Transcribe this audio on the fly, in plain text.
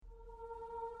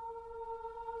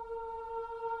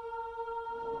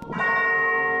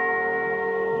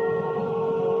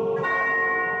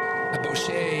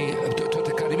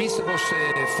vos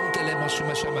futele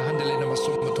masuma shama handele na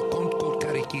masuma to kont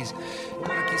karikis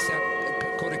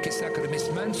korakisa kremis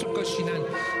manso koshinan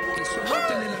ke so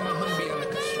futele na mahambi ala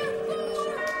kasha.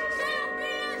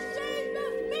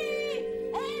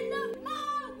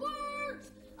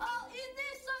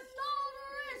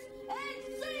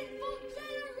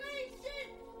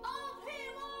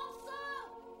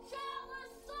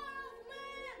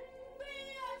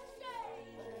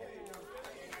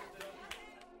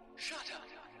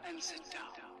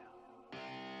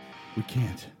 We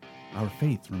can't. Our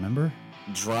faith, remember?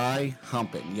 Dry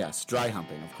humping. Yes, dry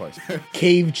humping, of course.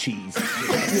 Cave cheese.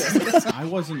 I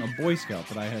wasn't a Boy Scout,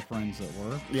 but I had friends that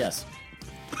were. Yes.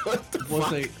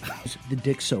 The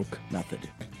dick soak method.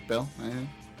 Bill?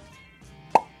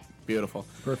 Beautiful.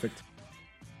 Perfect.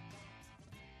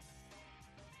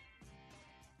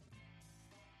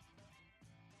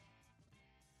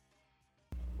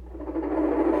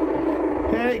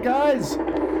 Hey guys!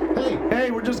 Hey.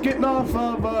 Hey, we're just getting off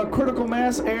of Critical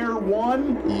Mass Air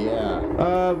 1. Yeah.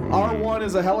 R1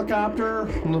 is a helicopter,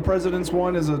 and the President's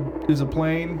 1 is a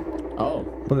plane. Oh.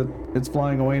 But it's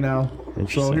flying away now.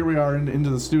 So here we are into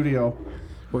the studio.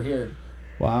 We're here.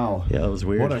 Wow. Yeah, that was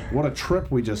weird. What a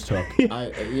trip we just took.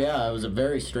 Yeah, it was a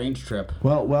very strange trip.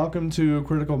 Well, welcome to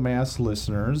Critical Mass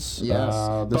listeners. Yes.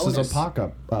 This Bonus. is a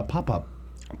pop-up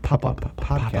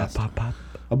podcast.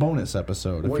 A bonus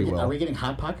episode, if you will. Are we getting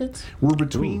Hot Pockets? We're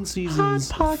between seasons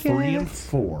 3 and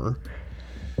 4.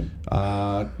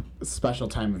 Special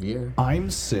time of year. I'm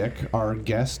sick. Our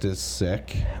guest is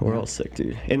sick. We're all sick,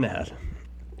 dude. In the head.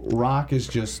 Rock is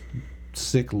just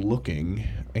sick looking.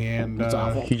 And It's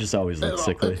awful. He just always looks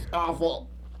sickly. It's awful.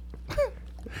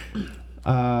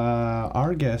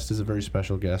 Our guest is a very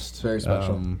special guest. Very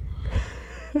special.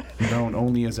 Known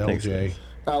only as LJ.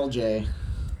 LJ.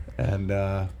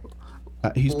 And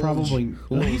he's probably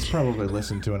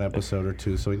listened to an episode or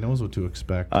two, so he knows what to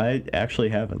expect. I actually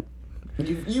haven't.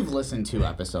 You've listened to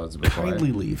episodes before.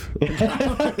 Kindly leave.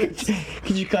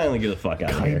 Could you kindly get the fuck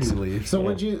out of here? Kindly leave. So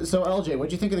LJ,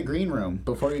 what'd you think of the green room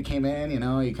before you came in? You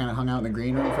know, you kind of hung out in the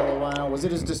green room for a little while. Was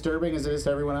it as disturbing as it is to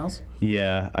everyone else?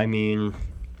 Yeah, I mean,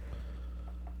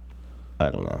 I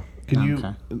don't know.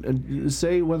 Can you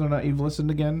say whether or not you've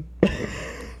listened again?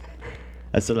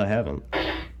 I said I haven't.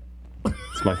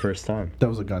 It's my first time. That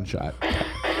was a gunshot.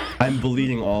 I'm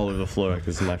bleeding all over the floor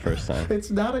because it's my first time. It's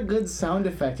not a good sound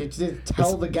effect. You just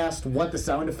tell the guest what the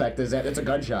sound effect is. It's a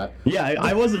gunshot. Yeah,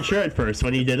 I wasn't sure at first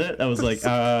when he did it. I was like,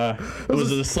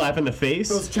 was it a slap in the face?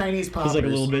 Those Chinese It poppers. was like a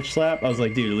little bitch slap. I was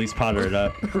like, dude, at least powder it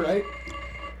up. Right?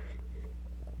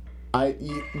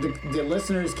 The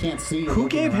listeners can't see. Who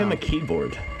gave him a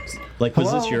keyboard? Like,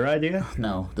 was this your idea?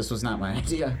 No, this was not my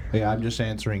idea. Yeah, I'm just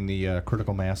answering the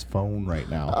Critical Mass phone right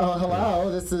now. Oh,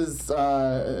 hello. This is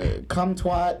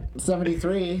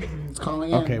Cumtwat73. It's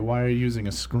calling in. Okay, why are you using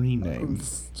a screen name?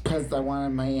 Because I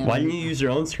wanted my... Why didn't you use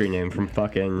your own screen name from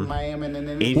fucking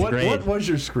eighth grade? What was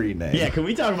your screen name? Yeah, can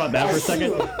we talk about that for a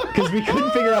second? Because we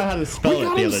couldn't figure out how to spell it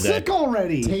the other day. Sick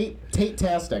already.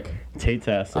 Tate-tastic.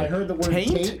 Tate-tastic. I heard the word Tate?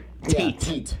 Tate. Yeah,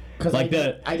 Tate. Because I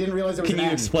didn't realize it was Can you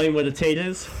explain what a Tate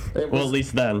is? Well, at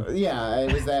least then. Yeah,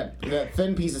 it was that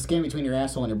thin piece of skin between your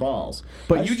asshole and your balls.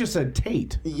 But you just said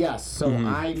Tate. Yes, so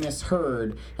I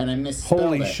misheard and I misspelled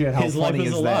Holy it. shit, how His life funny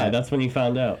is is a lie. that? That's when you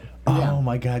found out. Yeah. Oh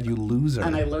my god, you loser.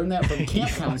 And I learned that from camp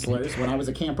counselors when I was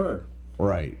a camper.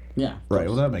 Right. Yeah. Right,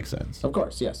 well that makes sense. Of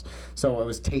course, yes. So it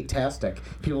was Tate-tastic.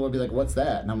 People would be like, what's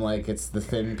that? And I'm like, it's the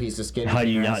thin piece of skin. How do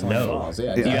you between your not asshole and your know? balls. Yeah,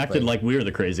 You exactly. acted like we were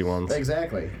the crazy ones.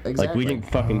 Exactly. Like we didn't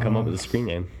fucking come up with a screen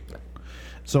name.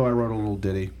 So I wrote a little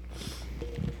ditty.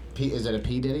 Is it a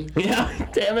P Diddy? Yeah,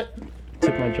 damn it.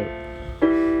 Took my joke.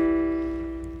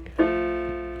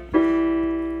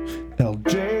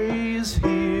 LJ's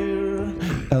here,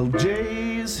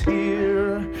 LJ's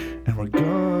here, and we're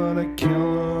gonna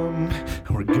kill him, and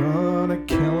we're gonna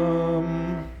kill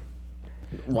him.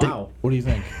 Wow. What do you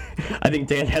think? I think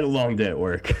Dan had a long day at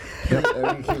work.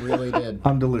 I think he really did.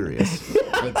 I'm delirious.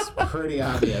 It's pretty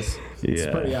obvious. It's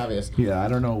Yeah. pretty obvious. Yeah, I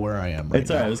don't know where I am right It's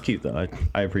now. alright. It was cute though.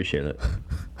 I appreciate it.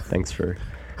 Thanks for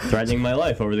threatening my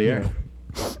life over the air.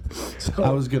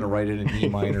 I was gonna write it in E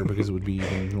minor because it would be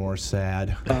even more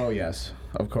sad. Oh, yes.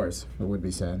 Of course. It would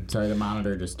be sad. Sorry, the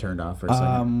monitor just turned off for a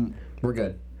second. We're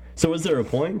good. So was there a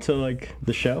point to like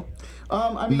the show?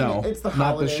 I mean, No, it's the not the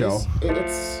holidays. show.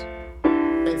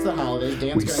 It's the holidays.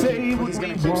 Dan's We say what he's we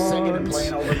gonna keep singing and want.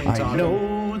 playing over me I talking.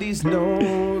 know these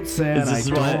notes, and Is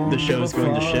this I why don't the show's give a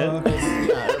going to shit? fuck.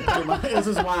 Yeah, pretty much. This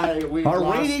is why we Our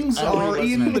lost ratings every are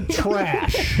in listener. the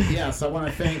trash. Yes, I want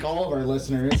to thank all of our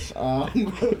listeners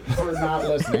for not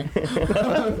listening.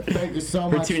 Thank you so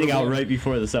We're much tuning for out being- right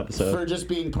before this episode. for just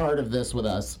being part of this with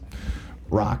us.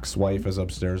 Rock's wife is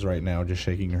upstairs right now, just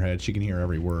shaking her head. She can hear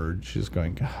every word. She's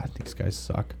going, God, these guys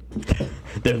suck.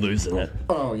 They're losing it.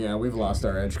 Oh yeah, we've lost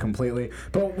our edge completely.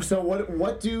 But so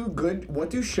what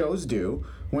do shows do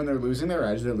when they're losing their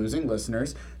edge? They're losing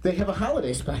listeners. They have a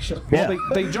holiday special. Yeah. Well,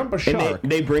 they jump a And shark.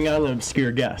 they bring on an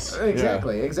obscure guest.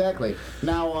 Exactly.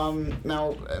 Now,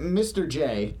 Mr.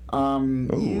 J,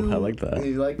 Ooh, I like that.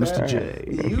 You like Mr. that? J.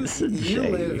 Mr. You J.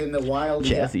 live in the wild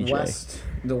Jazzy J. west,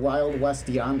 the wild west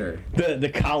yonder. The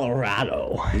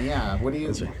Colorado. Yeah.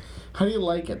 How do you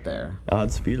like it there? Oh,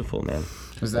 it's beautiful, man.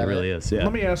 Is that it really it? is, yeah.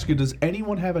 Let me ask you, does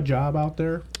anyone have a job out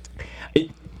there?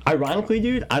 Ironically,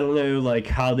 dude, I don't know like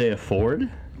how they afford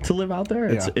to live out there.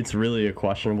 It's really a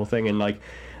questionable thing, and like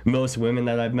most women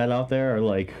that I've met out there are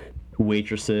like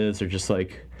waitresses or just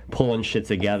like pulling shit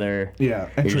together. Yeah,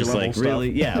 You're just entry-level like stuff.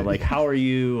 really, yeah. Like, how are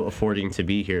you affording to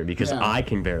be here? Because Yeah. I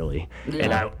can barely, and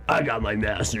Yeah. I got my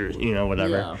master's, whatever.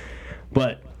 Yeah.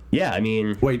 But yeah, I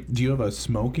mean, Wait, do you have a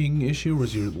smoking issue?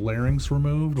 Was your larynx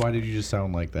removed? Why did you just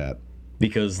sound like that?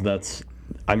 because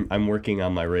I'm working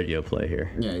on my radio play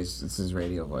here. Yeah, it's his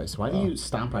radio voice. Why do you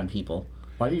stomp on people?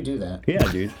 Why do you do that? Yeah,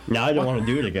 dude. Now I don't want to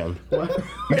do it again.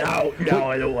 Now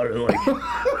I don't want to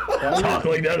like talk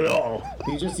like that at all.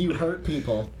 You hurt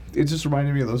people. It just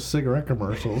reminded me of those cigarette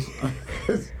commercials.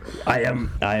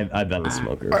 I've been a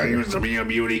smoker. used to be a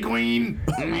beauty queen.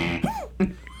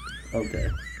 Okay.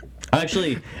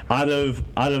 Actually, out of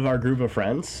our group of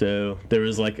friends, so there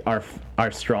was like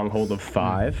our stronghold of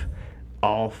 5.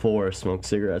 All 4 smoked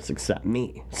cigarettes except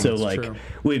me. So That's like true.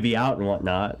 we'd be out and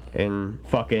whatnot, and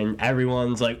fucking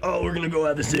everyone's like, "Oh, we're gonna go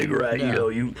have a cigarette." Yeah.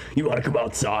 You want to come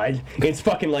outside? It's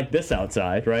fucking like this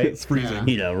outside, right? It's freezing.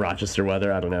 Rochester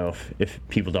weather. I don't know if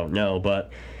people don't know,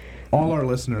 but All our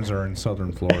listeners are in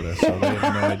southern Florida, so they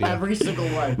have no idea. Every single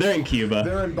one. they're in Cuba.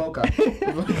 They're in Boca.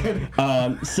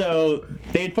 So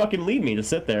they'd fucking leave me to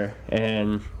sit there,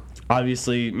 and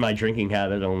obviously my drinking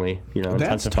habit only, That's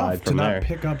intensified tough to from not there.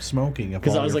 pick up smoking if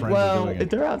Because all I was your like, friends are well, doing if it.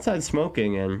 they're outside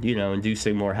smoking and,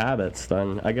 inducing more habits,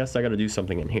 then I guess I got to do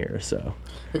something in here. So,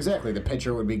 Exactly. The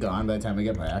pitcher would be gone by the time we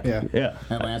get back. Yeah. yeah.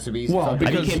 And Lance would be Well, fucking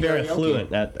I because- became very karaoke.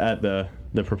 fluent at the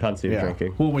propensity of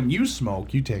drinking. Well, when you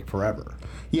smoke, you take forever.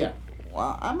 Yeah.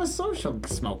 Well, I'm a social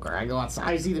smoker. I go outside,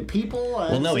 I see the people.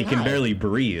 Well, no, he can hi. barely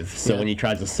breathe. So Yeah. when he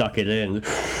tries to suck it in,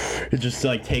 it just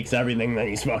like takes everything that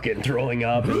he's fucking throwing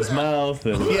up in his mouth.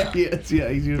 And He's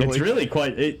usually. it's really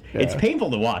quite, it's Yeah.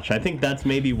 painful to watch. I think that's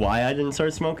maybe why I didn't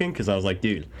start smoking, because I was like,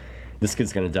 dude, this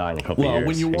kid's going to die in a couple Well, years.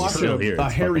 when you And he's watch still here. a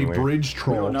It's hairy fucking weird. bridge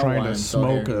troll don't know trying why to I'm still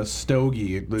smoke here. a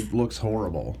stogie, it looks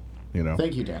horrible.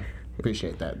 Thank you, Dan.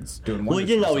 Appreciate that. It's doing Well, he wonders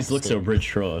didn't for always look so self-esteem. bridge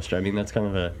trollish. I mean, that's kind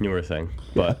of a newer thing.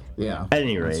 But Yeah. at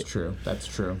any rate. That's true. That's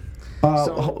true.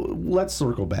 Let's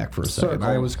circle back for a second. Circle.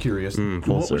 I was curious. full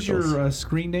What was your circles.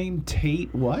 screen name?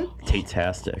 Tate what?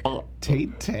 Tate-tastic.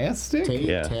 Tate-tastic?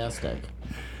 Yeah. Fantastic.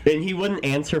 And he wouldn't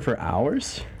answer for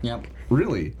hours? Yep.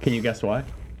 Really? Can you guess why?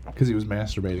 Because he was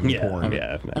masturbating to porn.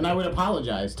 Yeah. And I would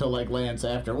apologize to like Lance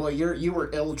after. Well, you were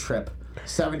ill trip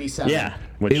 77. Yeah.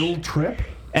 Which Ill trip?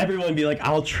 everyone would be like,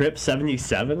 I'll trip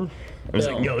 77. I was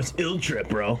like, Ill. no, it's ill trip,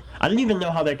 bro. I didn't even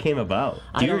know how that came about. Do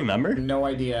I you don't- remember? No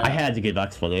idea. I had to give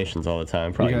explanations all the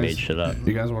time. Probably made shit up.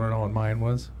 You guys want to know what mine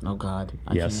was? Oh God.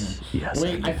 I Yes. can't. Yes.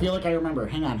 Wait, I feel like I remember.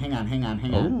 Hang on.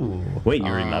 Ooh. Wait,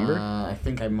 you remember? I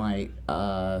think I might.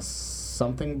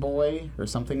 Something boy or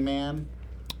something man.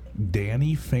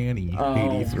 Danny Fanny,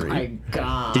 Oh 83. my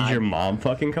God. Did your mom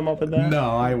fucking come up with that?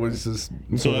 No, I was just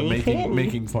sort of Danny Fanny.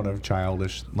 making fun of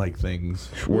childish things.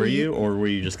 Were you, or were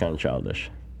you just kind of childish?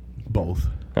 Both.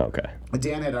 Okay.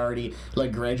 Dan had already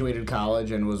graduated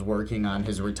college and was working on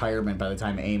his retirement by the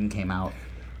time AIM came out.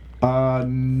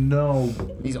 No.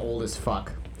 He's old as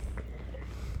fuck.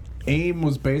 AIM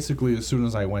was basically as soon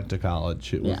as I went to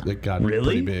college. Yeah. It got Really?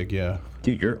 pretty big, yeah.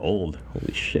 Dude, you're old.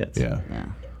 Holy shit. Yeah. Yeah.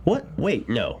 What? Wait,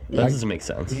 no. That doesn't make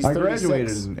sense. He's I 36.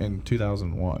 graduated in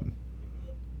 2001.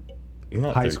 You're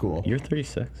not high school. You're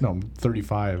 36. No, I'm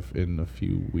 35 in a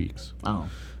few weeks. Oh.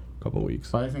 Couple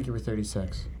weeks. Why do I think you were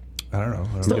 36? I don't know.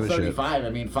 I don't Still give a shit. 35. I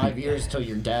mean, 5 years till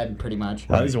you're dead, pretty much.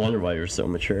 I always wonder why you're so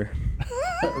mature.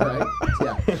 Right?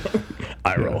 Yeah.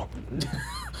 I roll.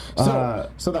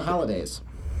 So the holidays.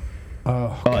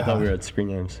 Oh, Oh, I thought we were at screen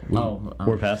names.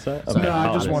 We're past that? Sorry. Okay. No, I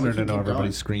just Holidays. wanted to know Keep everybody's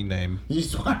going. screen name. You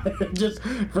just want just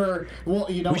for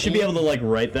We should be able to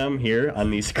write them here on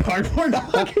these cardboard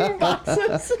looking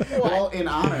boxes. Well, in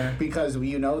honor, because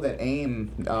you know that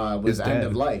AIM was Is end dead.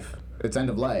 of life. It's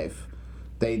end of life.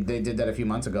 They did that a few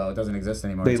months ago. It doesn't exist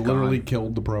anymore. They It's literally gone.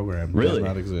 killed the program. It Really? does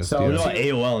not exist. So- What yes. about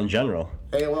AOL in general?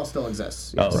 AOL still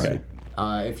exists. Oh, yes. okay. Right.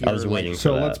 If you're I was waiting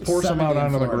So for let's that. pour some out 70 in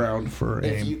onto the Florida. ground for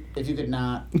aim. If you could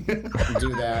not do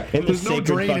that In the There's no sacred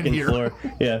drain in fucking here. floor.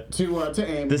 Yeah. to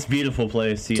aim. This beautiful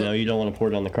place, you know, you don't want to pour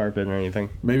it on the carpet or anything.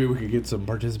 Maybe we could get some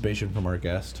participation from our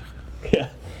guest. Yeah.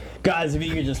 Guys, if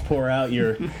you could just pour out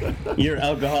your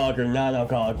alcoholic or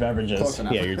non-alcoholic beverages. Close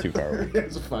enough. Yeah, you're too far away.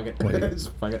 Just fuck it. Wait.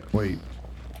 Just fuck it. Wait.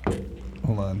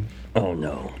 Hold on. Oh,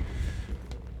 no.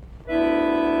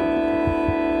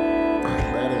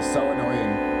 That is so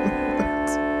annoying.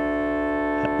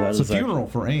 That It's a is like- funeral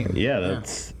for aim. Yeah,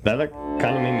 that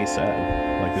kind of made me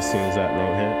sad. Like, as soon as that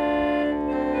note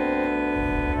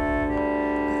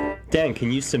hit. Dan,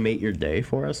 can you summate your day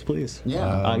for us, please? Yeah.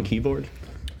 On keyboard?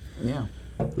 Yeah.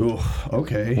 Ooh,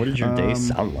 okay. What did your day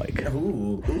sound like?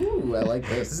 Ooh, I like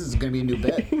this. This is gonna be a new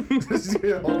bit. This is gonna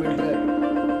be a whole new bit.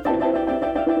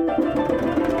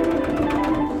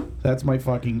 That's my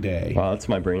fucking day. Wow, that's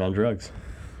my brain on drugs.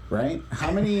 Right?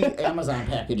 How many Amazon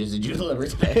packages did you deliver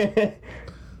today?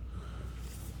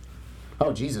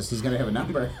 Oh Jesus, he's gonna have a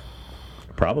number.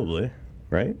 Probably,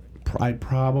 right? I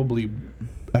probably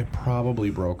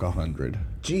broke 100.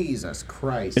 Jesus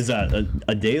Christ. Is that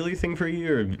a daily thing for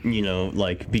you, or, you know,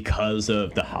 like, because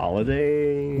of the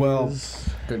holidays? Well,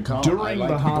 Good call. during I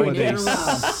the like holiday bringing it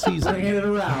around. season, Bringing it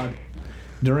around.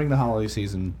 during the holiday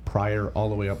season, prior all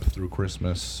the way up through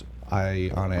Christmas, I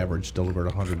on average delivered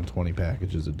 120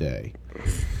 packages a day.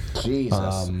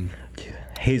 Jesus.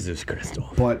 Jesus Cristo.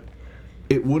 But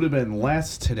it would have been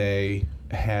less today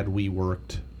had we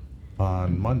worked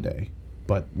on Monday.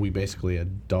 But we basically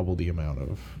had double the amount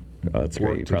of. Oh, that's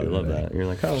work great. You to probably do love today. that. You're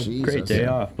like, oh, Jesus. great day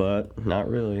Yeah. off, but not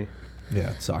really.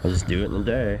 Yeah, it sucks. I'll just do it in a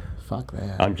day. Fuck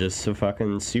that. I'm just a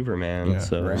fucking Superman, Yeah.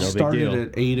 so Right. no big Started deal. at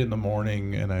 8 in the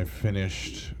morning and I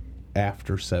finished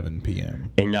after 7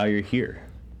 p.m. And now you're here,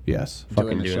 Yes.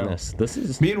 fucking the doing show. this. This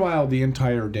is Meanwhile, the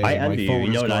entire day, I my envy you. phone You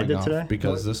know is what I going did off today?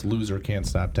 because this loser can't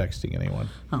stop texting anyone.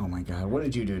 Oh my God. What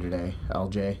did you do today,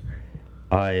 LJ?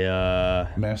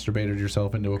 Masturbated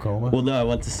yourself into a coma? well, no, I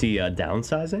went to see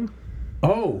Downsizing.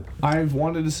 Oh, I've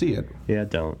wanted to see it. Yeah,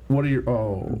 don't. What are your...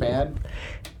 Oh. Bad?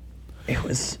 It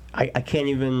was. I can't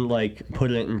even like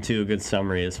put it into a good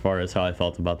summary as far as how I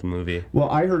felt about the movie. Well,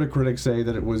 I heard a critic say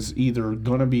that it was either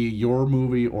going to be your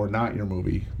movie or not your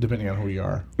movie, depending on who you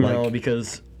are. No,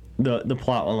 because the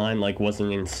plot line like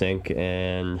wasn't in sync,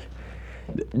 and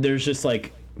there's just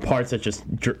like parts that just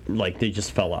like they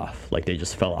just fell off, like they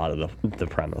just fell out of the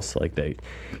premise. Like they,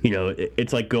 you know,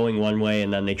 it's like going one way,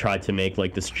 and then they tried to make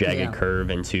like this jagged curve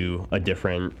into a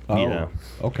different, you know.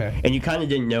 Okay. And you kind of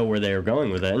didn't know where they were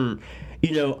going with it. And,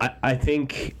 you know, I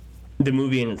think the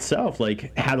movie in itself,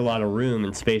 like, had a lot of room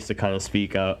and space to kind of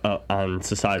speak on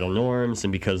societal norms.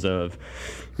 And because of,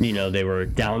 you know, they were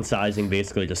downsizing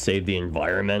basically to save the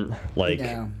environment. Like,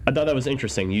 Yeah. I thought that was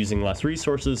interesting. Using less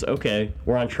resources. Okay,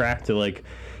 we're on track to, like,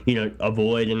 you know,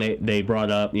 avoid. And they brought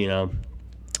up, you know,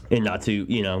 and not to,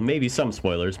 you know, maybe some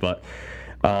spoilers, but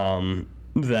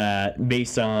that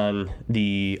based on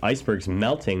the icebergs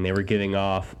melting, they were giving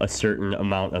off a certain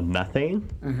amount of methane,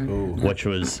 which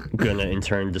was going to in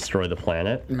turn destroy the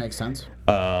planet. Makes sense.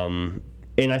 And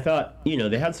I thought, you know,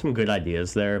 they had some good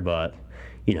ideas there, but,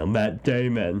 you know, Matt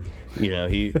Damon, you know,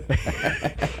 he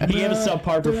he had a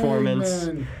subpar performance.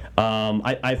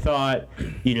 I thought,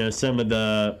 you know, some of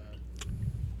the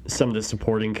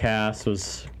supporting cast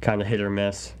was kind of hit or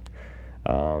miss.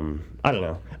 I don't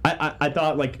know. I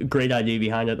thought, like, great idea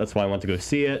behind it. That's why I went to go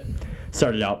see it.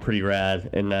 Started out pretty rad,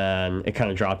 and then it kind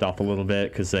of dropped off a little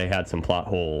bit because they had some plot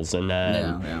holes. And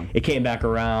then it came back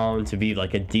around to be,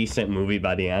 like, a decent movie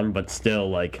by the end, but still,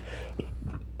 like,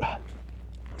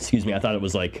 excuse me, I thought it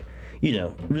was, like, you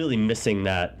know, really missing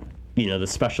that, you know, the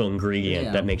special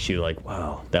ingredient that makes you like,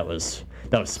 wow, that was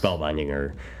spellbinding,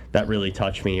 or that really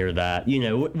touched me, or that, you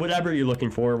know, whatever you're looking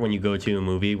for when you go to a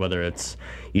movie, whether it's,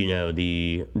 you know,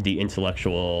 the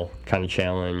intellectual kind of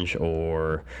challenge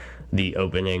or the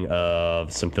opening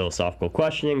of some philosophical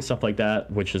questioning, stuff like that,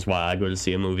 which is why I go to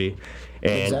see a movie.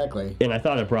 And, Exactly. And I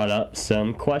thought it brought up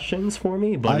some questions for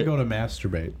me, but I go to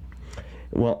masturbate.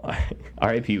 well,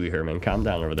 R.I.P. Pee Wee Herman, calm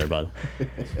down over there, bud.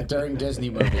 During Disney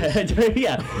movies.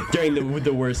 during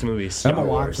the worst movies. Star Emma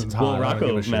Wars. Watson's Well, hot, I don't Rocco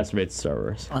give a shit. masturbates to Star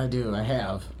Wars. I do. I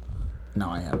have. No,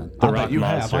 I haven't. I Rock bet you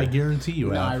have. Monster. I guarantee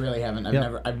you No, I have. really haven't.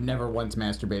 Yeah. I've never once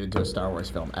masturbated to a Star Wars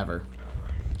film ever.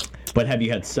 But have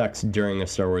you had sex during a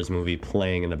Star Wars movie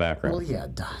playing in the background? Well, yeah,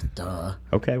 duh.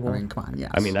 Okay, well, I mean, come on, yes.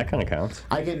 I mean, that kind of counts.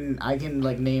 I can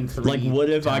like name 3. Like, what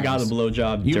if I got a times.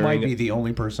 blowjob You during? might be the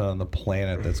only person on the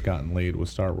planet that's gotten laid with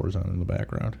Star Wars on in the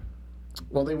background.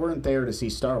 Well, they weren't there to see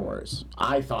Star Wars.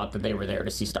 I thought that they were there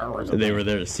to see Star Wars. They were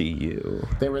there to see you.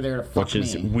 They were there to fuck Which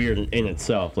is me. weird in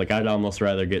itself. Like, I'd almost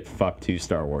rather get fucked to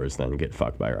Star Wars than get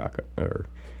fucked by Rock or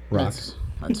That's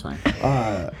fine.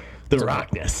 the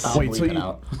Rockness. I'll Wait, bleep so it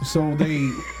out. so they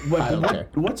I don't care.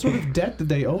 what sort of debt did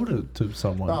they owe to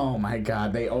someone? Oh my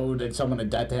God! They owed someone a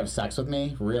debt to have sex with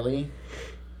me. Really?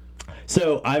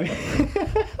 So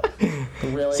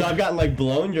Really? So I've gotten like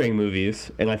blown during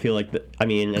movies, and I feel like I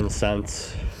mean, in a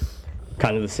sense,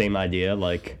 kind of the same idea.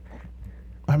 Like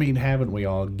I mean, haven't we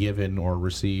all given or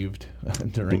received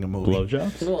during a movie?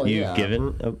 blowjobs. Well, You've yeah.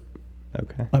 given. Oh,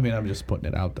 okay. I mean, I'm just putting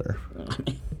it out there.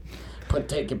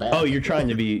 Take it back. Oh, you're trying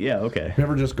to be. Yeah. Okay. You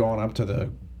ever just gone up to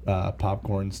the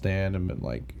popcorn stand and been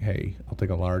like, "Hey, I'll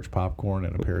take a large popcorn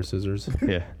and a pair of scissors."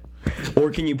 Yeah. Or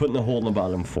can you put the hole in the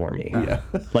bottom for me? Yeah.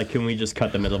 Like, can we just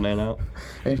cut the middleman out?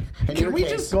 In Can your we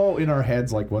case, just go in our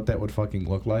heads like what that would fucking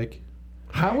look like?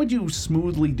 How would you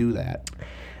smoothly do that?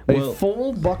 Well- A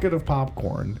full bucket of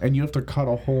popcorn, and you have to cut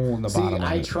a hole in the See, bottom of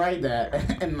I it. tried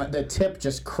that, and the tip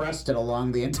just crusted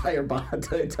along the entire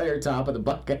the entire top of the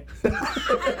bucket.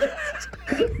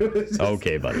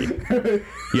 Okay, buddy.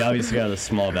 You obviously got a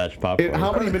small batch of popcorn.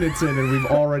 How many minutes in, and we've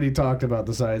already talked about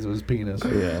the size of his penis?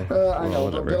 Yeah. I know,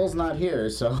 but whatever. Bill's not here,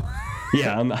 so.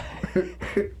 Yeah, I'm not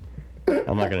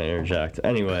gonna interject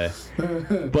anyway.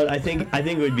 But I think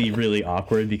it would be really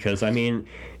awkward because I mean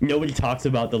nobody talks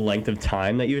about the length of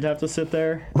time that you would have to sit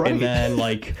there, Right. and then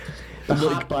like The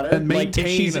hot butter. and like if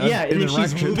maintain she's an and if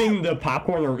she's erection. moving the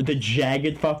popcorn or the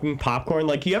jagged fucking popcorn,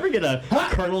 like you ever get a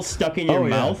kernel stuck in your Oh, yeah.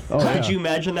 mouth? Oh, Could yeah. you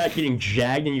imagine that getting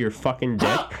jagged into your fucking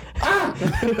dick?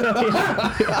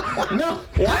 No,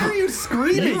 Why are you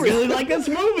screaming? You really like this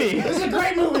movie? it's a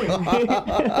great movie. No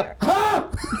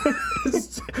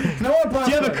more popcorn.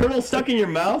 Do you have a kernel stuck in your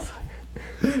mouth?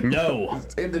 No.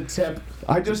 in the tip.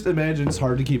 I just imagine it's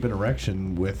hard to keep an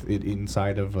erection with it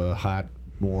inside of a hot,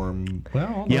 warm.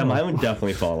 Well, Yeah, no. mine would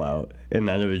definitely fall out, and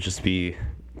then it would just be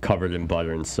covered in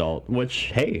butter and salt.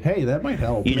 Which, hey, Hey, that might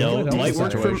help. you know, That might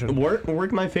help the situation.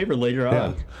 work my favor later Yeah.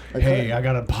 on. Hey, I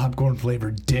got a popcorn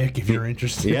flavored dick if you're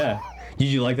interested. Yeah. Did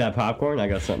you like that popcorn? I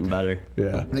got something better.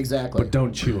 Yeah. Exactly. But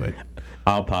don't chew it.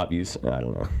 I'll pop you. I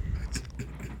don't know.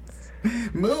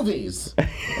 Movies.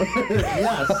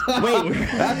 Yes. Wait, we're-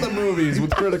 At the movies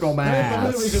with critical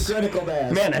Movies with mass. critical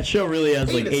mass. man, that show really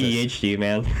has like Penises. ADHD,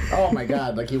 man. Oh my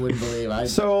God! Like you wouldn't believe.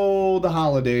 So the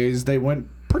holidays, they went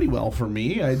pretty well for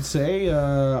me, I'd say.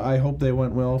 I hope they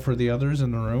went well for the others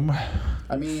in the room.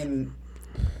 I mean,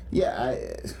 yeah.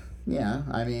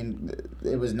 I mean,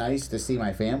 it was nice to see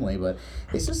my family, but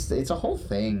it's a whole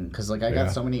thing because like I got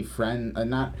Yeah. so many friends.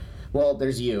 Well,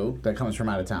 there's you that comes from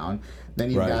out of town. Then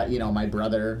you've Right. got my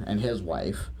brother and his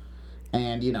wife,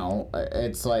 and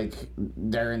it's like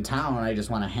they're in town. I just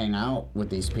want to hang out with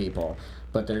these people,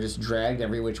 but they're just dragged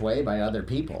every which way by other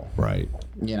people. Right.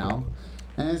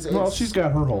 And Well, it's she's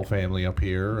got her whole family up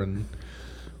here, and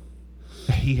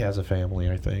he has a family,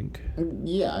 I think.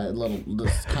 yeah, a little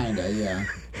kind of yeah.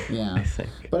 think.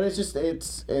 But it's just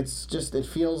it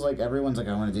feels like everyone's like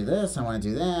I want to do this, I want to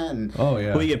do that, and Oh,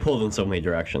 yeah. We get pulled in so many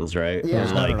directions, right? Yeah.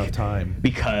 And, Not like, enough time.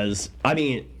 because I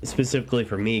mean, specifically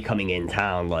for me coming in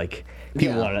town, like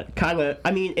people Yeah. want to kind of,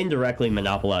 I mean, indirectly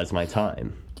monopolize my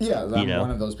time. yeah, I'm know.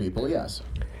 one of those people. Yes.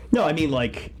 No, I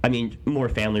mean more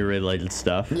family related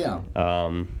stuff. Yeah.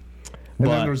 And then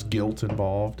but there's guilt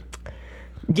involved.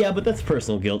 yeah, but that's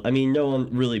personal guilt. I mean, no one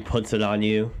really puts it on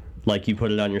you like you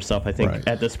put it on yourself. I think Right.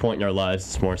 at this point in our lives,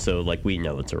 it's more so like we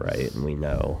know it's right and we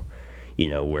know,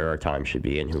 where our time should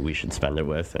be and who we should spend it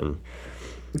with. And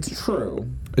It's true.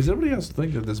 Does anybody else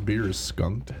think that this beer is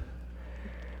skunked?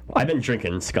 I've been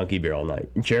drinking skunky beer all night.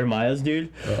 Jeremiah's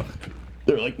dude.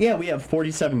 They're like, yeah, we have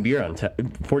 47 beers on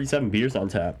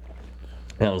tap.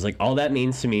 And I was like, all that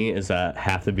means to me is that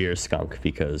half the beer is skunk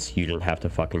because you didn't have to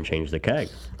fucking change the keg.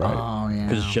 Oh yeah.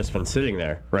 Because it's just been sitting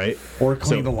there, right? Or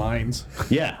clean So- the lines?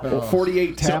 Yeah.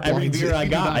 48 So tap every lines. beer I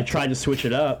got, I tried to switch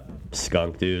it up.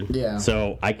 Skunk, dude. Yeah.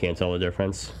 So I can't tell the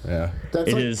difference. Yeah. That's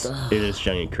It like, is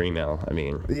Jenny Cream Ale. I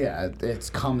mean, Yeah, it's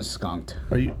comes skunked.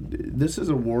 This is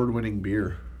award-winning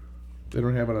beer. They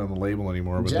don't have it on the label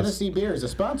anymore. But this, Genesee Beer is a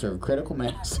sponsor of Critical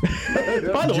Mass. by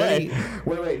the way,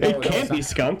 wait, no, it can't be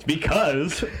skunked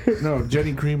because. no,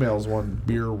 Jenny Cream Ale's won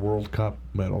Beer World Cup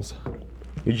medals.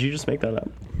 Did you just make that up?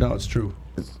 No, it's true.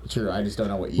 True, I just don't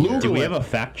know what year. Do we have a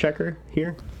fact checker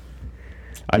here?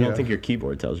 I don't Yeah. think your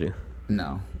keyboard tells you.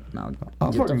 No. I'll Get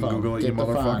the fucking phone. Google it, you Get the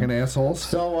phone. motherfucking assholes.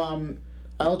 So,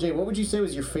 LJ, what would you say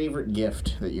was your favorite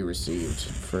gift that you received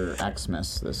for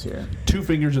Xmas this year? 2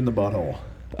 fingers in the butthole.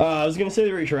 I was gonna say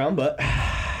the reach around, but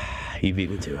You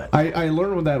beat me to it. I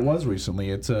learned what that was recently.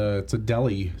 It's a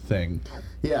deli thing.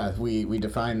 Yeah, we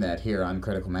defined that here on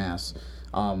Critical Mass.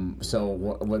 So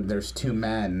when there's two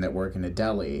men that work in a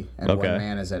deli, and Okay. one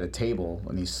man is at a table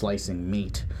and he's slicing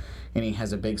meat, and he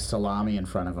has a big salami in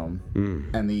front of him,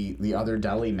 and the other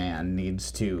deli man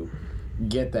needs to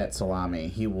get that salami.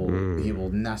 He will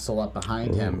nestle up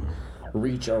behind him,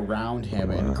 reach around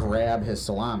him, and grab his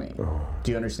salami.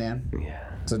 Do you understand? Yeah.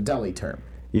 It's a deli term.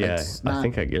 Yeah, It's I not-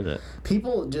 think I get it.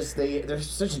 People just they're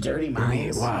such dirty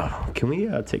minds. Wow. Can we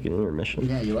take an intermission?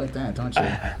 Yeah, you like that, don't you?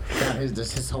 God,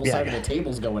 his whole side of the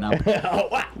table's going up. Oh,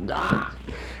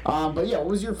 wow. But yeah, what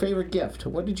was your favorite gift?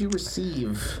 What did you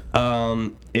receive?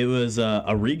 It was a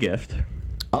regift.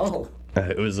 Oh,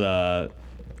 It was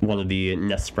one of the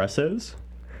Nespressos.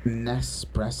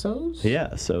 Nespressos?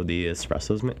 Yeah, so the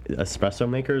espresso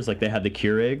makers, like they had the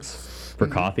Keurigs for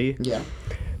coffee. Yeah,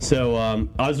 So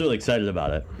I was really excited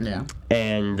about it, yeah.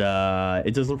 and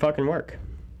it doesn't fucking work.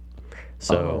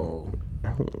 So,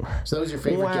 So that was your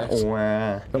favorite gift?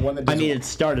 The one that I mean, doesn't- it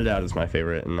started out as my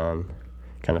favorite, and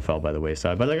kind of fell by the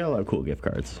wayside. But I got a lot of cool gift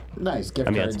cards. Nice gift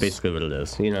I mean, cards. that's basically what it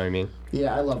is. You know what I mean?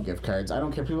 Yeah, I love gift cards. I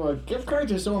don't care. People are like, gift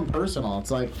cards are so impersonal.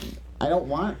 It's like, I don't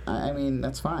want. I mean,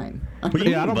 that's fine.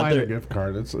 Yeah, I don't But mind a they're- gift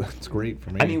card. It's great for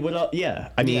me. I mean, what else? Yeah,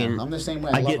 I mean, I'm the same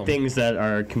way. I love get them. things that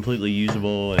are completely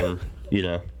usable and,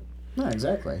 Yeah,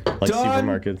 exactly. like Done.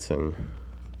 supermarkets and.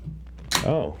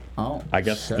 Oh, Oh, I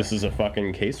guess shit. this is a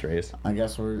fucking case race. I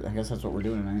guess that's what we're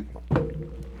doing tonight.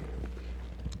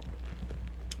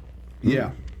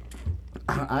 yeah.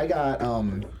 I got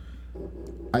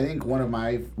I think one of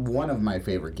my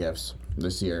favorite gifts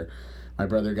this year. My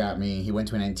brother got me. He went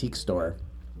to an antique store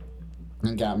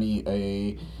and got me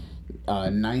a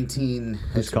 19.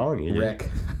 Who's calling you, dude? Rick.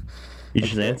 You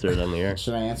should answer it on the air.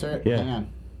 Should I answer it? Yeah. Hang on.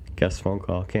 Guest phone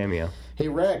call, cameo. Hey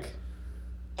Rick.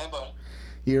 Hey, bud.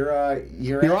 You're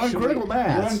You're on actually- Critical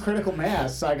Mass. You're on Critical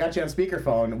Mass. So I got you on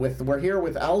speakerphone. We're here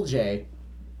with LJ.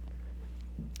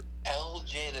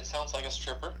 LJ, that sounds like a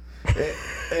stripper.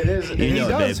 It is. You He know it,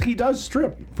 does. babe. He does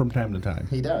strip from time to time.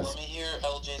 He does. Let me hear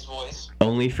LJ's voice.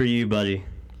 Only for you, buddy.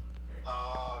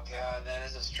 Oh, God, that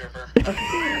is a stripper.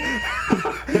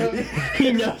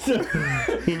 He knows him.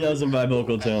 He knows him by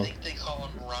vocal I tone. think they call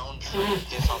him Roundtree,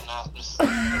 if I'm not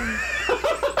mistaken.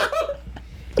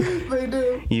 They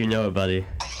do. You know it, buddy.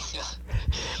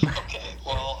 Okay,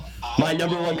 well, My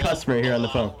number one customer here on the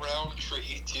phone.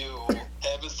 Roundtree to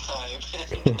have his time,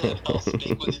 and I'll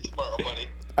speak with you tomorrow, buddy.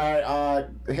 All right.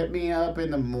 Hit me up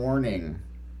in the morning.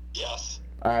 Yes.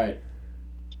 All right.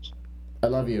 I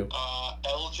love you.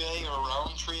 LJ or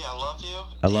Roundtree, I love you.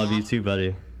 I love you And too,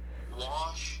 buddy.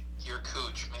 Wash your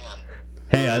cooch, man.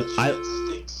 Hey, Shit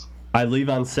stinks. I leave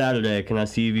on Saturday. Can I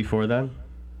see you before then?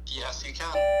 Yes, you can.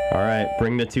 All right,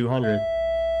 bring the 200.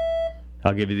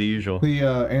 I'll give you the usual. The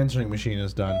answering machine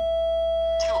is done.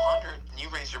 200? You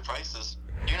raise your prices.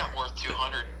 You're not worth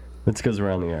 200. It's because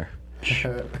we're on the air.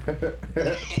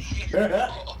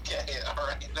 Okay,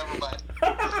 alright, never mind.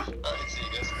 Alright, see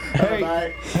you guys. Hey,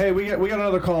 Bye. hey, we got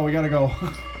another call. We gotta go.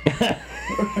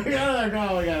 We gotta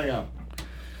go.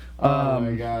 Oh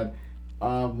my god.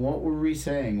 What were we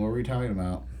saying? What were we talking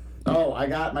about? Oh,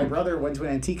 my brother went to an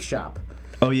antique shop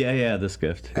Oh yeah, this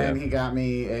gift. Yeah. and he got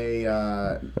me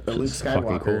a Luke is fucking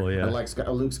Skywalker, cool, yeah.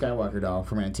 a Luke Skywalker doll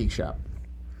from an antique shop.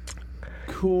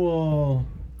 Cool.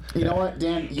 You know what,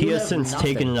 Dan? He has have since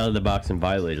nothing. taken it out of the box and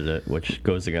violated it, which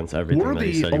goes against everything We're that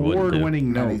he the said he wouldn't do.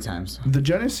 award-winning Many note. times. The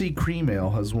Genesee Cream Ale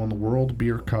has won the World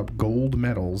Beer Cup gold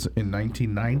medals in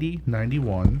 1990,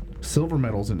 91, silver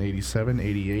medals in 87,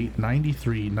 88,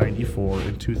 93, 94,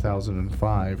 and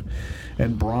 2005,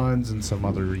 and bronze in some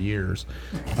other years.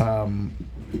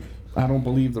 I don't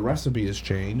believe the recipe has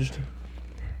changed.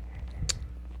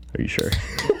 Are you sure?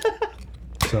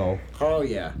 So Oh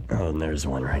yeah. Oh, and there's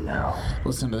one right now.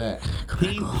 Listen to that.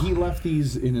 he left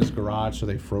these in his garage so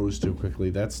they froze too quickly.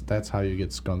 That's how you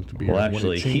get skunked beer. Well, When it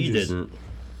actually, he changes- didn't.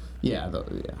 Yeah.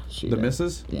 She The did.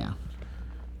 missus? Yeah.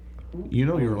 You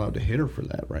know you're allowed to hit her for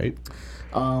that, right?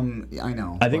 I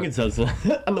know. I think it says on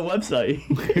the website.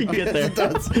 You get there.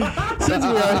 Since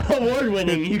we are award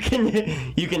winning, you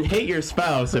can hate your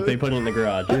spouse if they put it in the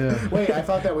garage. Wait, I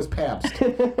thought that was Pabst.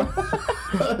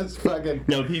 That's fucking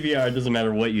No, PBR, it doesn't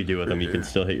matter what you do with them, you can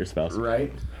still hate your spouse.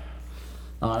 right.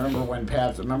 I remember when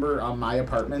Pabst. Remember My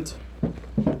Apartment?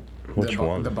 Which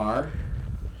one? The bar.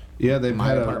 Yeah, they've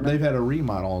My apartment? they've had a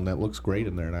remodel and that looks great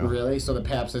in there now. Really? So the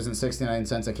Pabst isn't 69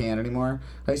 cents a can anymore?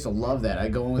 I used to love that.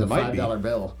 I'd go in with It a might be. $5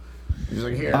 bill. He's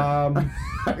like, here,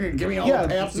 give me all Yeah, the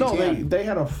Pabst no, you can. they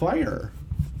had a fire,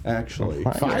 actually,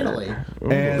 Finally.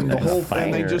 and the whole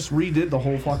and they Fire. just redid the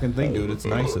whole fucking thing, dude. It's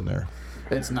nice in there.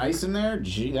 It's nice in there.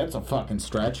 Gee, that's a fucking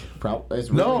stretch. It's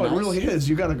really No, nice. it really is.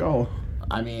 You gotta go.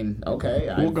 I mean,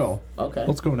 okay. We'll go. Okay.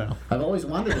 Let's go now. I've always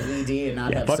wanted a VD and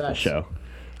not Yeah, have fuck sex. the show.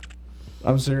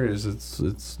 I'm serious.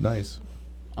 It's nice.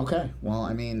 Okay. Well,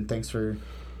 I mean, thanks for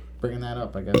bringing that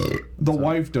up, I guess. The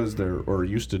wife does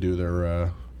used to do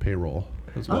their payroll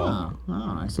as well.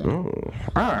 I see.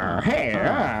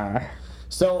 Hey.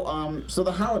 So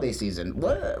the holiday season.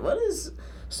 What is?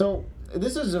 So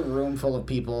this is a room full of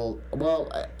people. Well,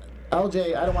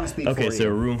 LJ, I don't want to speak for Okay, you. so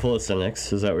a room full of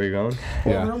cynics. Is that where you're going?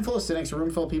 Well, Yeah. a room full of cynics, a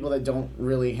room full of people that don't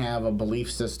really have a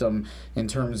belief system in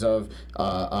terms of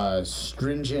a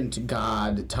stringent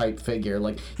God type figure.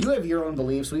 Like, you have your own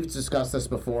beliefs. We've discussed this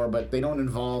before, but they don't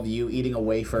involve you eating a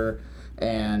wafer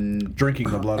and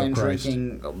Drinking the blood of and Christ.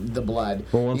 drinking the blood.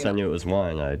 Well, once You I know- knew it was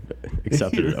wine, I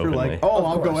accepted it You're openly. like, oh, Of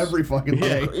I'll go course. every fucking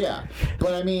day. Yeah,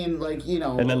 but I mean, like, you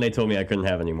know. And then they told me I couldn't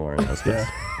have any more, and I was pissed.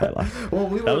 I laughed. well,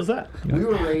 That was that. We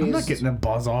were raised. I'm not getting a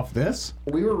buzz off this.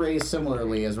 We were raised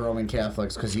similarly as Roman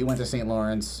Catholics because you went to St.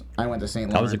 Lawrence, I went to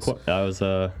St. I was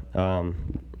Lawrence.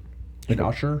 An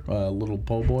usher, a little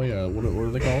po' boy. What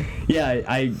are they called? Yeah,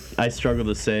 I struggle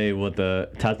to say what the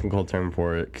technical term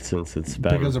for it since it's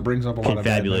been Because it brings up a lot of bad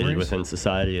confabulated memories. within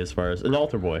society as far as an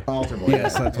altar boy. Altar boy.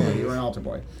 Yes, that's what it You were an altar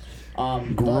boy.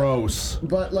 Gross.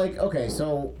 But like, okay,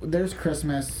 so there's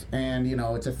Christmas, and you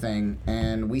know it's a thing,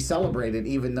 and we celebrate it,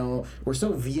 even though we're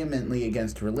so vehemently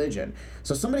against religion.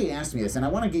 So somebody asked me this, and I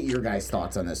want to get your guys'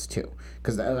 thoughts on this too,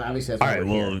 because obviously that's All why right,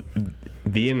 we're well, here.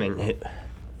 vehement.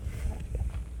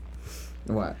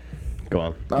 What? Go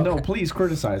on. No, Okay. please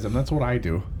criticize him. That's what I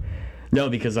do. No,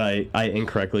 because I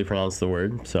incorrectly pronounced the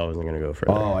word, so I wasn't gonna go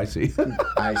further. Oh, I see.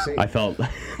 I see. I felt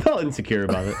insecure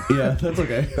about it. Yeah, that's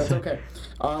okay. That's okay.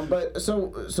 But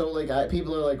so like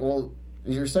people are like, well,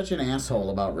 you're such an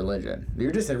asshole about religion.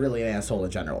 You're just really an asshole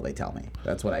in general. They tell me.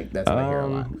 That's what I hear a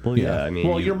lot. Well, yeah, I mean,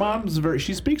 well, your mom's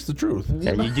she speaks the truth.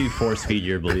 and you do force feed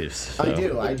your beliefs. So. I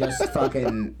do. I just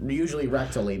fucking usually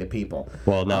rectally to people.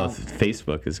 Well, now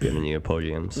Facebook is giving you a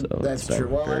podium, so That's it's been true.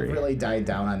 Well, very- I've really died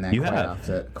down on that. You quite have.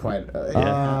 often.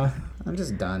 Yeah. I'm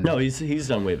just done. No, he's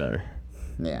done way better.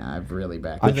 Yeah, I've really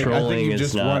backed. I think trolling you is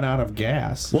just not- run out of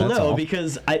gas. Well, that's no, all.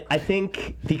 because I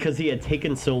think because he had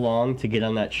taken so long to get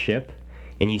on that ship,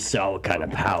 and he saw what kind of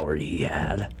power he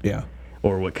had, Yeah.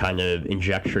 or what kind of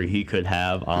injectory he could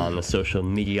have on the social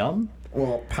medium.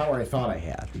 Well, power I thought I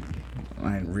had.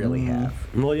 I really have.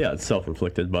 Well, yeah, it's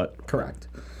self-inflicted, but Correct.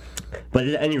 at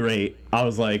any rate, I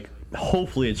was like,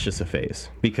 hopefully it's just a phase,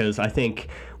 because I think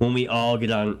when we all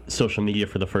get on social media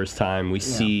for the first time, we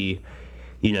see,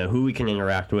 you know, who we can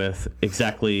interact with,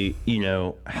 exactly, you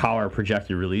know, how our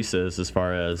projected release is as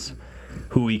far as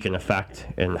who we can affect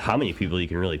and how many people you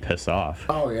can really piss off.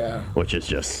 Oh yeah. Which is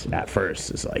just, at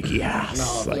first, is like, yes,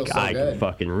 No, it like feels so I good. can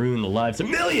fucking ruin the lives of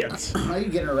millions. How you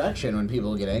get an erection when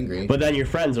people get angry? But then your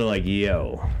friends are like,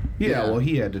 yo. Yeah, well,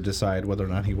 he had to decide whether or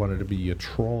not he wanted to be a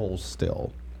troll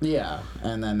still. Yeah,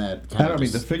 and then that I kind don't of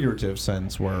mean the figurative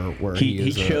sense where He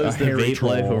is chose a the hairy vape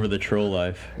troll. life over the troll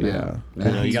life. Yeah. You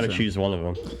know, you got to true. choose one of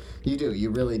them. You do. You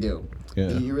really do. Yeah.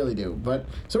 You really do. But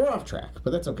so we're off track.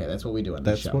 But that's okay. That's what we do on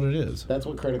this That's show. what it is. That's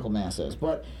what critical mass is.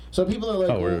 But so people are like,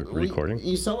 Oh, we're well, recording?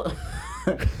 You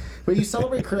but you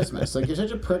celebrate Christmas. Like, you're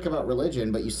such a prick about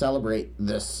religion, but you celebrate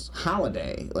this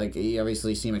holiday. Like, you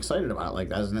obviously seem excited about it. Like,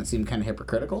 doesn't it seem kind of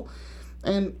hypocritical?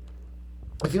 And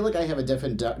I feel like I have a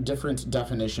different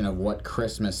definition of what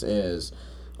Christmas is,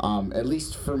 at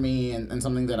least for me, and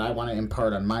something that I want to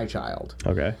impart on my child.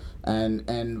 Okay.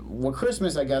 And what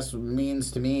Christmas, I guess,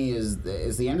 means to me is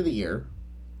the end of the year.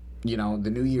 You know, the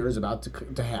new year is about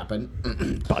to happen.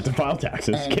 About to file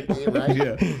taxes. And, right?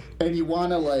 Yeah. And you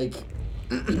want to like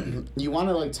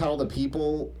tell the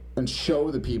people and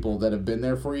show the people that have been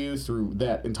there for you through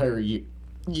that entire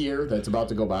year that's about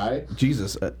to go by.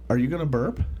 Jesus, are you gonna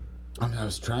burp? I mean, I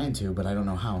was trying to, but I don't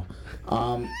know how.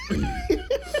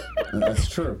 That's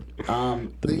true. That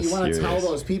you want to tell Mysterious.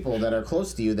 those people that are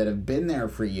close to you that have been there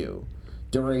for you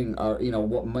during,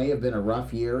 what may have been a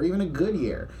rough year or even a good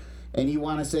year, and you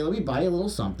want to say, "Let me buy you a little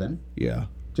something, Yeah.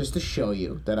 just to show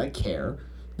you that I care."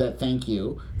 That thank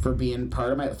you for being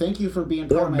part of my. Thank you for being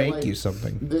part Or of my make life you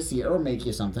something. this year, or make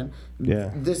you something. Yeah.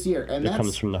 This year, and It that's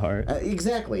comes from the heart,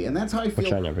 exactly, and that's how I feel.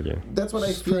 which I never do. That's what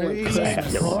I feel like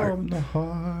Christmas. no heart. From the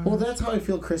heart. Well, that's how I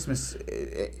feel Christmas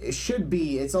it should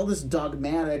be. It's all this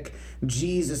dogmatic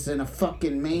Jesus in a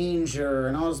fucking manger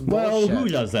and all this Well, bullshit. who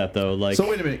does that though? Like, So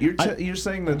wait a minute, you're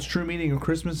saying that the true meaning of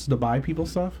Christmas is to buy people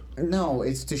stuff? No,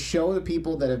 it's to show the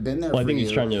people that have been there Well, for I think you.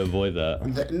 he's trying to avoid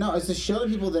that. No, it's to show the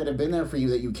people that have been there for you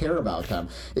that you care about them.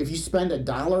 If you spend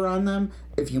 $1 on them,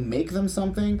 if you make them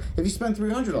something, if you spend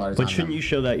 $300 on them. But shouldn't you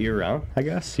show that year round? I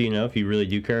guess if you really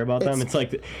do care about them, it's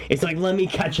like let me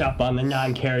catch up on the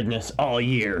non-caredness all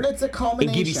year. It's a culmination.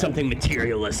 And give you something But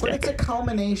materialistic. it's a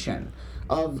culmination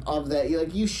of that.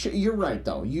 You're right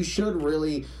though. You should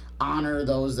really honor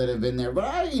those that have been there.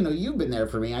 But you've been there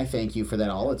for me. I thank you for that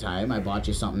all the time. I bought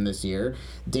you something this year,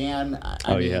 Dan.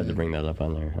 You had to bring that up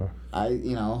on there, huh?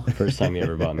 I First time you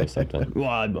ever bought me something. Well,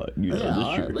 I bought you.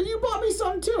 But you bought me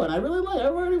something too, and I really like. I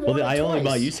already bought Well, I it only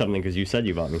twice. bought you something because you said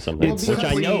you bought me something, Well, which I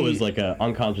because know we- is like an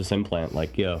unconscious implant.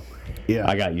 Like, yo, Yeah.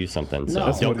 I got you something. So No.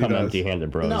 That's don't what he come does.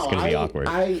 empty-handed, bro. No, it's gonna be awkward.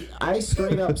 I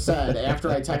straight up said after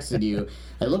I texted you,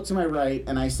 I looked to my right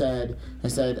and I said,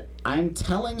 I'm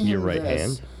telling him Your right this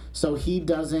hand? so he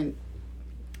doesn't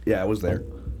Yeah, it was there.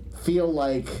 feel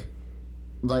like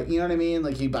you know what I mean?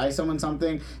 Like you buy someone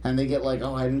something and they get like,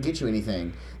 oh, I didn't get you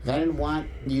anything. Like, I didn't want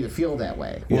you to feel that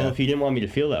way. Well, Yeah. if you didn't want me to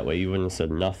feel that way, you wouldn't have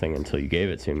said nothing until you gave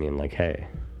it to me and like, hey.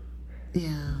 Yeah,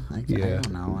 I Yeah.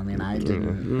 don't know. I mean, I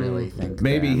didn't really think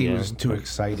Maybe that. he Yeah. was too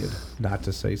excited not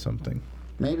to say something.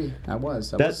 Maybe I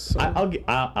was. That's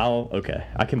I'll okay.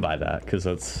 I can buy that because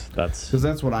that's Because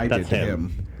that's what I That's did to him.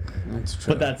 him. That's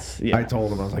true. but that's yeah. I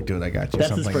told him, I was like, dude, I got you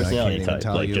that's his something that I personality can't even type.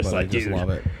 tell Like you, just but like, I just dude, love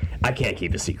it. I can't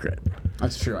keep a secret.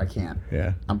 That's true. I can't.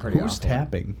 Yeah. I'm pretty Who's awful.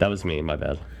 tapping? That was me. My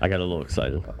bad. I got a little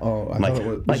excited. Oh, I My- thought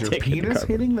it my was your dick hit the penis carpet.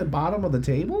 hitting the bottom of the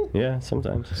table? Yeah,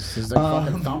 sometimes. This is like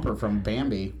fucking Thumper from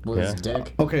Bambi with his Yeah.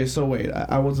 dick. Okay, so wait,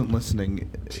 I wasn't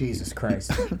listening. Jesus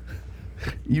Christ.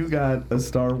 You got a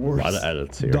Star Wars A lot of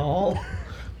edits here. doll?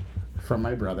 From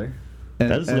my brother.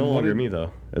 And, That is and no what longer did- me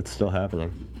though. It's still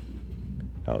happening.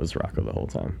 That was Rocco the whole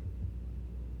time.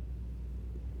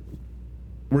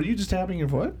 Were you just tapping your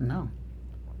foot? No.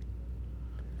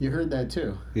 You heard that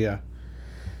too. Yeah.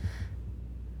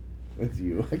 It's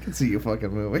you. I can see you fucking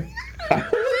moving.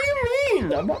 What do you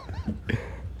mean?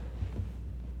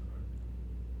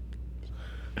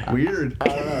 Weird. I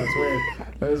don't know. It's weird.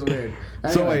 That was weird.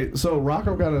 So Anyway, wait, so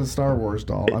Rocco got a Star Wars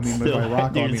doll. I mean, by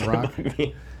Rocco, I mean Rock.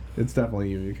 Dude, It's definitely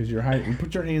you because you're hiding.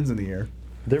 Put your hands in the air.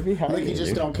 they're I behind think me. you just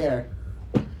dude. don't care.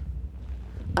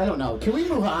 I don't know. Can we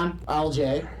move on,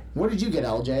 LJ? What did you get,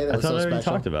 LJ? That I was thought so I already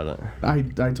special. talked about it.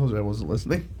 I told you I wasn't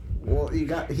listening. Well, he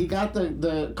got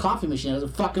the coffee machine. It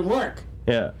doesn't fucking work.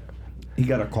 Yeah. He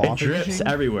got a It coffee drips machine?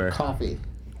 everywhere. Coffee.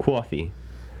 Coffee.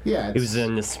 Yeah. It was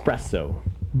an espresso.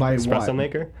 By Espresso what?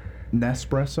 maker?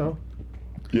 Nespresso?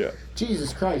 Yeah.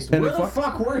 Jesus Christ. And Where if the I-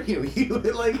 fuck were you? You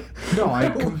like. No, I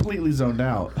completely zoned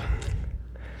out.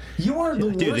 You are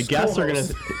the Dude, the worst guests are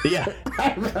co-host. gonna. Yeah.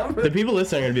 I remember. The people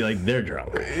listening are gonna be like, they're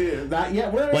drunk. Not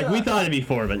yet. Where Like, we thought it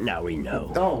before, but now we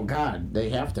know. Oh God, they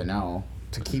have to know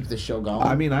to keep the show going.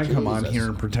 I mean, I come on Jesus. here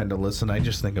and pretend to listen. I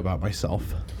just think about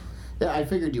myself. Yeah, I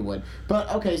figured you would.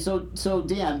 But okay, so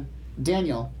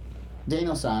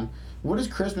Daniel-san, what does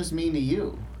Christmas mean to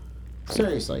you?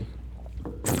 Seriously.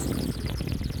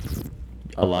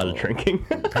 A lot of drinking.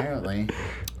 Apparently.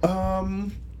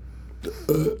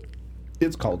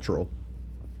 It's cultural.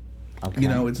 Okay. You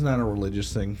know, it's not a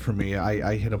religious thing for me.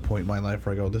 I hit a point in my life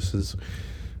where I go, this is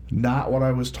not what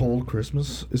I was told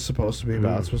Christmas is supposed to be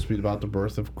about. It's supposed to be about the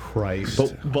birth of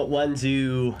Christ. But when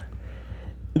do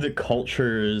the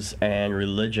cultures and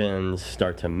religions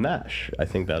start to mesh? I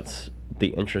think that's the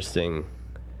interesting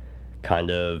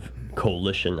kind of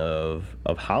coalition of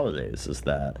holidays, is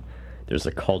that there's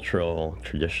a cultural,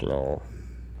 traditional,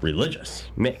 religious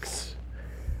mix.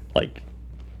 Like,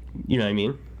 you know what I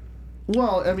mean?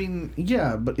 Well, I mean,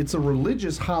 yeah, but it's a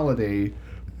religious holiday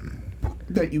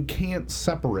that you can't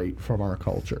separate from our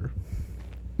culture,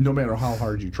 no matter how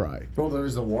hard you try. Well, there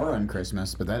was a war on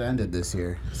Christmas, but that ended this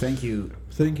year. Thank you.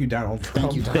 Thank you, Donald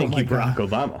Trump. Thank you, Donald. Thank you, Barack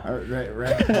Obama.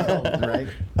 Right.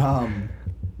 Oh, right.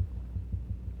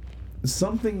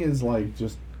 Something is like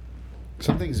just,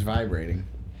 Something's vibrating.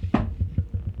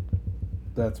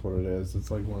 that's what it is.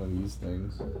 It's like one of these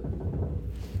things.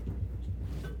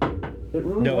 It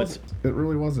really No, wasn't. It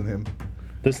really wasn't him.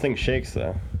 This thing shakes,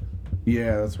 though,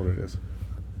 Yeah, that's what it is.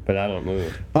 but I don't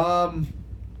move.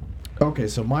 Okay,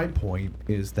 so my point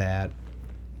is that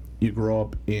you grow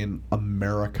up in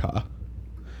America,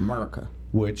 America.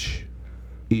 which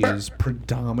is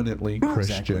predominantly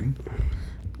Christian.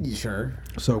 You sure?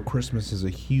 So Christmas is a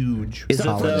huge Is it,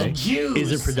 though? holiday. Jews.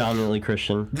 Is it predominantly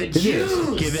Christian? The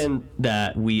Jews. Given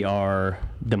that we are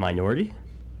the minority?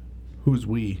 Who's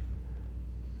we?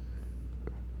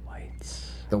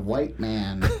 Whites. The white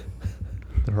man.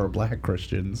 There are black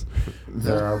Christians.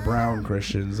 There are brown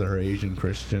Christians. There are Asian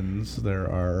Christians.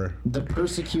 There are... The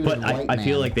persecuted But white I man.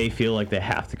 feel like they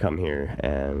have to come here,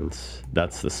 and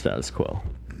that's the status quo.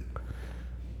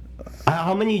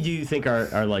 How many do you think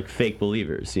are like fake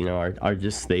believers? You know, are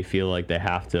just they feel like they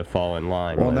have to fall in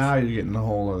line? Well, with, now you're getting a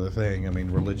whole other thing. I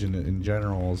mean, religion in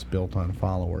general is built on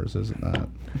followers, is it not?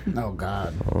 Oh,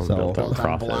 God. So- built on Built on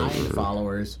profit. blind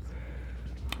followers.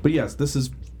 But yes, this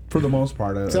is, for the most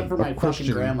part, a, Except for my a fucking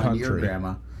Christian grandma country. and your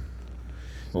grandma.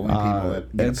 The only people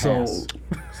that get And so, pass.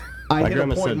 I My hit a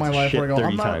grandma point in said my life where I go, shit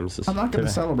I'm 30 not, times I'm not going today. to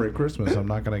celebrate Christmas. I'm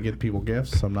not going to get people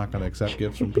gifts. I'm not going to accept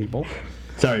gifts from people.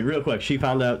 Sorry, real quick. She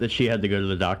found out that she had to go to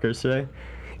the doctor's today,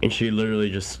 and she literally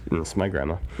just, and this is my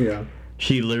grandma. Yeah.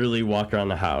 She literally walked around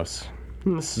the house.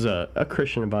 And this is a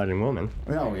Christian abiding woman,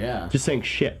 Oh, yeah. just saying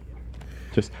shit,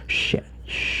 just shit.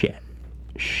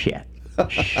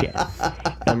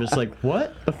 I'm just like,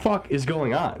 what the fuck is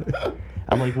going on?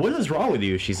 I'm like, what is wrong with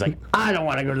you? She's like, I don't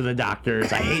want to go to the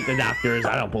doctors. I hate the doctors.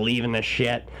 I don't believe in this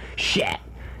shit. Shit.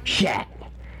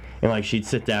 And like, she'd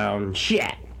sit down,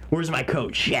 shit. Where's my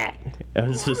coat? Shit.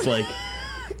 And it's just like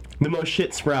the most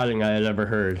shit sprouting I had ever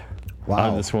heard out Wow.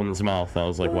 of this woman's mouth. I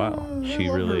was like, wow, she I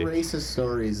love really. her racist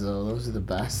stories, though. Those are the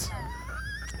best.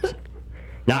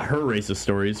 Not her racist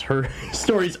stories, her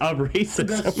stories of racism.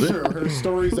 That's true. Her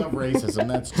stories of racism.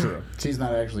 That's true. She's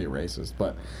not actually a racist.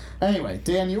 But anyway,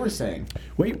 Dan, you were saying.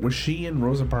 Wait, was she in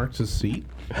Rosa Parks' seat?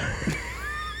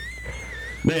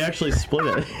 They actually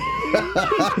split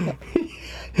it.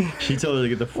 She told her to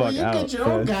get the fuck You out. get your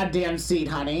own goddamn seat,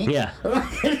 honey. Yeah.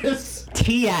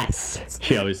 TS,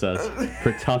 she always says,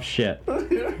 for tough shit.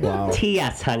 Wow.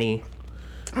 TS, honey.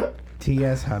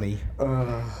 T.S. honey.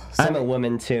 I'm a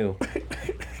woman too.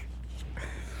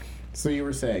 So you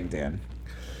were saying, Dan.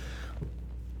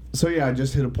 So yeah, I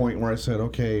just hit a point where I said,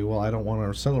 okay, well, I don't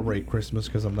want to celebrate Christmas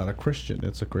because I'm not a Christian.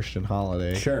 It's a Christian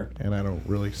holiday. Sure. And I don't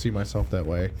really see myself that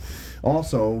way.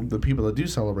 Also, the people that do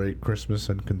celebrate Christmas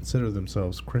and consider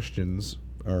themselves Christians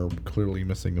are clearly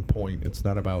missing a point. It's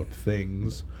not about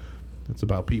things. It's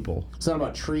about people. It's not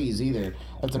about trees either.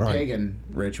 That's a Right. pagan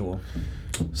ritual.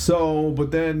 So,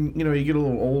 but then, you know, you get a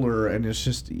little older and it's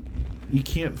just, you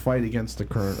can't fight against the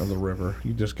current of the river.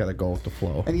 You just got to go with the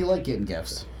flow. And you like getting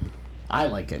gifts. I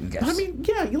like getting gifts. I mean,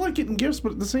 yeah, you like getting gifts,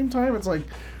 but at the same time, it's like,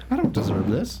 I don't deserve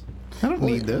this. I don't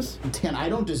need this. Dan, I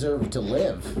don't deserve to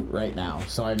live right now.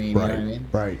 So I mean, you know what I mean?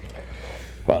 Right.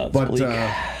 Wow, that's But bleak.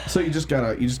 so you just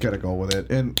gotta go with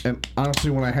it. And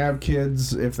honestly, when I have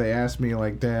kids, if they ask me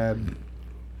like, Dad,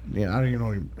 yeah, I don't even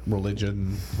know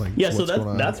religion. Like, Yeah, so what's going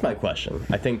on? that's my question.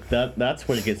 I think that's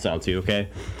what it gets down to, okay?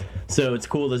 So it's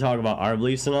cool to talk about our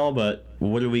beliefs and all, but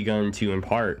what are we going to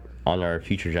impart on our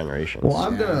future generations? Well,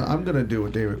 I'm gonna do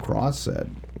what David Cross said.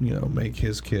 You know, make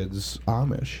his kids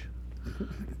Amish.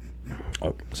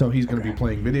 Okay. So he's gonna be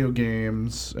playing video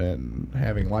games and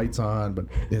having lights on, but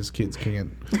his kids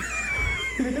can't.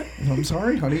 I'm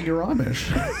sorry, honey, you're Amish.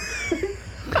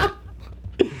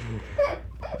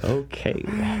 Okay.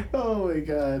 Oh my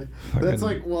god. That's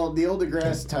like, well, Neil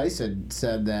deGrasse Tyson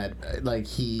said that like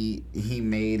he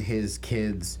made his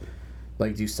kids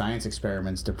like do science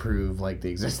experiments to prove like the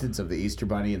existence of the Easter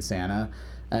Bunny and Santa,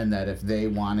 and that if they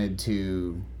wanted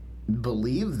to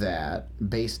believe that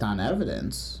based on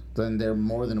evidence, then they're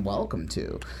more than welcome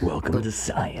to. Welcome to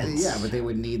science. Yeah, but they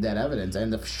would need that evidence,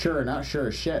 and the sure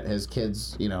as shit, his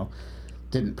kids, you know,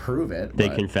 didn't prove it. They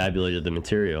but confabulated the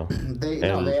material they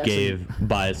and they actually, gave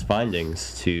biased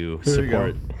findings to There you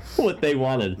go. support what they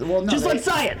wanted. Well, no, Just they- like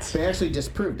science. They actually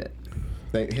disproved it.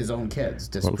 His own kids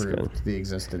good. disproved the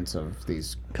existence of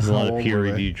these. Because a lot How of old were they?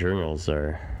 peer-reviewed journals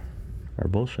are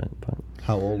bullshit. But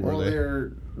How old were Well,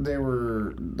 they? they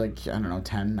were like, I don't know,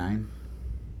 10, 9.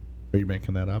 Are you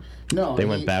making that up? No, they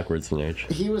went backwards in age.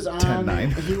 He was on.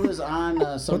 10-9. He was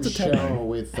on some What's a show 10-9?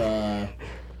 with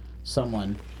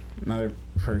another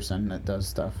person that does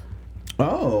stuff.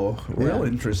 Oh, real Yeah.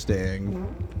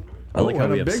 interesting. I like how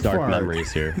and we a have big stark fart.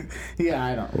 memories here. Yeah,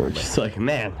 I don't. We're just like,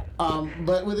 man,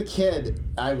 But with a kid,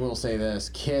 I will say this: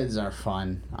 kids are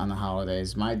fun on the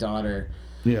holidays. My daughter,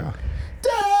 Yeah.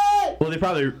 Dad, well, they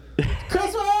probably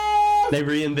Christmas. they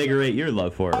reinvigorate your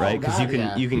love for it, right? Because God,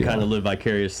 yeah. you can kind of live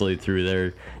vicariously through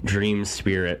their dream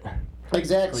spirit.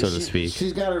 Exactly. so to speak.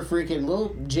 She's got her freaking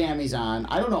little jammies on.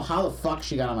 I don't know how the fuck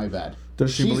she got on my bed.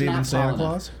 Does she She's believe not in Santa tall enough.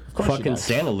 Claus? Of course she Fucking does.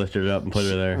 Santa lifted her up and put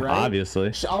her there, Right?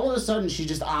 obviously. All of a sudden, she's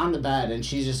just on the bed and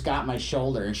she's just got my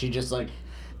shoulder and she just like,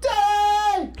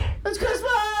 Dad, it's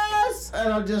Christmas.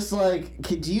 And I'm just like,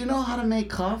 do you know how to make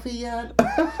coffee yet?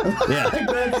 Yeah.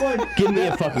 That's like, Give me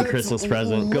a fucking Christmas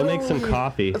present. Go make some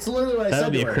coffee. That's literally what I That'll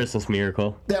said be to a her. Christmas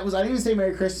miracle. I didn't even say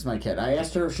Merry Christmas, my kid. I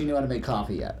asked her if she knew how to make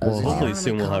coffee yet. I was like, "Do you know how Hopefully to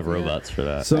soon make we'll have coffee yet?" robots for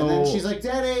that. So And then she's like,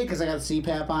 Daddy, because I got the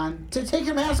CPAP on, to take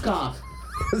your mask off.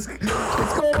 Let's go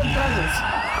with presents.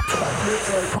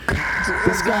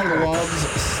 this guy loves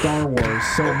Star Wars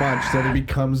so much that he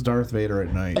becomes Darth Vader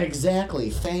at night. Exactly.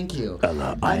 Thank you. I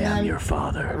And am then- your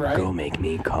father. right? Go make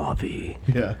me coffee.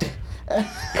 Yeah.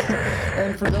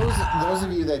 And for those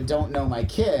of you that don't know my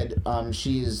kid,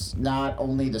 she's not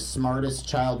only the smartest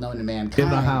child known to mankind In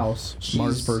the house.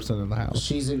 Smartest she's- person in the house.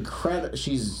 She's incredible.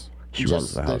 She's She just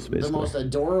runs the house, the basically. most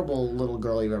adorable little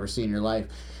girl you've ever seen in your life.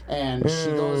 And she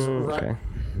goes right. Okay.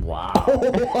 Wow.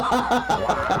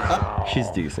 She's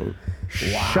decent.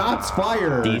 Shots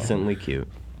fired. Decently cute.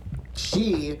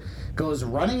 She goes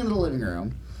running into the living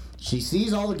room. She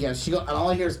sees all the gifts. And all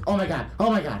I hear is, "Oh my god! Oh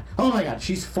my god! Oh my god!"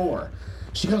 She's 4.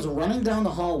 She goes running down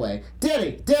the hallway.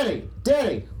 Daddy! Daddy!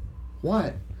 Daddy!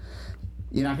 What?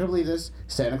 You're not gonna believe this.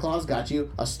 Santa Claus got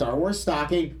you a Star Wars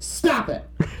stocking. Stop it!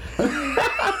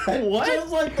 What?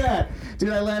 Just like that, dude.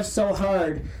 I laughed so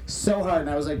hard, and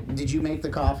I was like, "Did you make the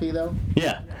coffee though?"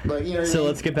 Yeah. Like, you know. So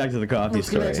let's get back to the coffee Let's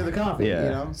story. get back to the coffee. Yeah. You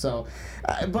know. So,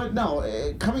 but no,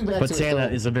 coming back But to Santa it,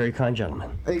 though, is a very kind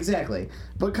gentleman. exactly.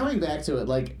 But coming back to it,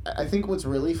 like, I think what's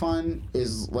really fun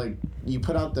is like you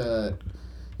put out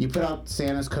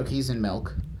Santa's cookies and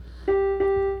milk.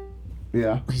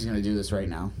 Yeah. He's gonna do this right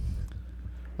now.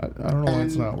 I don't know why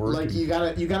it's And, not working. like,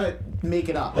 you gotta make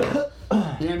it up. You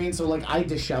know what I mean? So like, I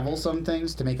dishevel some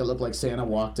things to make it look like Santa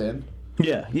walked in.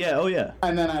 Yeah. Yeah. Oh yeah.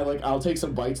 And then I'll take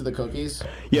some bites of the cookies.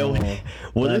 Yo,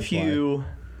 what that's if you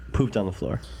pooped on the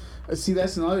floor? See,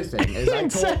 that's another thing. Is I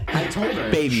told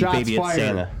her. Baby, Shots baby, fired. it's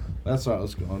Santa. That's what I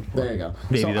was going for. There you go.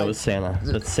 Baby, So that was Santa.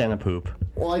 That's Santa poop.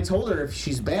 Well, I told her if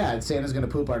she's bad, Santa's gonna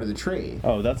poop out of the tree.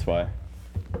 Oh, that's why.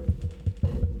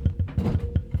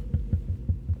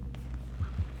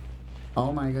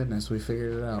 Oh my goodness, we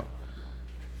figured it out.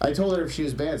 I told her if she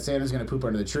was bad, Santa's gonna poop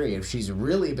under the tree. If she's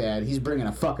really bad, he's bringing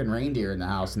a fucking reindeer in the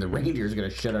house, and the reindeer's gonna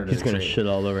shit under He's the gonna tree. shit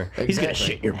all over. He's gonna Exactly.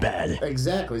 shit in your bed.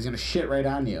 Exactly, he's gonna shit right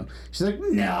on you. She's like,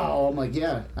 no. I'm like,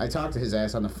 yeah. I talked to his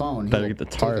ass on the phone. He Better will get the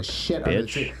take tarp, a shit under the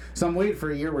bitch. tree. So I'm waiting for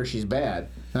a year where she's bad,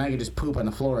 then I can just poop on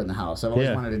the floor in the house. I've always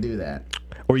Yeah. wanted to do that.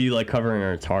 Or you like covering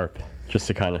her tarp just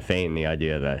to kind of feign the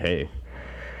idea that, hey,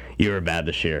 you were bad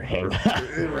this year. Hang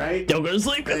Right? Don't go to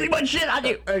sleep because he might shit on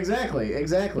you. Exactly.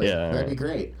 Yeah, That'd be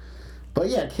great. But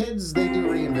yeah, kids, they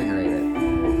do reinvigorate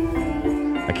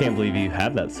it. I can't believe you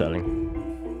have that setting.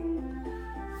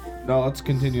 No, let's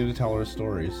continue to tell our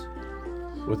stories.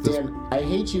 With this, Dan, I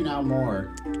hate you now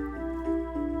more.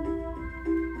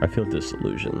 I feel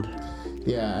disillusioned.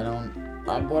 Yeah,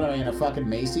 what am I in a fucking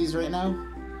Macy's right now?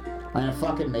 Am I in a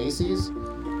fucking Macy's?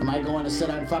 Am I going to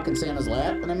sit on fucking Santa's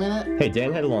lap in a minute? Hey,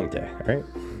 Dan had a long day, all right?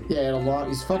 Yeah,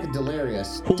 he's fucking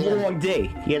delirious. A Dan, long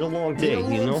day. He had a long he day,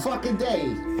 had a you long know? fucking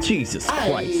day. Jesus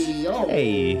Christ. Hey, oh.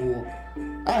 Hey.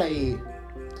 Hey.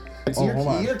 It's hold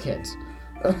on. your kids.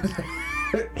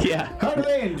 Yeah. How do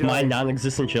they enjoy My it?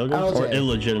 non-existent children or LJ.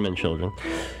 illegitimate children.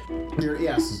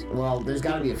 Yes. Well, there's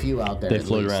got to be a few out there. They at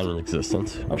float least. around in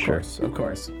existence, I'm Of sure. course, of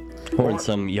course. Or in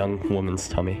some young woman's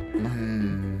tummy.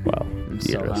 Wow.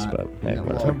 so Uterus, hot. but hey, Yeah,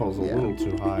 whatever. well, tempo's a yeah. little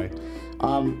too high.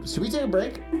 Should we take a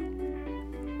break?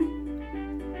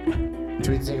 Should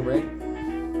we take a break?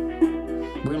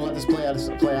 We're gonna let this play out.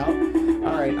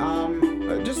 All right.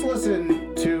 Just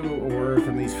listen to a word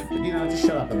from these. Just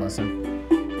shut up and listen.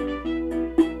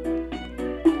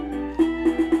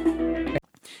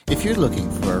 If you're looking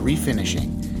for a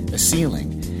refinishing, a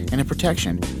sealing, and a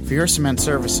protection for your cement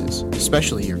services,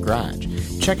 especially your garage,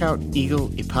 check out Eagle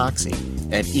Epoxy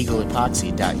at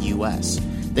eagleepoxy.us.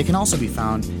 They can also be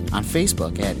found on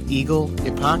Facebook at Eagle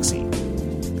Epoxy,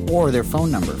 or their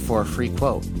phone number for a free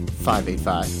quote,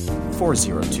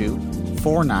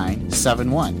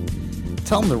 585-402-4971.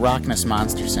 Tell them the Rockness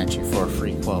Monster sent you for a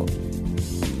free quote.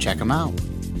 Check them out.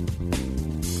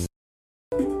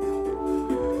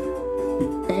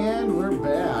 And we're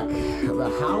back. The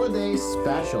holiday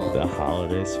special. The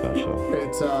holiday special.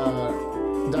 It's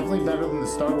definitely better than the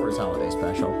Star Wars holiday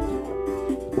special,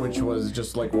 which was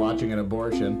just like watching an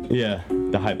abortion. Yeah,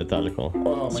 the hypothetical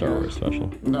Oh my Star God. Wars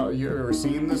special. No, you ever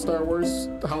seen the Star Wars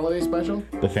holiday special?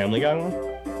 The Family Guy one?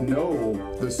 No,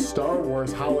 the Star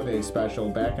Wars holiday special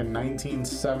back in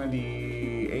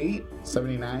 1978,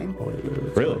 79.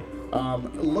 Really?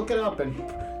 Look it up, and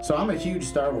so I'm a huge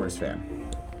Star Wars fan.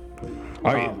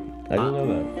 Are you? I didn't know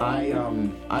that.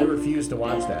 I refuse to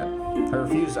watch that. I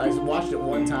watched it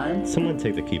one time. Someone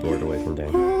take the keyboard away from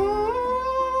Dan.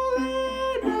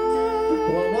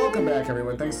 Welcome back,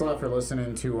 everyone. Thanks a lot for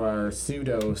listening to our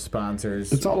pseudo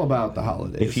sponsors. It's all about the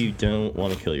holidays. If you don't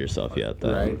want to kill yourself yet,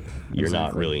 then Right. you're not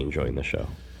Exactly. really enjoying the show.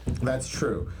 That's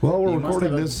true. well, we're You must recording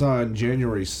have a- this on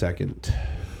January 2nd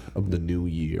of the new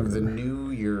year. of the new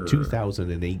year.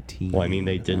 2018. Well, I mean,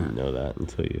 they didn't know that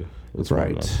until you. That's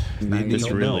right. They This need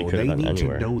to really know. could have They been need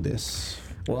anywhere. to know this.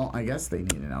 Well, I guess they need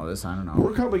to know this. I don't know.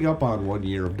 We're coming up on 1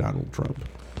 year of Donald Trump.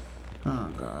 Oh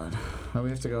God. Oh,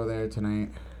 we have to go there tonight,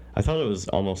 I thought it was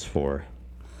almost 4.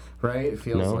 right? It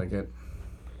feels No. like it.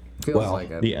 Feels Well, like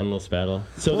it. The endless battle.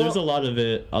 So Well- there's a lot of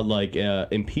it, like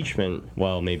impeachment.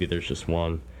 Well, maybe there's just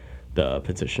one. The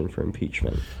petition for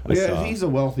impeachment. I Yeah, saw. he's a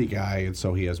wealthy guy, and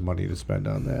so he has money to spend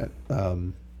on that.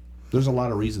 There's a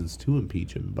lot of reasons to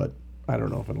impeach him, but I don't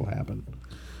know if it'll happen.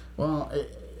 Well,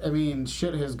 I mean,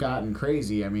 shit has gotten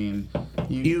crazy. I mean,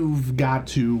 You've got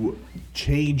to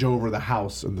change over the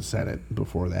House and the Senate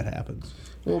before that happens.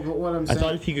 well, but what I'm I saying,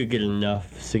 thought if you could get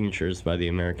enough signatures by the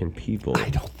American people. I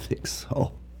don't think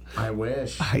so. I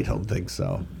wish I don't think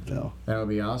so. No. that would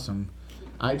be awesome.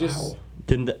 I just,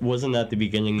 Wasn't that the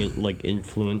beginning, like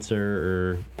influencer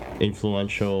or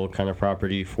influential kind of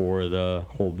property for the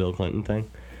whole Bill Clinton thing,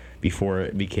 before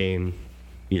it became,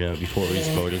 before it was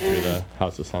voted through the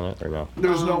House of Senate, or no?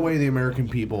 There's no way the American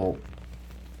people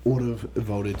would have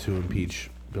voted to impeach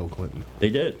Bill Clinton. They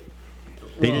did.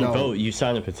 They didn't No. vote. You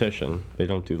sign a petition. They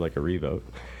don't do like a revote.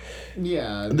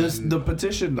 yeah. The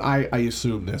petition, I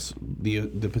assume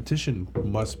the petition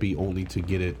must be only to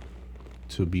get it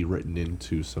to be written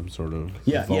into some sort of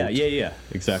vote Yeah.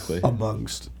 Exactly.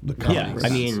 amongst the Yeah, Congress. I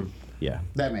mean, yeah,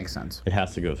 that makes sense. it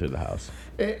has to go through the House.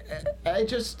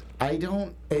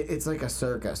 It's like a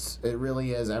circus. It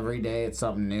really is. Every day it's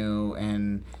something new,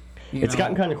 and It's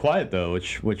gotten kind of quiet though,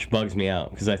 which bugs me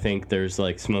out, because I think there's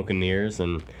like smoke and mirrors,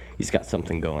 and he's got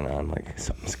something going on, like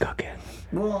something's cooking.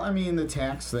 Well, I mean, the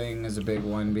tax thing is a big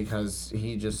one because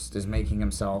he just is making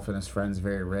himself and his friends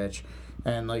very rich,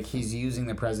 and like he's using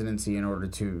the presidency in order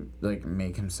to like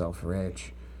make himself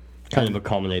rich. Kind of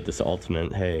accommodate this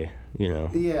ultimate, hey, Yeah.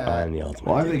 I'm the ultimate.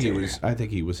 Well, I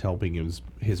think he was helping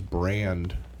his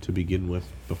brand to begin with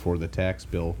before the tax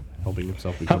bill, helping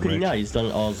himself become How could he rich. not? He's done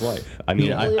it all his life. I mean,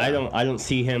 Yeah. I don't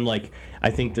see him like. I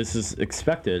think this is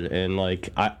expected, and like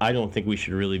I don't think we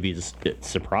should really be just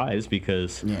surprised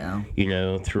because Yeah.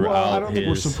 Throughout Well, I don't think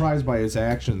we're his- surprised by his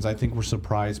actions. I think we're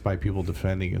surprised by people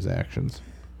defending his actions.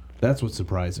 That's what's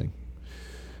surprising.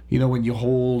 When you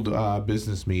hold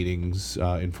business meetings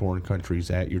in foreign countries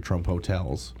at your Trump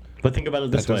hotels, But think about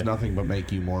it that this way. does nothing but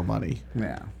make you more money.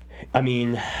 Yeah. I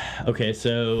mean, okay,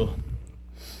 so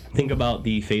think about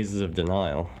the phases of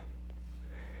denial,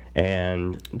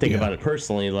 and think Yeah. about it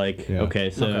personally. Like, Yeah. okay,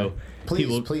 so Okay. Please,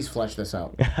 people. flesh this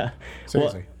out. Well,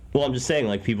 Seriously. well, I'm just saying,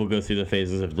 like, people go through the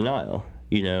phases of denial.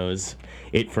 As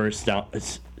it first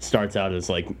starts out as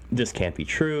like, this can't be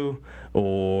true,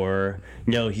 or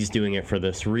no, he's doing it for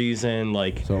this reason.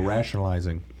 Like, So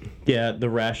rationalizing. yeah, the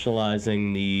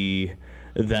rationalizing,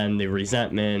 then the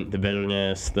resentment, the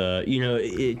bitterness,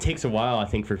 it takes a while, I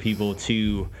think, for people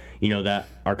to, that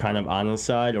are kind of on the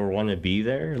side or want to be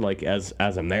there, like as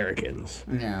Americans.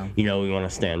 Yeah. We want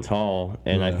to stand tall,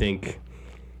 and I Yeah. think,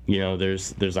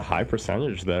 there's a high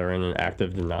percentage that are in an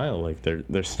active denial, like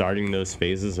they're starting those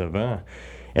phases of,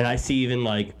 and I see even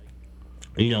like,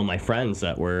 my friends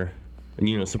that were,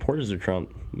 supporters of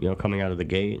Trump, coming out of the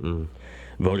gate and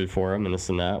voted for him and this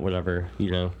and that, whatever,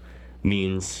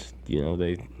 means,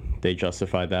 they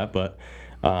justify that, but,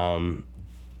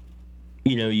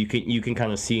 you can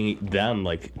kind of see them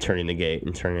like turning the gate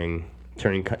and turning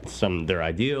some of their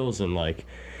ideals, and like,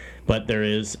 but there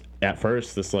is at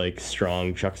first this like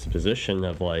strong juxtaposition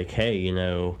of like, hey,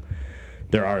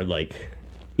 there are like,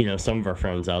 some of our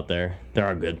friends out there, there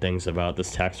are good things about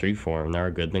this tax reform, there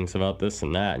are good things about this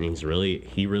and that, and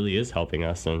he really is helping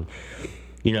us, and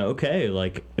okay,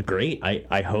 like, great,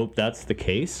 I hope that's the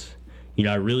case.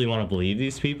 I really want to believe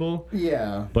these people,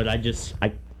 Yeah. but I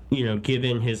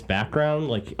given his background,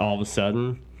 like, all of a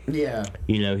sudden, Yeah.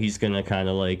 he's gonna kind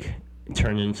of like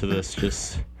turn into this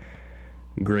just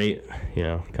great,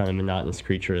 kind of monotonous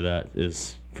creature that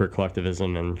is for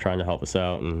collectivism and trying to help us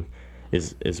out and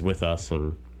is with us,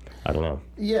 and I don't know.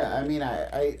 Yeah, I mean,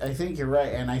 I think you're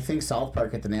right, and I think South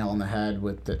Park hit the nail on the head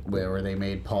with where they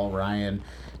made Paul Ryan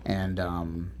and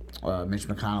Mitch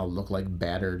McConnell look like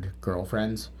battered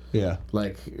girlfriends, Yeah.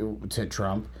 like to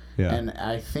Trump. Yeah. And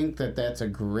I think that that's a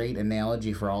great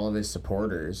analogy for all of his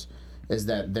supporters, is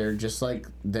that they're just like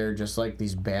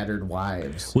these battered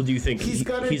wives. Well, do you think He's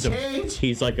gonna change?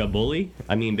 he's like a bully?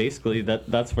 I mean, basically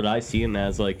that's what I see him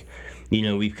as. Like,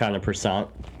 we've kind of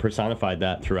personified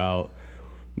that throughout,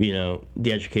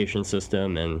 the education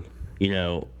system, and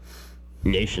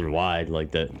nationwide,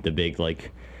 like the big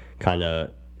like kind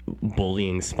of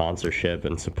bullying sponsorship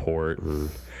and support, and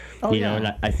you know,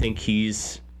 and I think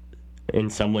he's in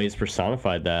some ways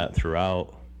personified that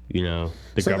throughout, you know,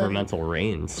 the governmental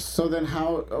reigns. So then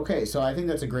how, okay, so I think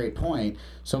that's a great point.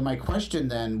 So my question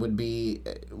then would be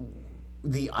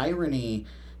the irony,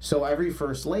 so every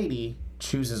first lady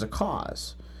chooses a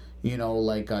cause. You know,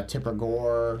 like Tipper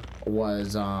Gore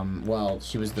was,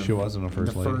 she was She wasn't a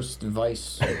first lady. First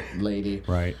vice lady.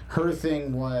 Right. Her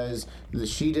thing was that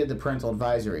she did the parental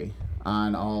advisory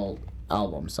on all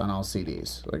albums, on all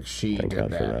CDs. Like, she Thank did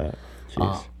God for that.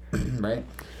 Jeez. Right?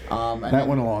 And That then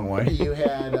went a long way. You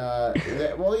had,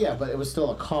 but it was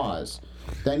still a cause.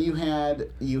 Then you had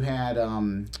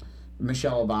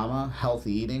Michelle Obama,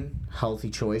 healthy eating,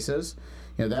 healthy choices.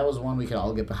 You know, that was one we could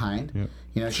all get behind. Yep.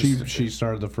 You know, She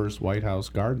started the first White House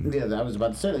garden. Yeah, I was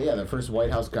about to say that. Yeah, the first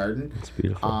White House garden. It's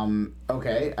beautiful.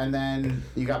 Okay, and then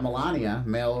you got Melania,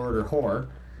 mail order whore,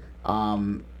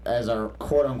 as our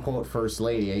quote unquote first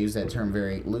lady. I use that term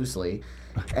very loosely,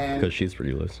 and Because she's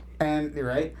pretty loose. and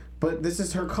right, but this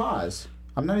is her cause.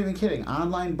 I'm not even kidding.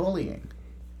 Online bullying.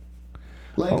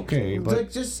 Like, Okay, but-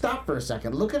 like, just stop for a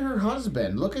second. Look at her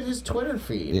husband. Look at his Twitter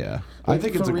feed. Yeah, I Like,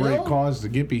 think it's for a great real? cause to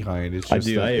get behind. It's I just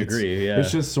do, that I it's- agree, yeah. It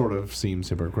just sort of seems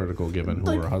hypocritical given who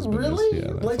Like, her husband really? is.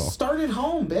 Yeah, that's Like, all. start at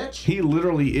home, bitch. He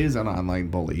literally is an online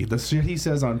bully. The shit he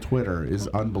says on Twitter is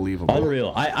unbelievable.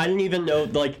 Unreal. I didn't even know,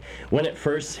 like, when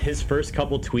his first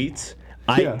couple tweets,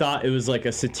 I Yeah. thought it was like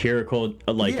a satirical,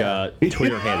 Yeah.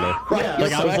 Twitter handle. Yeah,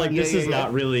 Like, I was like, yeah, this yeah, is yeah.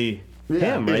 not really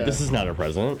him, right? yeah. This is not our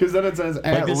president. Because then it says Like,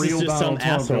 at this real is just some Donald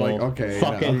Trump. They're asshole like, okay,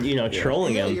 fucking, you know,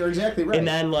 trolling Yeah, him. you're exactly right. And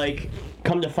then, like,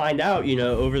 come to find out, you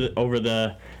know, over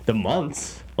the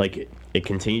months, like, it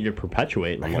continued to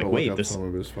perpetuate. And I'm gotta like, look wait, up this some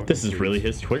of his fucking is really tweets.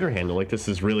 his Twitter handle. Like, this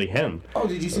is really him. Oh,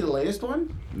 did you see the latest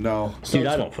one? No. Dude,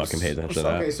 I don't fucking pay attention to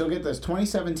that. Okay, so get this.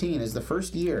 2017 is the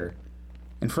first year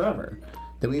in forever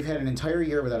that we've had an entire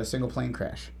year without a single plane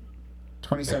crash.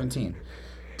 2017.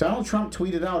 Donald Trump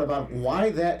tweeted out about why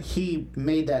that he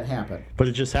made that happen. But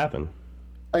it just happened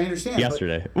I understand.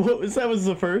 yesterday. What was that? Was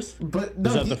the first? But no,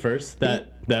 Was that he- the first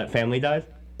that family died?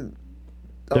 Oh,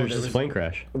 There was there just a plane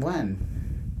crash. When?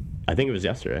 I think it was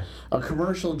yesterday. A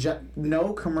commercial jet,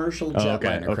 no commercial Oh, okay,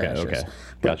 jetliner okay, crashes. okay.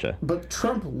 But- Gotcha. But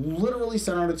Trump literally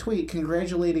sent out a tweet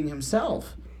congratulating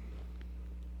himself.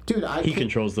 Dude, He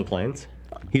controls the planes.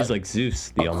 He's like Zeus,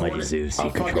 the almighty Zeus.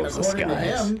 He controls the according to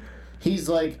skies. him, he's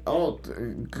like, oh,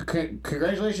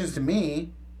 congratulations to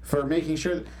me for making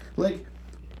sure that, like,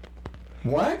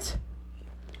 what?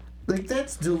 Like,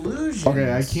 that's delusion.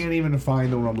 Okay, I can't even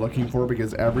find the one I'm looking for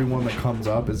because everyone that comes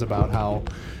up is about how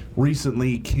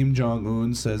recently Kim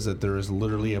Jong-un says that there is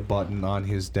literally a button on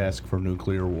his desk for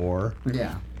nuclear war.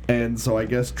 Yeah. And so I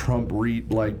guess Trump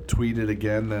tweeted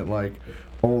again that like,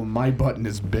 oh, my button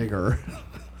is bigger.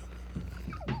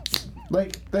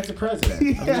 Like, that's a president of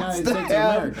the United States of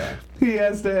America. He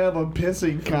has to have a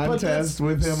pissing contest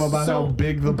with him about how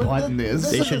big the but button is.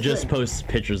 this They is should the just thing. post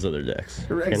pictures of their dicks.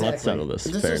 Exactly. And let's settle this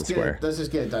fair and square. Let's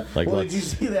just get it done. Like, well, did you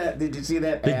let's- see that? Did you see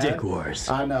that The ad Dick Wars.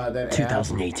 on that ad?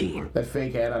 2018. That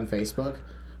fake ad on Facebook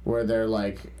where they're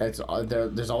like, there's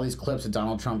all these clips of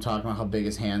Donald Trump talking about how big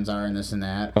his hands are and this and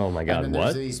that. Oh my God, And then what?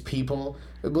 there's these people.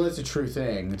 Well, it's a true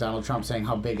thing. Donald Trump saying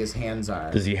how big his hands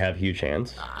are. Does he have huge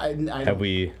hands? I Have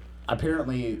we?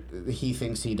 Apparently, he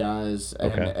thinks he does,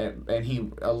 and, Okay. and he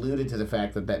alluded to the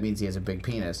fact that means he has a big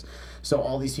penis. So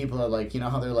all these people are like, you know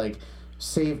how they're like,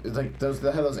 save, like they have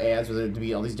those ads where there'd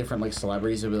be all these different like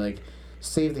celebrities who'd be like,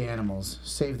 save the animals,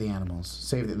 save the animals,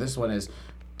 save the. This one is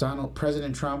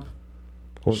President Trump.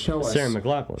 Well, Show us. Sarah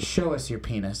McLachlan. Show us your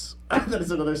penis. That is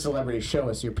another celebrity. Show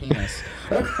us your penis.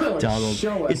 Donald.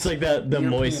 Show us. It's like the your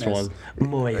moist penis. one.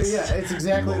 Moist. Yeah, it's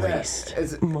exactly Moist. that.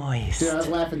 It's, Moist. Dude, I was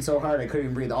laughing so hard I couldn't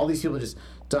even breathe. All these people just,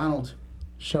 Donald,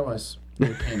 show us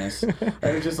your penis. And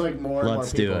it's just like more and more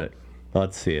Let's people. do it.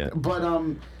 Let's see it. But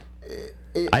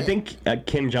I think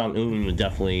Kim Jong Un would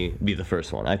definitely be the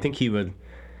first one. I think he would.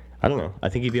 I don't know. I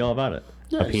think he'd be all about it.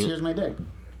 yeah, here's my dick.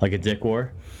 Like a dick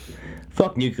war.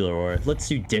 Fuck nuclear war. Let's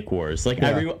do dick wars. Like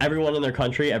everyone in their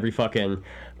country, every fucking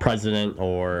president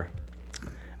or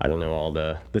I don't know all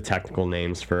the technical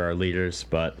names for our leaders,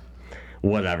 but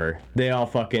whatever. They all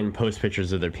fucking post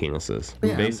pictures of their penises.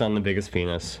 Yeah. Based on the biggest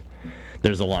penis.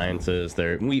 There's alliances.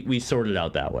 We sort it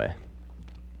out that way.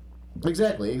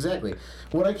 Exactly.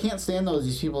 What I can't stand though is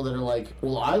these people that are like,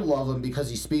 well, I love him because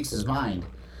he speaks his mind.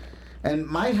 And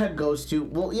my head goes to,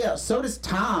 well, yeah, so does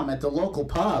Tom at the local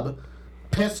pub,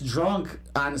 pissed drunk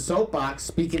on a soapbox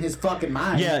speaking his fucking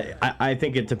mind. Yeah, I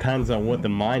think it depends on what the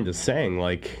mind is saying.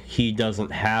 Like, he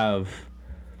doesn't have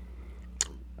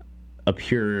a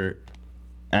pure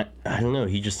I don't know.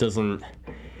 He just doesn't.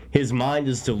 His mind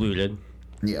is diluted.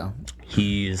 Yeah.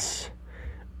 He's,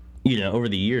 over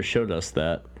the years showed us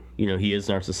that, he is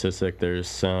narcissistic. There's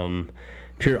some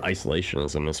pure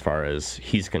isolationism as far as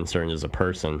he's concerned as a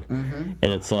person. Mm-hmm.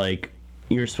 And it's like,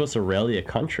 you're supposed to rally a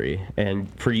country. And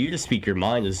for you to speak your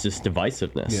mind is just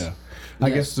divisiveness. Yeah. I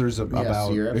guess there's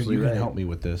about, you're if absolutely you can right. help me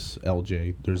with this,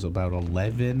 LJ, there's about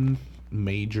 11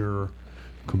 major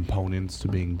components to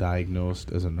being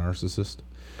diagnosed as a narcissist.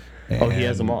 Oh, he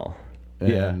has them all.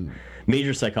 And, yeah.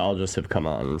 Major psychologists have come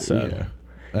on and said.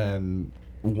 Yeah. And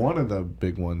one of the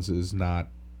big ones is not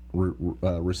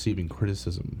receiving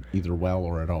criticism, either well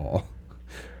or at all.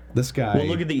 This guy. Well,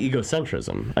 look at the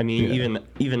egocentrism. I mean,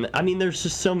 even there's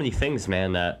just so many things,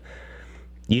 man, that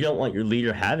you don't want your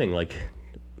leader having. Like,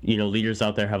 leaders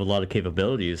out there have a lot of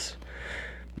capabilities.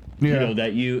 Yeah.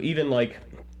 That you even like,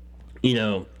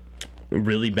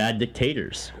 really bad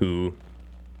dictators who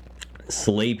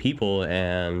slay people,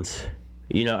 and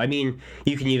you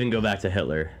can even go back to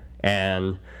Hitler,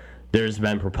 and there's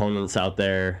been proponents out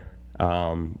there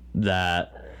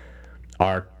that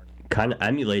are kind of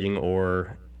emulating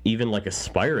or even like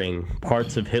aspiring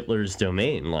parts of Hitler's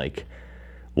domain, like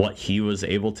what he was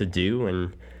able to do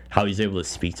and how he's able to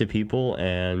speak to people,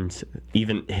 and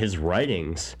even his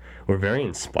writings were very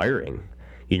inspiring,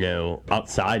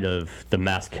 outside of the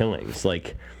mass killings.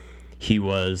 Like, he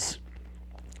was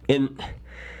in,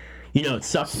 it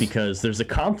sucks because there's a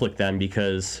conflict then,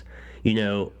 because,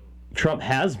 Trump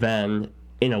has been,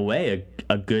 in a way,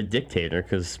 a good dictator,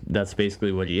 because that's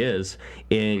basically what he is,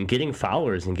 in getting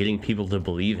followers and getting people to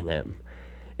believe in him.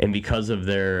 And because of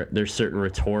their certain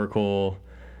rhetorical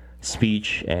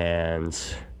speech and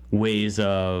ways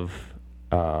of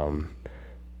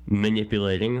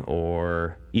manipulating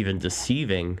or even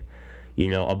deceiving,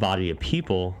 a body of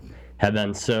people, have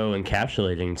been so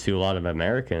encapsulating to a lot of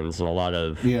Americans and a lot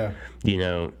of,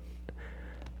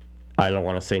 I don't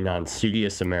want to say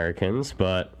non-studious Americans,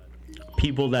 but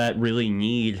people that really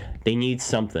need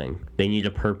something. They need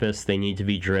a purpose. They need to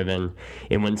be driven.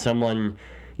 And when someone,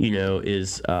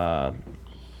 is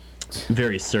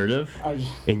very assertive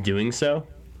in doing so,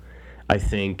 I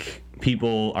think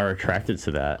people are attracted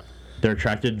to that. They're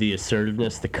attracted to the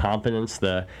assertiveness, the confidence,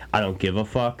 the I don't give a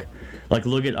fuck. Like,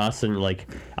 look at us, and like,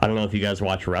 I don't know if you guys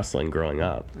watch wrestling growing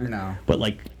up. No. But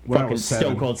like, When I fucking was 7.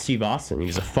 Stone Cold Steve Austin, he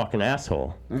was a fucking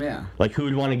asshole. Yeah. Like, who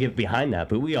would want to get behind that?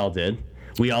 But we all did.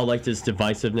 We all liked his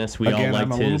divisiveness. We all Again,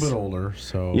 liked I'm a his. little bit older,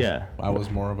 so Yeah. I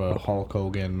was more of a Hulk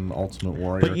Hogan, Ultimate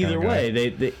Warrior. But either kinda guy.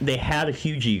 way, they had a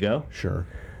huge ego. Sure.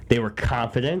 They were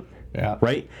confident. Yeah.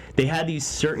 Right? They had these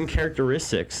certain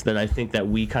characteristics that I think that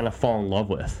we kind of fall in love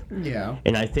with. Yeah.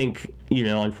 And I think,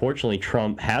 unfortunately,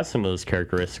 Trump has some of those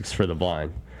characteristics for the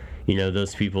blind.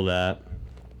 Those people that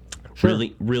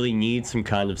really need some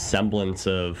kind of semblance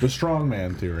of... The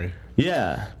strongman theory.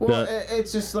 Yeah. Well,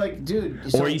 it's just like,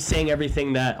 dude. Or are you saying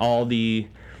everything that all the...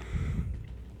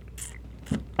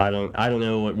 I don't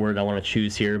know what word I want to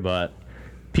choose here, but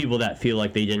people that feel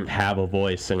like they didn't have a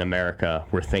voice in America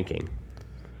were thinking.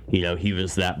 He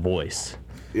was that voice.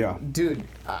 Yeah. Dude,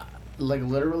 like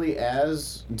literally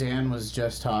as Dan was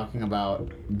just talking about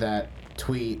that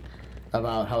tweet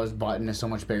about how his button is so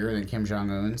much bigger than Kim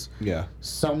Jong-un's, Yeah.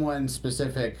 someone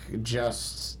specific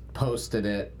just posted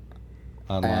it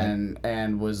Online.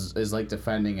 and is like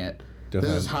defending it. This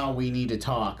is how we need to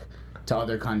talk to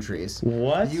other countries.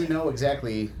 What? You know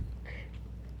exactly.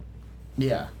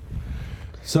 Yeah.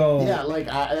 So Yeah, like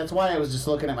that's why I was just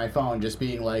looking at my phone, just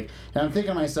being like, and I'm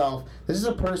thinking to myself, this is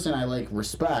a person I like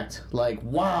respect. Like,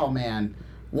 wow, man,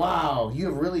 wow, you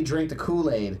have really drank the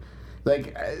Kool-Aid.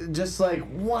 Like, just like,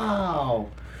 wow.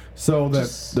 So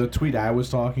the tweet I was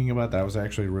talking about that I was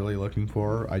actually really looking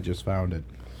for, I just found it.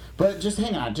 But just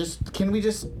hang on, can we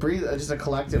just breathe? Just a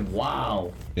collective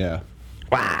wow. Yeah.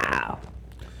 Wow.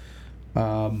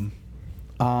 On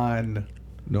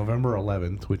November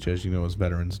 11th, which, as you know, is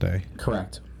Veterans Day,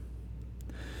 Correct.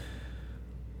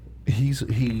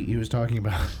 he was talking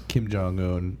about Kim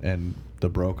Jong-un and the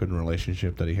broken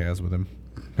relationship that he has with him,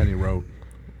 and he wrote,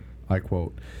 I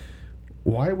quote,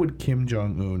 "Why would Kim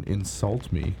Jong-un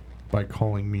insult me by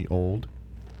calling me old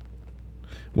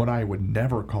when I would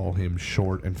never call him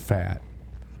short and fat?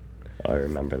 I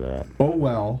remember that. Oh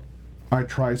well, I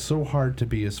try so hard to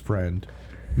be his friend.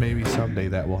 Maybe someday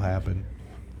that will happen."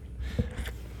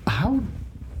 How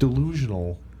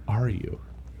delusional are you?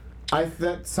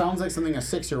 That sounds like something a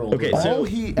 6-year-old. Okay, would. so All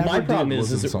he ever my did problem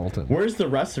was is insult him. where's the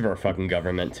rest of our fucking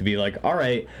government to be like, all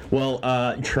right, well,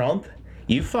 Trump,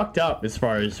 you fucked up as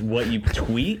far as what you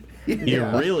tweet. You're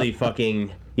really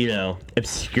fucking,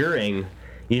 obscuring,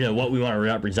 what we want to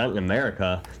represent in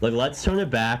America. Like, let's tone it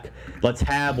back.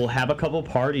 We'll have a couple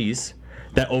parties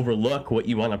that overlook what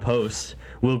you want to post.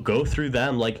 We'll go through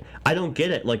them. Like, I don't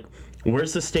get it. Like,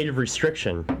 where's the state of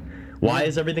restriction? Why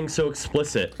is everything so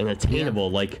explicit and attainable?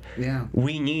 Yeah. Like, Yeah.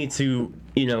 we need to,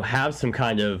 have some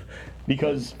kind of,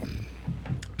 because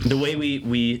the way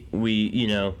we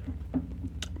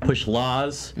push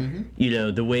laws,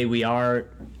 the way we are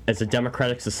as a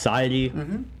democratic society,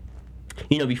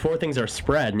 before things are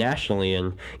spread nationally,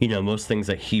 and most things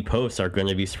that he posts are going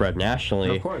to be spread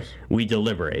nationally. Of course. We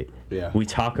deliberate. Yeah. We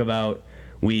talk about.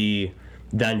 We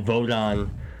then vote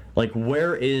on. Like,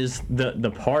 where is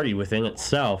the party within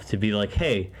itself to be like,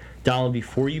 hey, Donald,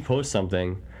 before you post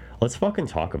something, let's fucking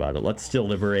talk about it. Let's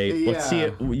deliberate. Yeah. Let's see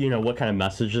it, what kind of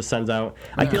message this sends out.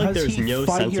 I feel like there's no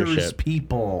fires censorship.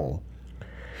 people.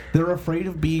 They're afraid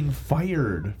of being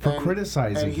fired for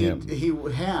criticizing him. If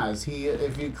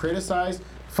you criticize,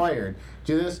 fired.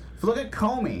 Do this. Look at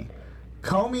Comey.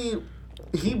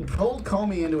 He pulled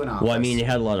Comey into an office. Well, I mean, he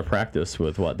had a lot of practice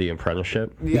with the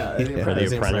apprenticeship? Yeah, Or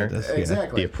the apprentice? Yeah.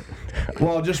 Exactly.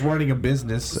 Well, just running a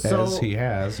business as he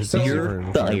has. It's easy for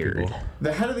him to fire fired. people.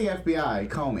 The head of the FBI,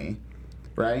 Comey,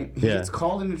 right? He Yeah. gets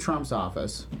called into Trump's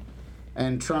office,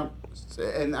 and Trump,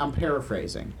 and I'm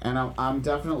paraphrasing, and I'm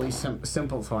definitely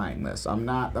simplifying this.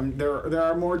 There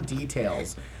are more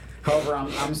details. However,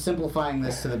 I'm simplifying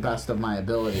this to the best of my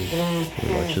ability.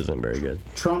 Which isn't very good.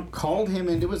 Trump called him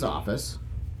into his office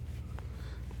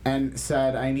and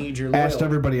said, I need your loyalty. Asked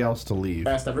everybody else to leave.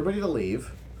 Asked everybody to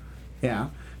leave. Yeah.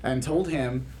 And told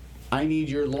him, I need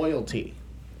your loyalty.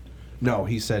 No,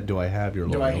 he said, do I have your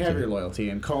loyalty? Do I have your loyalty?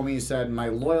 And Comey said, my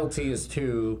loyalty is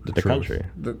to The country.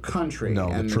 the country No,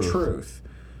 and the the truth. truth.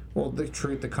 Well, the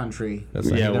truth, the country, That's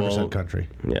Yeah, he never well, said country.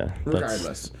 Yeah.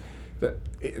 regardless.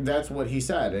 That's what he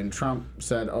said. And Trump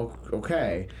said, oh,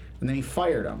 okay. And then he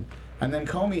fired him. And then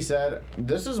Comey said,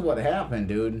 this is what happened,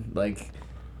 dude. Like,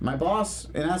 my boss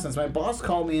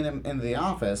called me into the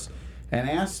office and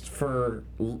asked for,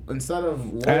 instead of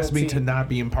loyalty, Asked me to not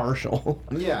be impartial.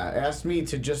 yeah, asked me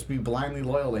to just be blindly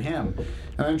loyal to him.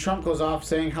 And then Trump goes off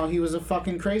saying how he was a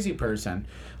fucking crazy person.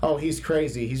 Oh, he's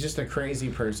crazy. He's just a crazy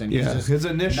person. He's Yeah, just his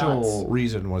initial nuts.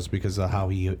 reason was because of how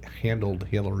he handled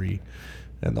Hillary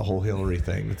and the whole Hillary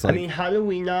thing. It's like, I mean, how do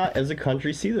we not, as a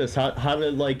country, see this? How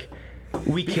do,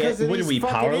 we Because can't, of what are these we,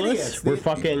 fucking powerless?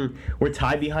 idiots. We're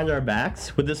tied behind our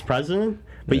backs with this president,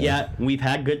 but yet we've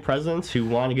had good presidents who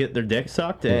want to get their dick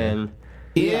sucked, and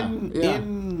Yeah.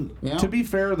 To be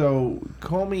fair though,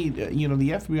 Comey, the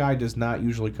FBI does not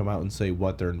usually come out and say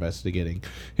what they're investigating.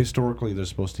 Historically, they're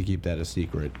supposed to keep that a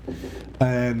secret,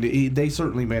 and they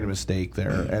certainly made a mistake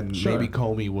there. And Sure. maybe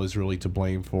Comey was really to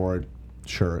blame for it.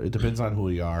 Sure, it depends on who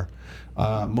you are.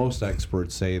 Most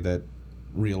experts say that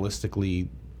realistically,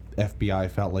 FBI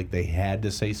felt like they had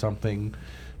to say something.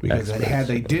 Because had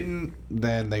they didn't,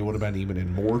 then they would have been even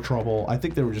in more trouble. I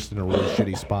think they were just in a really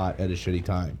shitty spot at a shitty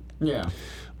time. Yeah.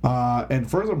 And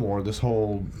furthermore, this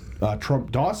whole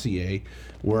Trump dossier,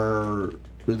 where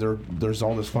there's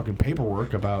all this fucking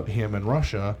paperwork about him and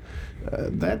Russia,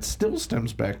 that still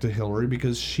stems back to Hillary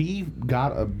because she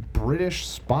got a British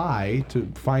spy to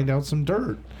find out some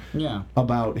dirt. Yeah.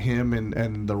 About him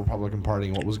and the Republican Party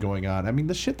and what was going on. I mean,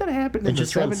 the shit that happened in it the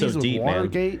just runs 70s so with deep, man.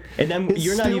 Watergate. And then is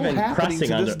you're not still even happening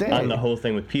pressing to this day. on the whole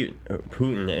thing with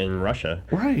Putin and Russia.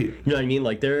 Right. You know what I mean?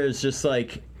 Like, there is just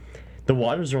the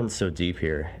waters run so deep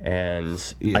here, and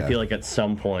I feel like at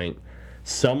some point,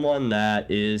 someone that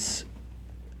is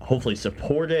hopefully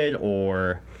supported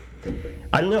or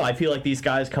I don't know. I feel like these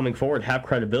guys coming forward have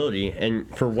credibility,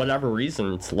 and for whatever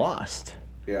reason, it's lost.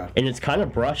 Yeah. And it's kind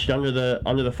of brushed under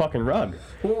the fucking rug,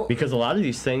 Well, because a lot of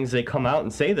these things they come out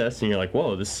and say this, and you're like,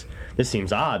 whoa, this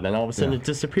seems odd. And then all of a sudden it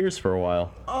disappears for a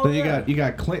while. Then you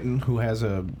got Clinton, who has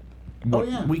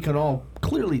what we can all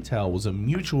clearly tell was a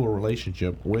mutual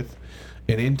relationship with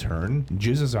an intern,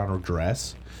 jizzes on her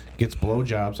dress, gets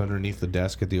blowjobs underneath the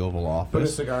desk at the Oval Office. Put a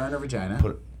cigar in her vagina.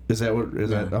 Is that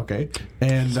okay?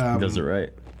 And Does it right.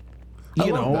 I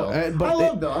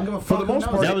love Bill. I'm gonna for the most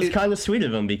part, That was kind of sweet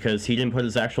of him because he didn't put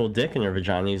his actual dick in her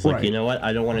vagina. He's like, Right. you know what?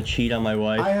 I don't want to cheat on my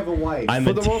wife. I have a wife.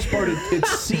 for the most part, it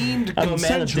seemed I'm a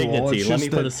man of consensual. dignity. It's Let just me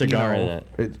put that, a cigar in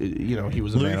it. He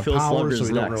was a Louis man of Phil power, Slugger's so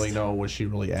we don't next. really know, was she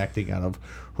really acting out of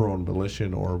her own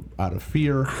volition or out of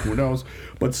fear? Who knows?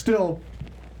 But still,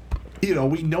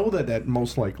 we know that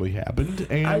most likely happened,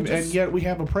 and yet we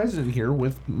have a president here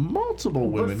with multiple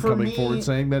women for coming me- forward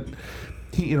saying that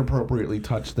he inappropriately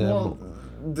touched them. Well,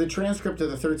 the transcript of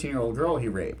the 13-year-old girl he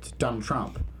raped, Donald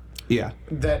Trump, yeah.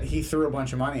 that he threw a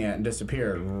bunch of money at and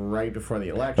disappeared right before the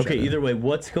election. Okay, either way,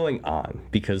 what's going on?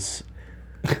 Because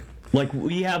Like,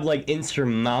 we have, like,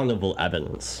 insurmountable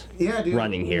evidence Yeah, dude.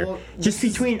 running here. Well, just this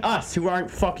is- between us, who aren't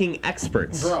fucking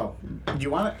experts. Bro, do you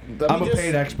want to? I'm a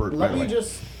paid expert, by Let the me way.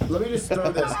 just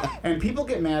throw this. And people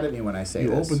get mad at me when I say You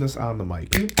this. open this on the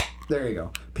mic. There you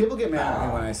go. People get mad at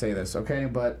me when I say this, okay?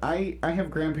 But I have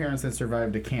grandparents that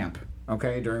survived a camp,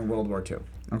 okay, during World War II,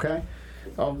 okay?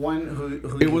 One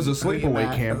who It was a who you sleepaway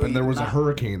met- camp, who and you there was a not-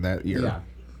 hurricane that year. Yeah.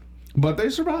 But they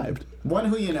survived. One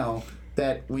who you know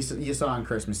that you saw on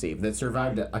Christmas Eve that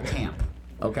survived a camp,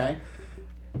 okay?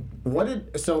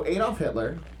 So Adolf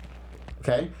Hitler,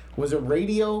 okay, was a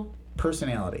radio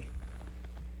personality.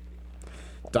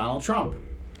 Donald Trump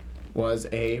was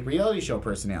a reality show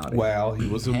personality. Well, he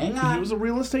was Hang on. a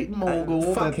real estate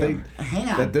mogul Fuck that him. Hang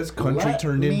on. that this country Let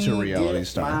turned into a me reality get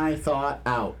star. my thought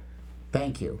out.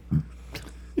 Thank you.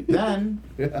 Then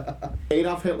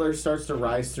Adolf Hitler starts to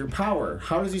rise through power.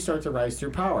 How does he start to rise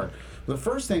through power? The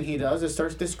first thing he does is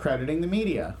starts discrediting the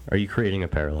media. Are you creating a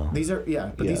parallel? These are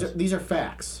Yes. these are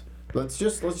facts. Let's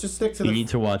just stick to You the. need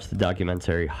to watch the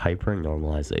documentary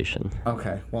Hypernormalization.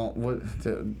 Okay. Well,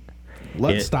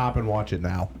 Let's It- stop and watch it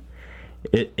now.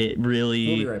 It really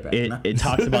We'll be right back. it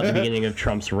talks about the beginning of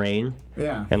Trump's reign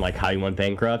yeah. and like how he went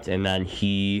bankrupt, and then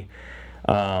he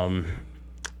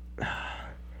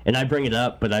and I bring it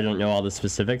up, but I don't know all the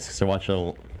specifics because I watched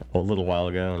it a little while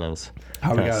ago and I was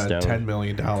How he kinda got a stoned. $10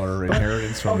 million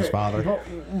inheritance from his father.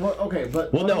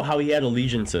 But Well, no, how he had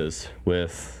allegiances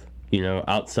with,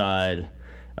 outside,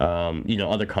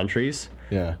 other countries.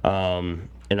 Yeah.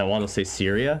 And I want to say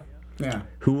Syria. Yeah.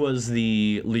 Who was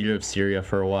the leader of Syria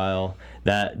for a while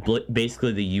that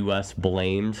basically the U.S.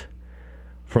 blamed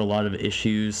for a lot of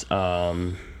issues?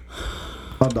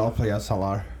 Adolf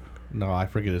Salar. No, I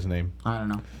forget his name. I don't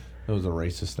know. It was a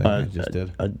racist thing I just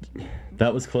did.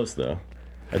 That was close, though.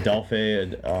 Adolphe.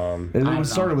 It know. was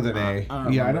started with an A. I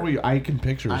don't Yeah, I know. remember. I can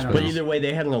picture his don't But face. either way,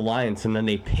 they had an alliance, and then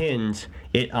they pinned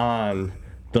it on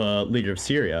the leader of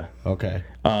Syria. Okay,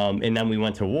 And then we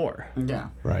went to war. Yeah.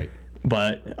 right.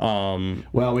 But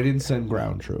Well, we didn't send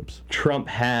ground troops. Trump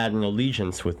had an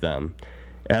allegiance with them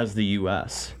as the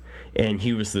U.S., and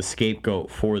he was the scapegoat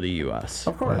for the U.S.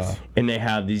 Of course. And they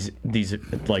have these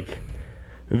like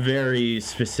very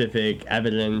specific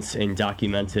evidence and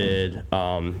documented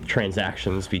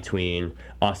transactions between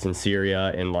us and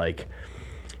Syria, and like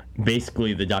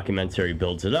basically the documentary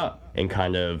builds it up and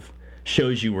kind of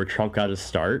shows you where Trump got his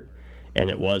start, and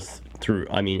it was through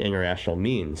international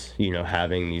means,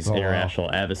 having these international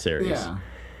adversaries. Yeah.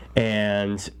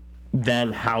 And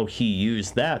then how he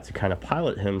used that to kind of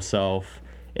pilot himself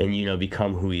and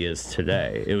become who he is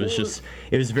today. It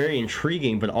was very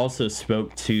intriguing, but also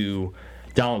spoke to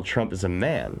Donald Trump as a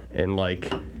man, and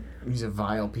like He's a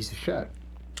vile piece of shit.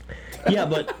 yeah,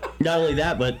 but not only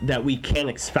that, but that we can't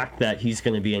expect that he's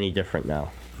going to be any different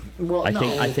now. Well,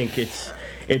 I think it's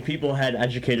if people had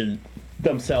educated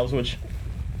themselves, which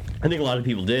I think a lot of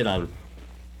people did, on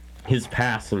his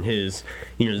past and his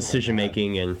decision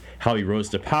making and how he rose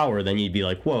to power, then you'd be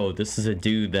like, whoa, this is a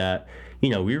dude that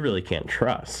we really can't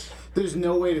trust. There's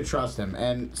no way to trust him.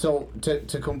 And so to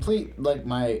complete like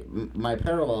my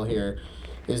parallel here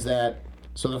is that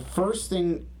so the first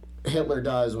thing Hitler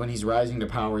does when he's rising to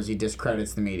power is he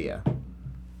discredits the media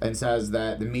and says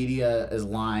that the media is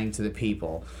lying to the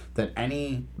people, that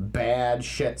any bad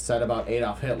shit said about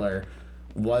Adolf Hitler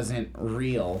wasn't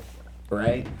real,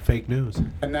 right? Fake news.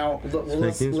 And now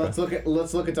let's news, look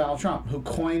at Donald Trump, who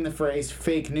coined the phrase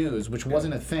fake news, which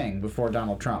wasn't a thing before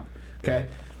Donald Trump. Okay?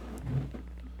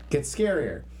 Gets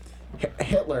scarier.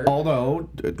 Hitler. Although,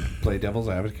 play devil's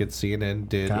advocate, CNN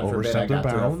did God forbid I overstep their got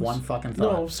through bounds. one fucking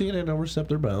No, thought. CNN overstepped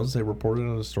their bounds. They reported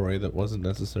on a story that wasn't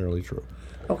necessarily true.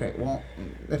 Okay, well,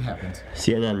 it happens.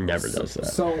 CNN never does that.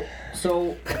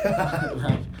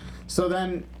 So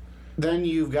then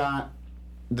you've got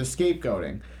the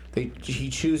scapegoating. He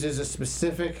chooses a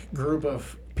specific group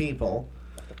of people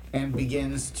and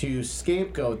begins to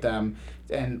scapegoat them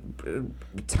and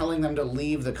telling them to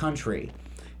leave the country.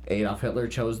 Adolf Hitler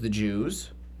chose the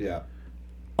Jews. Yeah.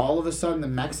 All of a sudden, the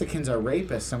Mexicans are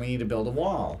rapists, and we need to build a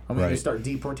wall. And we need to Right. start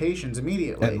deportations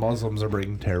immediately. And Muslims are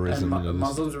bringing terrorism into this.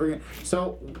 Muslims are bringing.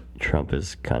 So, Trump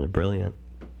is kind of brilliant.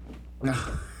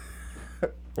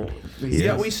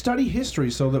 Yeah, we study history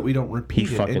so that we don't He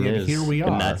repeat it, fucking and yet is. here we are.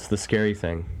 And that's the scary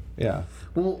thing. Yeah.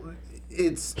 well,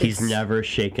 He's never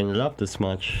shaken it up this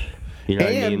much. You know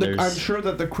what I mean? I'm sure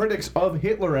that the critics of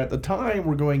Hitler at the time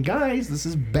were going, guys, this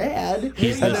is bad.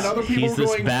 He's and this- then other people he's were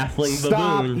this going, baffling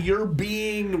stop, baboon." you're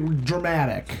being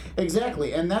dramatic.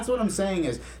 Exactly, and that's what I'm saying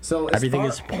is so. As Everything far,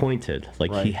 is pointed.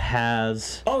 Like, he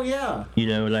has... Oh yeah, You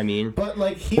know what I mean? but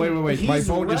like he. Wait. My he's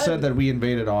phone just read- said that we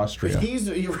invaded Austria.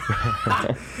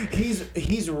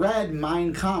 He's read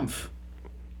Mein Kampf.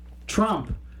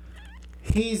 Trump.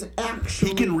 He's actually.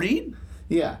 He can read?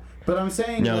 Yeah, but I'm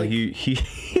saying. No, like, he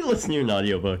listened to an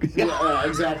audiobook. Yeah,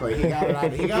 exactly. He got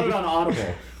it on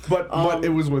Audible. But it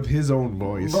was with his own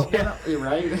voice. But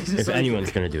right? It's just If like-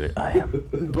 anyone's going to do it, I am.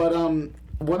 But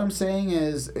what I'm saying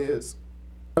is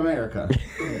America.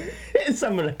 So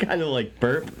I'm going to kind of like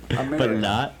burp, but America.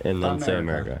 not, and then say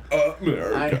America.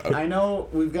 I know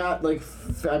we've got like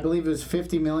I believe it was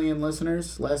 50 million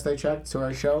listeners last I checked to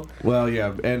our show. Well,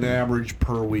 yeah, and average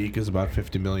per week is about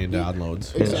 50 million downloads.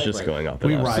 It's Exactly. just going up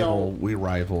We and up.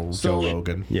 rival So- Joe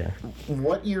Rogan. Yeah.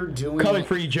 What you're doing Coming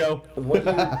for you, Joe.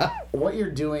 what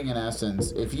you're doing in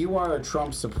essence, if you are a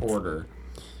Trump supporter,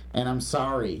 and I'm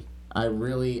sorry,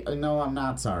 no, I'm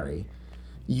not sorry.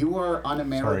 You are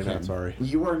un-American. Sorry, not sorry.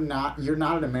 You're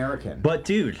not an American. But,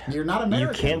 dude, You're not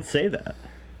American. you can't say that.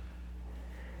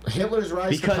 Hitler's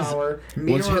rise Because- to power Was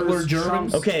mirrors Hitler German?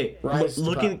 Trump's Okay, rise to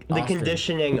look at the Austrian.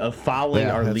 conditioning of following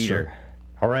Yeah, our that's leader. true.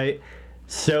 All right?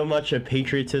 So much of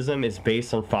patriotism is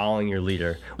based on following your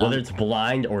leader, whether it's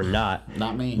blind or not.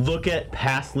 Not me. Look at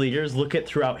past leaders, look at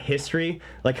throughout history.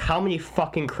 Like, how many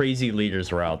fucking crazy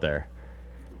leaders were out there?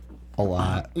 A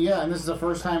lot. Yeah, and this is the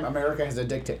first time America has a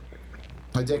dictator.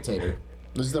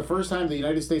 This is the first time the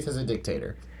United States has a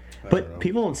dictator. But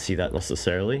people don't see that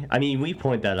necessarily. I mean, we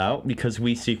point that out because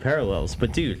we see parallels.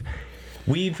 But dude,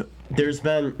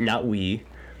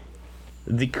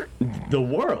 the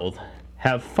world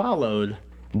have followed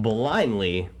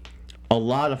blindly a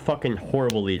lot of fucking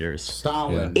horrible leaders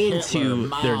Stalin, into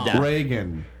Hitler, their Mao, death.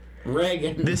 Reagan.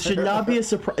 Reagan. This should not be a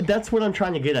surprise. That's what I'm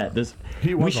trying to get at.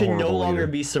 He was We a should no horrible longer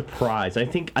leader. be surprised. I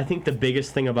think the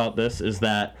biggest thing about this is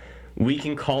that we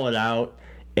can call it out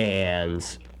and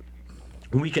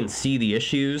we can see the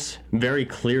issues very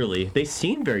clearly. They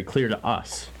seem very clear to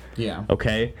us. Yeah.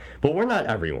 Okay? But we're not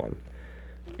everyone.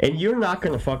 And you're not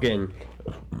going to fucking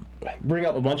bring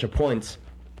up a bunch of points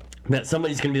that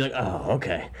somebody's going to be like, oh,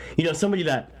 okay. You know, somebody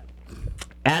that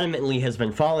adamantly has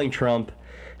been following Trump,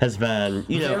 has been,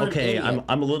 They're an okay, idiot.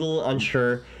 I'm a little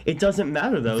unsure. It doesn't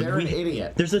matter, though. They're an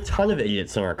idiot. There's a ton of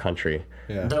idiots in our country.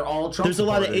 Yeah. They're all Trump There's a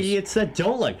lot of supporters. idiots that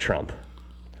don't like Trump.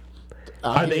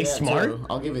 I'll Are give you they that, smart? too.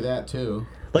 I'll give you that too.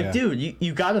 Like, Yeah. dude,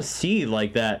 you gotta see,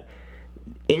 like, that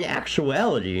in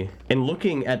actuality, and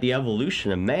looking at the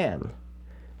evolution of man,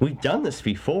 we've done this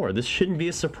before. This shouldn't be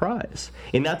a surprise.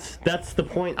 And that's the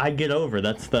point I get over.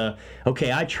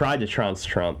 Okay, I tried to trounce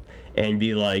Trump and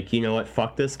be like, you know what,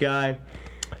 fuck this guy,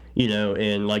 you know,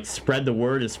 and, like, spread the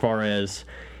word as far as,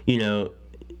 you know,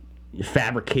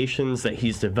 fabrications that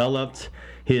he's developed,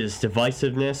 his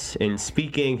divisiveness in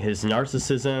speaking, his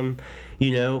narcissism,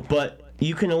 you know, but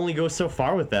you can only go so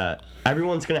far with that.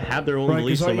 Everyone's going to have their own Right,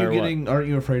 beliefs because no matter what. aren't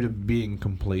you afraid of being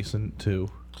complacent too?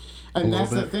 And A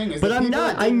that's little the bit. thing. Is But the I'm people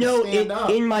not. that I didn't know stand up,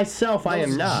 in myself I am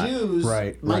those not. Jews,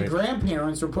 Right, my right.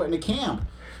 grandparents were put in a camp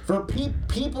for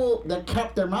people that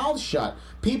kept their mouths shut.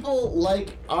 People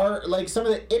like some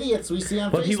of the idiots we see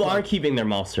on But Facebook. people aren't keeping their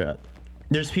mouths shut.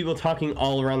 There's people talking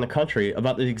all around the country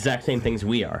about the exact same things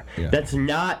we are. Yeah. That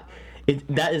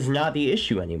is not the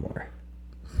issue anymore.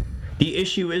 The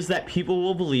issue is that people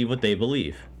will believe what they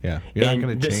believe. Yeah, you're not And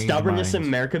going to the change stubbornness of minds.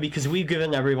 America, because we've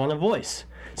given everyone a voice.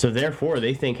 So therefore,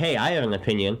 they think, hey, I have an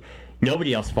opinion.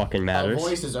 Nobody else fucking A matters.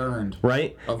 voice is earned.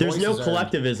 Right? A There's voice no is earned.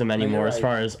 collectivism No, anymore you're as right.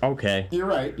 far as, okay. You're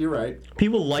right. You're right.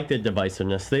 People like the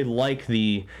divisiveness. They like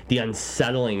the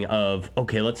unsettling of,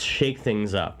 okay, let's shake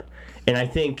things up. And I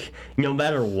think no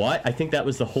matter what, I think that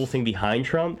was the whole thing behind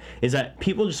Trump, is that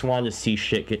people just wanted to see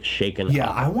shit get shaken Yeah,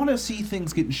 up. I want to see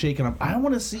things getting shaken up. I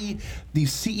want to see the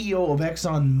CEO of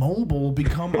ExxonMobil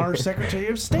become our Secretary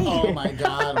of State. Oh my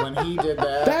God, when he did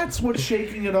that. That's what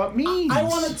shaking it up means. I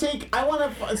want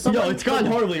to. No, it's gone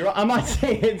horribly wrong. I'm not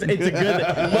saying it's a good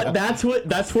thing, but that's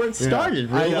where it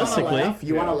started, realistically.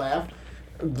 You want to laugh?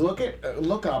 Look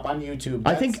up on YouTube.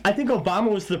 I think Obama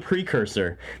was the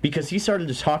precursor, because he started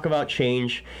to talk about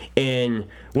change, and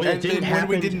when it And didn't then when happen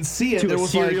we didn't see it, to there a was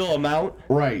serial like- amount,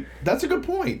 Right. That's a good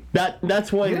point.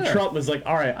 that's when Yeah. Trump was like,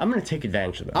 all right, I'm going to take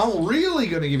advantage of this. I'm really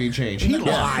going to give you change. He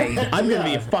lied. I'm going to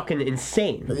be Yeah. a fucking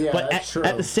insane. Yeah, but that's true.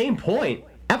 at the same point,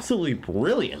 absolutely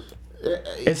brilliant.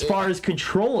 as far as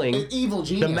controlling evil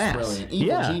genius, the mass. brilliant.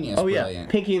 Evil genius, oh brilliant. yeah,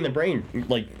 Pinky in the Brain,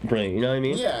 like brilliant. You know what I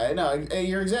mean? Yeah, no,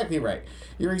 you're exactly right.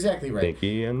 You're exactly right.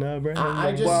 Pinky in the Brain.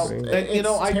 I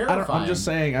just, I'm just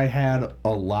saying I had a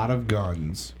lot of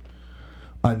guns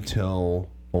until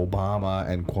Obama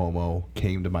and Cuomo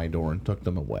came to my door and took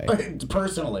them away.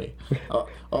 Personally,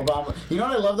 Obama. You know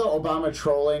what I love though? Obama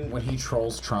trolling when he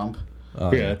trolls Trump. Yeah,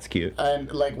 that's cute.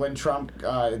 And like when Trump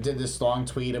did this long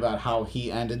tweet about how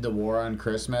he ended the war on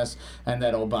Christmas, and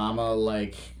that Obama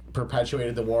like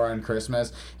perpetuated the war on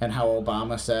Christmas, and how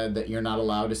Obama said that you're not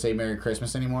allowed to say Merry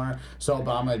Christmas anymore. So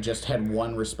Obama just had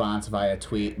one response via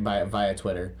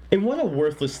Twitter. And what a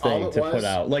worthless thing to was- put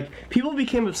out. Like, people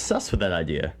became obsessed with that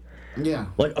idea. Yeah.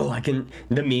 Like, oh,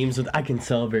 the memes with, I can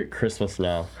celebrate Christmas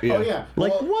now. Yeah. Oh yeah.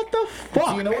 Like, Well, what the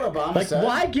fuck? do you know what Obama like, said?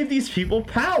 why give these people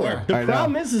power? Yeah. The I know.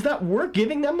 problem is that we're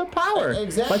giving them the power.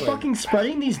 Exactly. By fucking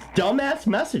spreading these dumbass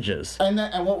messages. And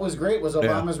what was great was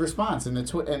Obama's response in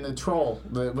the troll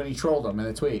when he trolled him in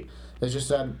the tweet. It just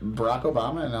said Barack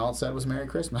Obama, and all it said was Merry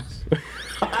Christmas.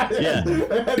 Yeah.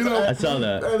 I saw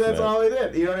that. And that's but- all he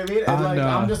did. You know what I mean? And On,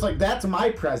 I'm just like, that's my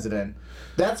president.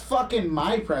 That's fucking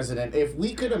my president. If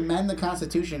we could amend the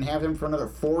Constitution and have him for another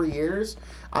 4 years,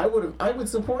 I would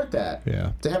support that.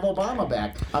 Yeah. To have Obama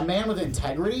back, a man with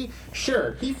integrity.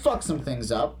 Sure, he fucked some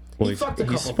things up. Well, he fucked a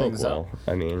couple spoke things well. up.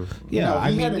 I mean, Yeah, No,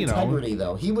 I he had mean, integrity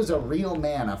though. He was a real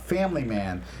man, a family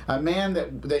man, a man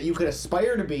that you could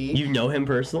aspire to be. you know him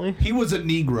personally? he was a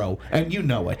Negro, and you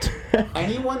know it.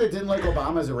 Anyone that didn't like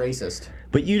Obama is a racist.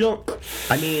 But you don't.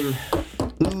 I mean,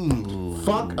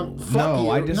 Fuck No, you.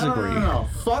 I disagree. No.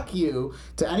 Fuck you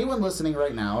to anyone listening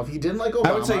right now. If you didn't like Obama,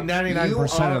 I would say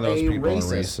 99% of those people are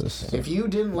racist. If you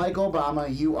didn't like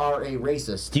Obama, you are a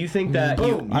racist. do you think that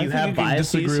Boom. you I think have you can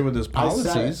biases? disagree with his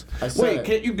policies. I said Wait,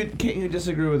 it. can't you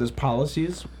disagree with his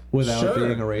policies without Sure.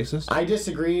 being a racist? I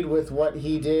disagreed with what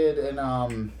he did, and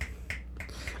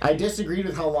I disagreed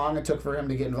with how long it took for him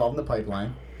to get involved in the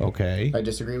pipeline. Okay. I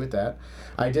disagree with that.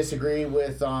 I disagree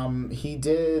with he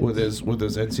did With his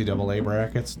NCAA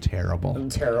brackets, terrible.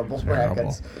 terrible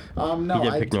brackets. No, He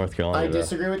did pick North Carolina, I though.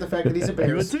 disagree with the fact that he's a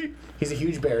Bears. UNC? He's a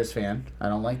huge Bears fan. I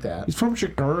don't like that. He's from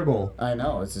Chicago. I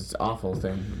know it's an awful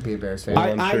thing to be a Bears fan.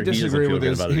 I'm I sure he doesn't disagree feel with good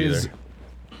his. about it his either.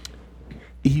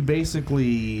 he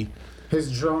basically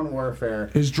His drone warfare.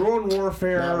 his drone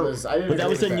warfare. I didn't But that agree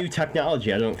was with a new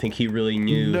technology. I don't think he really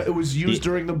knew. No, it was used the-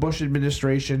 during the Bush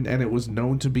administration, and it was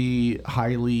known to be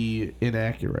highly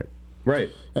inaccurate. Right.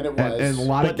 And it was. And a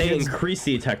lot But of they kids increased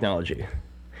the technology.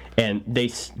 And they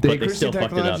increased still the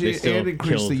fucked it up. technology They still and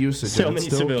increased killed the usage. so and it many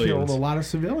still killed civilians. a lot of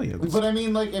civilians. But I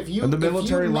mean, like, if you And the if you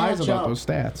military lies match about up- those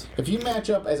stats. If you match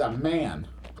up as a man,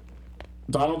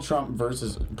 Donald Trump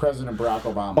versus President Barack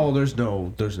Obama. Oh, there's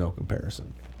no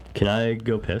comparison. Can I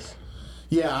go piss?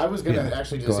 Yeah, I was gonna Yeah,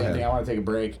 actually do go the same ahead. thing. I want to take a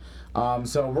break.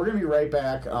 So we're gonna be right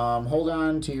back. Hold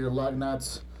on to your lug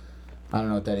nuts. I don't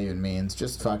know what that even means.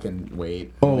 Just fucking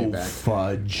wait. We'll be Oh, back.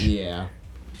 fudge. Yeah.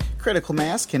 Critical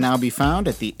Mass can now be found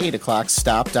at the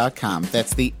 8o'clockstop.com.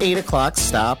 That's the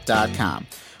 8o'clockstop.com.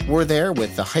 We're there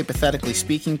with the Hypothetically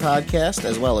Speaking podcast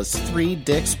as well as 3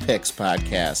 Dicks Picks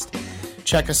podcast.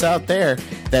 Check us out there.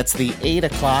 That's the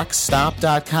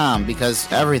 8o'clockstop.com because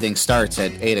everything starts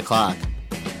at 8 o'clock.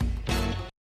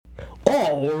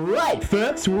 All right,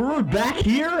 folks, we're back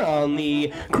here on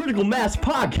the Critical Mass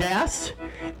podcast,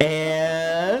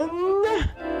 and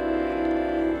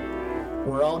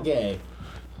We're all gay.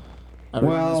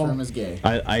 Everyone in Well- this room is gay.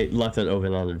 I left that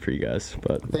open-ended for you guys,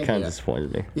 but Thank kind you. of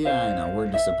disappointed me. Yeah, I know.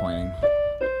 We're disappointing.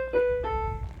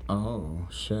 Oh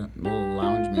shit! A little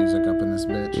lounge music up in this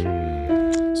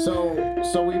bitch.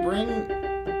 So we bring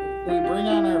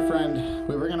on our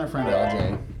friend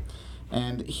LJ,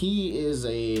 and he is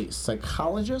a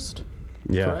psychologist.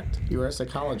 Yeah. Correct. You are a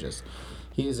psychologist.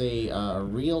 He is a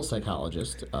real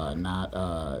psychologist, not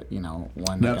one. that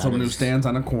Not got someone who his- stands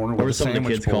on a corner with Or a some of the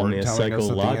sandwich kids call board me a telling us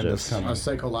that the end is psychologist. coming. A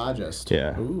psychologist.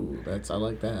 Yeah. Ooh, I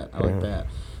like that. I like that.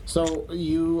 So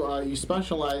you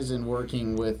specialize in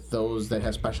working with those that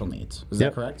have special needs. Is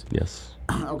Yep. that correct? Yes.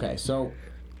 Okay, so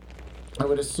I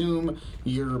would assume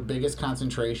your biggest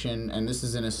concentration, and this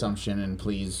is an assumption, and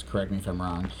please correct me if I'm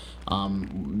wrong.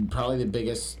 Probably the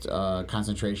biggest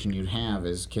concentration you'd have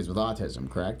is kids with autism,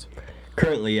 correct?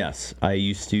 Currently, yes. I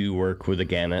used to work with a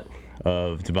gamut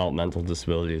of developmental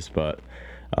disabilities, but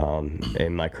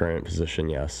in my current position,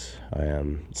 yes, I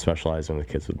am specializing with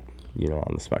kids with,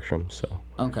 on the spectrum. So.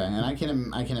 Okay, and I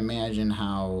can imagine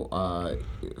how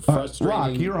frustrating.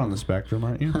 Rock, you're on the spectrum,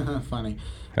 aren't you? Funny.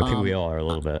 I think we all are a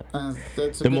little bit.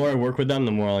 That's a The good- more I work with them,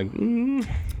 the more like,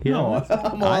 No,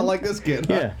 I'm a lot like this kid.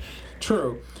 yeah.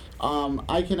 True.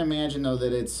 I can imagine, though,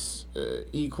 that it's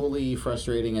equally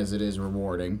frustrating as it is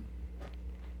rewarding.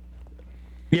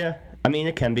 Yeah, I mean,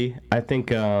 it can be. I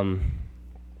think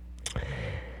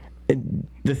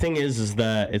the thing is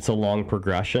that it's a long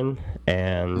progression,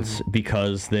 and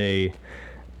because they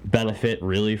benefit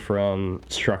really from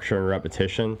structure and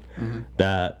repetition,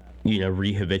 that, you know,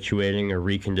 rehabituating or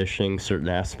reconditioning certain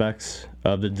aspects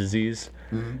of the disease,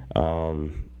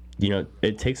 you know,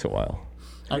 it takes a while.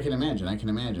 I can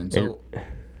imagine. So,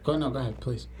 go ahead,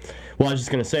 please. Well, I was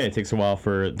just going to say it takes a while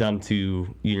for them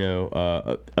to, you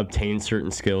know, obtain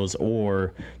certain skills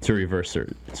or to reverse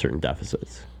certain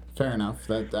deficits. Fair enough.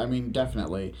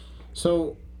 Definitely.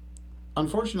 So,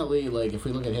 unfortunately, like, if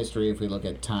we look at history, if we look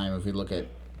at time, if we look at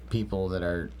people that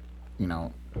are, you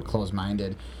know,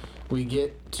 closed-minded, we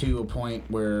get to a point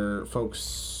where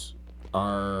folks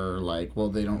are like, well,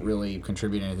 they don't really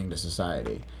contribute anything to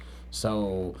society.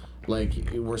 So, like,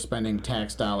 we're spending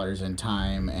tax dollars and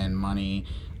time and money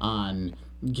on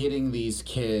getting these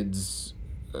kids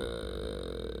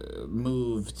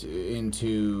moved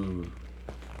into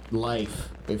life,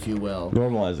 if you will.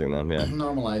 Normalizing them, yeah.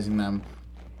 Normalizing them.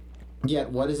 Yet,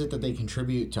 what is it that they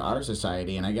contribute to our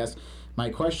society? And I guess my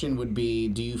question would be,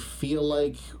 do you feel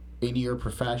like in your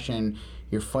profession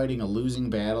you're fighting a losing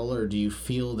battle, or do you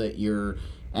feel that you're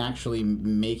actually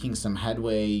making some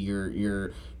headway, you're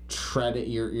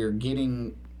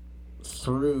getting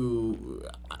through?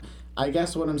 I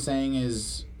guess what I'm saying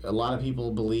is, a lot of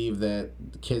people believe that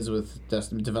kids with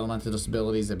developmental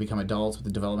disabilities that become adults with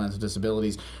the developmental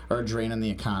disabilities are a drain on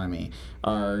the economy,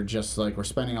 are just like, we're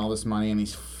spending all this money on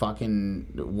these fucking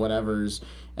whatevers,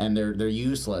 and they're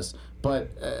useless. But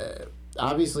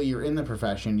obviously you're in the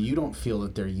profession, you don't feel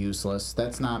that they're useless.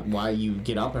 That's not why you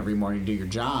get up every morning to do your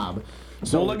job.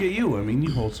 So look at you. I mean,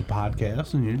 you host a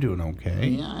podcast and you're doing okay.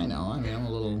 Yeah, I know. I mean, I'm a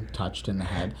little touched in the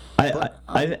head.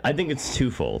 I think it's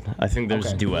twofold. I think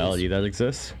there's duality that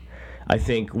exists. I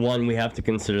think, one, we have to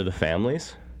consider the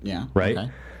families. Yeah. Right?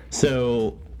 Okay.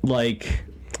 So, like,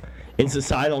 in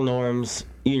societal norms,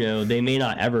 you know, they may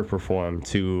not ever perform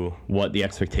to what the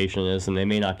expectation is, and they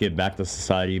may not give back to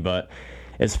society, but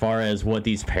as far as what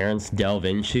these parents delve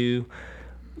into,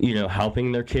 you know,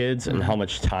 helping their kids and how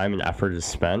much time and effort is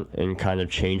spent in kind of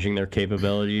changing their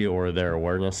capability or their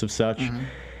awareness of such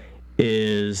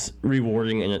is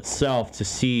rewarding in itself, to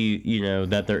see, you know,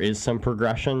 that there is some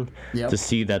progression, to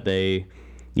see that they,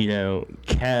 you know,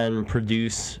 can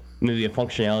produce maybe a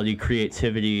functionality,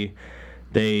 creativity.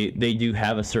 They do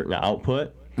have a certain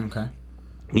output. Okay.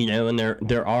 You know, and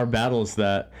there are battles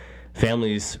that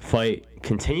families fight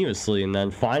continuously, and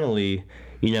then finally,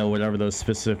 you know, whatever those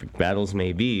specific battles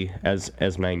may be, as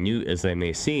minute as they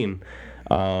may seem,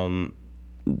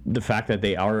 the fact that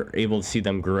they are able to see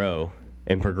them grow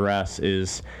and progress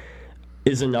is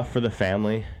enough for the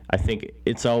family. I think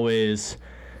it's always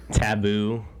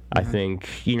taboo. I think,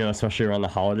 you know, especially around the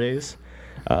holidays,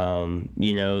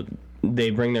 you know,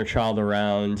 they bring their child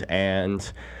around,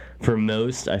 and for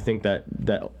most, I think that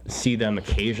see them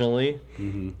occasionally,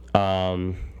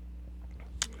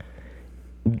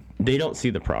 they don't see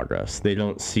the progress. They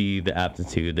don't see the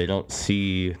aptitude. They don't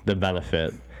see the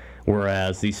benefit.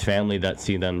 Whereas these family that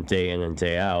see them day in and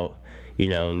day out, you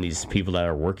know, and these people that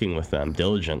are working with them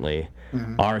diligently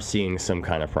are seeing some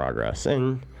kind of progress.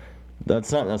 And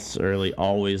that's not necessarily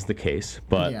always the case,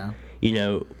 but, you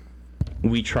know,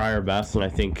 we try our best. And I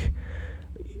think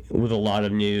with a lot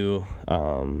of new,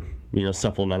 you know,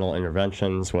 supplemental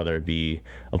interventions, whether it be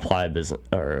applied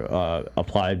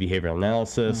behavioral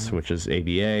analysis, which is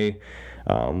ABA,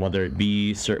 whether it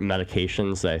be certain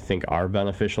medications that I think are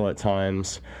beneficial at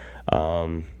times.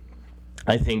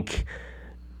 I think,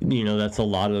 you know, that's a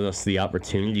lot of us the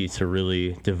opportunity to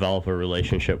really develop a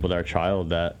relationship with our child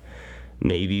that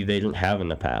maybe they didn't have in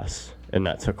the past, and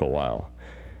that took a while.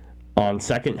 On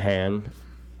second hand,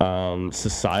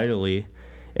 societally,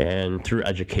 and through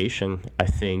education, I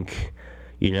think,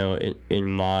 you know, in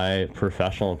my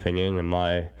professional opinion, and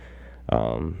my,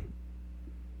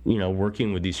 you know,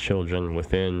 working with these children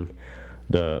within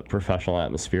the professional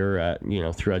atmosphere you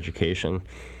know, through education,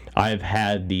 I've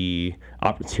had the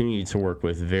opportunity to work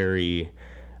with very,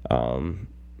 you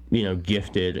know,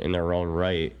 gifted in their own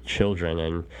right children,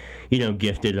 and, you know,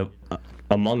 gifted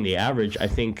among the average. I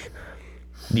think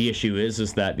the issue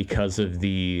is that because of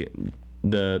the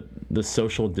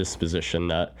social disposition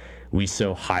that we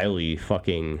so highly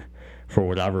fucking, for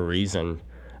whatever reason,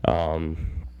 kind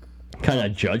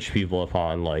of judge people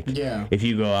upon, like, if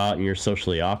you go out and you're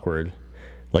socially awkward,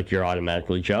 like you're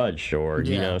automatically judged, or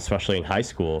you know, especially in high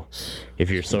school, if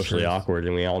you're socially awkward,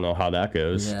 and we all know how that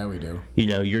goes. Yeah, we do. You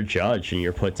know, you're judged and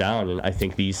you're put down, and I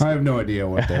think these I have no idea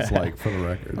what that's like, for the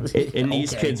record. and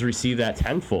these kids receive that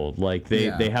tenfold. Like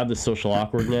they have the social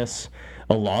awkwardness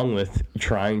along with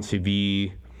trying to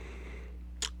be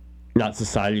not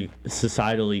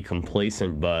societally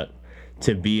complacent, but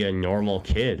to be a normal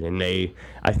kid, and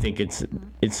I think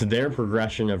it's their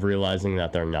progression of realizing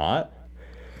that they're not,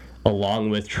 along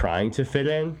with trying to fit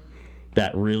in,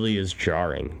 that really is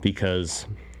jarring, because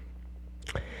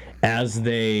as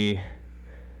they,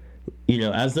 you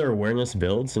know, as their awareness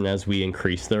builds and as we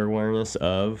increase their awareness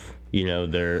of, you know,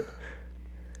 their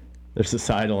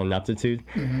societal ineptitude,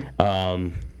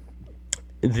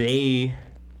 they,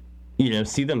 you know,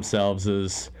 see themselves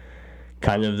as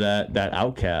kind of that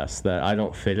outcast, that I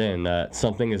don't fit in, that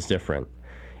something is different.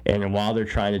 And while they're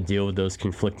trying to deal with those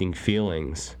conflicting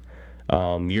feelings,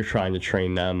 you're trying to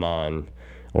train them on,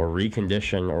 or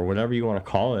recondition, or whatever you want to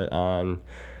call it, on,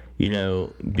 you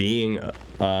know, being,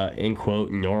 in quote,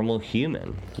 normal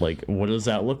human. Like, what does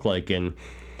that look like? And,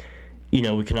 you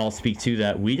know, we can all speak to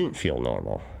that. We didn't feel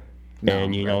normal. No,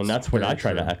 and, you know, and that's what I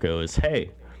try to echo is,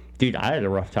 hey, dude, I had a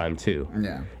rough time too.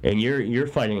 Yeah. And you're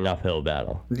fighting an uphill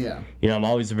battle. Yeah. You know, I'm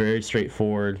always very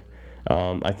straightforward.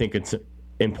 I think it's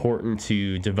important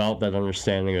to develop that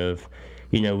understanding of,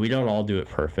 you know, we don't all do it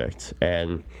perfect.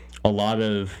 And a lot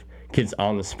of kids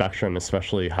on the spectrum,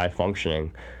 especially high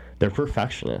functioning, they're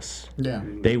perfectionists. Yeah.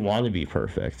 They want to be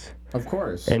perfect. Of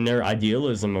course. And their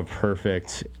idealism of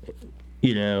perfect,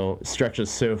 you know, stretches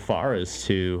so far as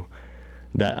to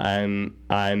that I'm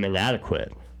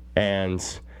inadequate. And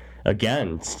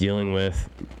again, it's dealing with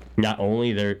not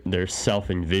only their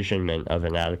self-envisionment of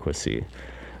inadequacy,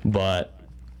 but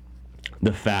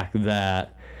the fact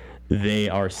that they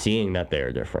are seeing that they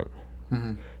are different.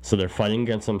 Mm-hmm. So they're fighting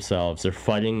against themselves. They're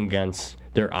fighting against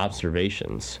their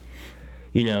observations,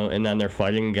 you know, and then they're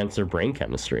fighting against their brain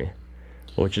chemistry,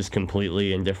 which is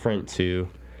completely indifferent to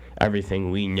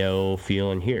everything we know,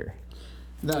 feel, and hear.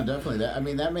 No, definitely.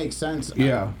 That makes sense.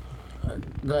 Yeah.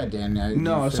 Go ahead, Dan.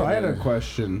 No, so I had a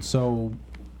question. So,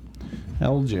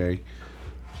 LJ,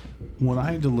 when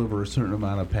I deliver a certain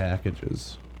amount of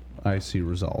packages, I see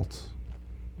results.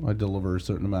 I deliver a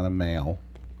certain amount of mail,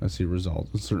 I see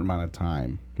results. A certain amount of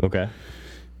time. Okay.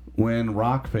 When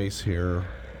Rockface here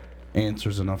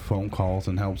answers enough phone calls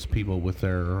and helps people with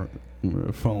their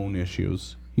phone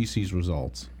issues, he sees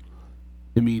results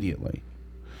immediately.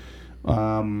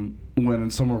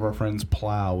 When some of our friends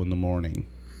plow in the morning,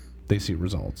 they see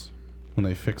results. When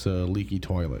they fix a leaky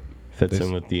toilet, fits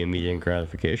in with the immediate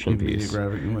gratification piece,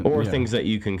 or things that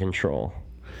you can control.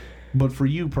 But for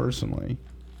you personally,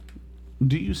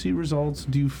 do you see results?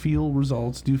 Do you feel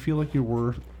results? Do you feel like your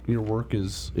work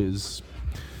is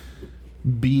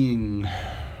being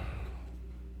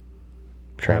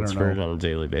transferred on a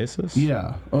daily basis?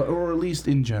 Yeah, or at least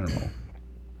in general.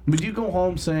 But you go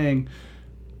home saying,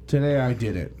 "Today I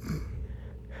did it."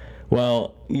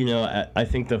 Well, you know, I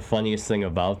think the funniest thing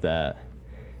about that,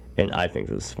 and I think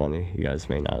this is funny, you guys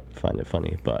may not find it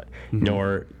funny, but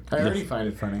nor I already find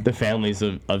it funny. The families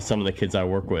of some of the kids I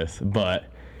work with, but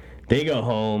they go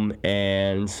home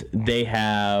and they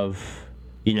have,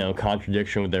 you know,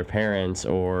 contradiction with their parents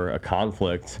or a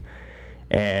conflict,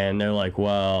 and they're like,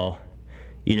 well,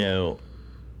 you know,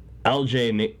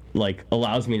 LJ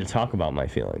allows me to talk about my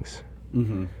feelings,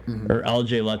 or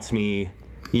LJ lets me,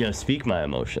 you know, speak my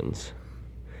emotions,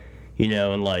 you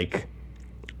know, and like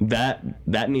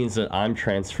that means that I'm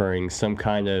transferring some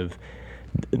kind of,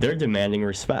 they're demanding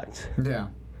respect. Yeah.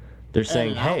 They're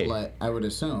saying, hey, outlet, I would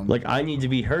assume, like, I need to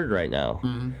be heard right now.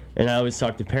 And I always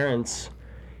talk to parents,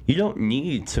 you don't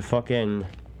need to fucking,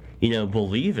 you know,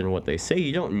 believe in what they say.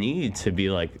 You don't need to be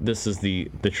like, this is the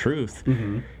truth.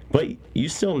 But you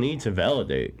still need to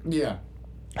validate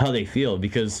how they feel,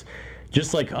 because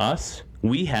just like us,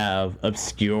 we have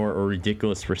obscure or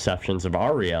ridiculous perceptions of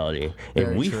our reality,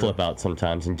 and we flip out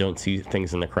sometimes and don't see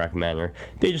things in the correct manner.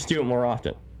 They just do it more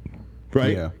often,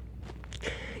 right? Yeah.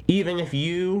 Even if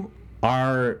you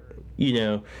are, you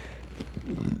know,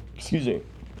 excuse me,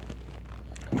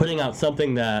 putting out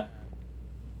something that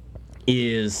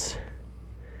is,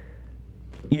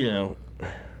 you know,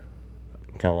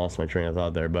 kind of lost my train of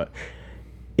thought there, but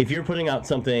if you're putting out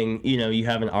something, you know, you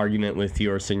have an argument with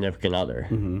your significant other,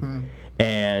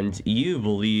 and you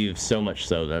believe so much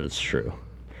so that it's true,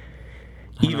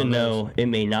 even though it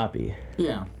may not be.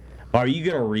 Yeah. Are you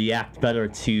going to react better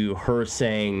to her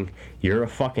saying, you're a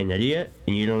fucking idiot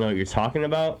and you don't know what you're talking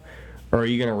about? Or are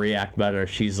you going to react better if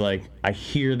she's like, I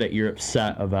hear that you're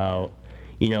upset about,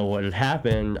 you know, what had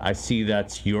happened. I see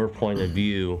that's your point of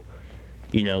view.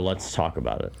 let's talk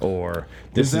about it. Or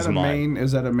this Is is mine.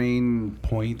 Is that a main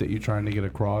point that you're trying to get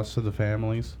across to the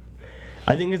families?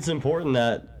 I think it's important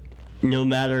that no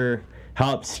matter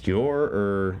how obscure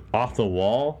or off the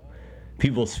wall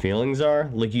people's feelings are,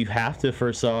 like, you have to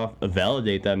first off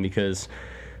validate them. Because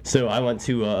so I went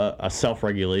to a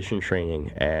self-regulation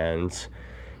training, and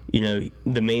the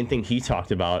main thing he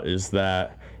talked about is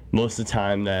that most of the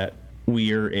time that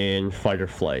we are in fight or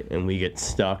flight and we get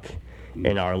stuck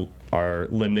in our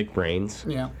limbic brains.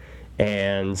 Yeah.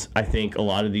 And I think a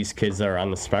lot of these kids that are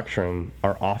on the spectrum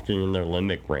are often in their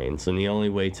limbic brains. And the only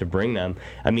way to bring them,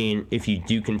 if you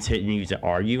do continue to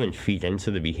argue and feed into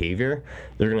the behavior,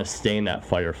 they're going to stay in that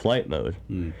fight or flight mode,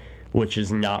 which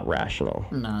is not rational.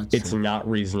 No, it's not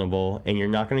reasonable, and you're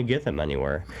not going to get them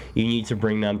anywhere. You need to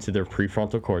bring them to their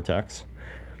prefrontal cortex,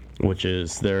 which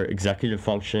is their executive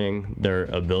functioning, their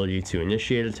ability to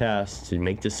initiate a task, to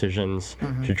make decisions,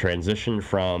 to transition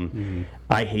from,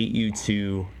 I hate you,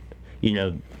 to,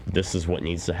 this is what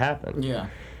needs to happen. Yeah.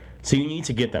 So you need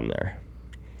to get them there.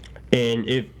 And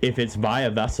if it's by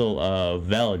a vessel of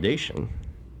validation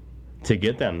to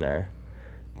get them there,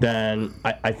 then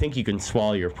I think you can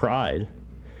swallow your pride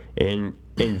and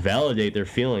validate their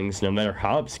feelings, no matter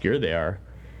how obscure they are,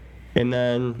 and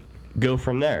then go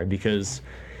from there. Because,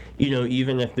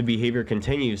 even if the behavior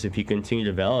continues, if you continue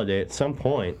to validate, at some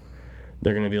point,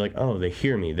 they're going to be like, oh, they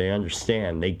hear me, they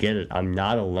understand, they get it, I'm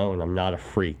not alone, I'm not a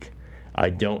freak,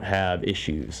 I don't have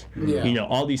issues. Yeah.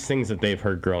 All these things that they've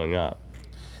heard growing up.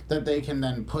 That they can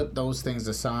then put those things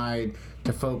aside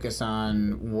to focus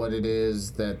on what it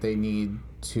is that they need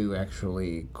to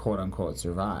actually, quote unquote,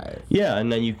 survive. Yeah,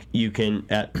 and then you can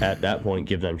at that point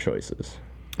give them choices.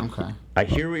 Okay. I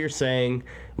hear what you're saying.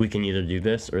 We can either do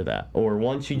this or that. Or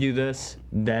once you do this,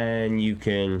 then you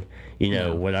can,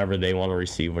 whatever they want to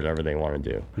receive, whatever they want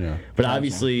to do. Yeah. But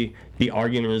obviously, the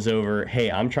argument is over, hey,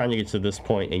 I'm trying to get to this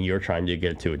point, and you're trying to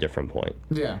get to a different point.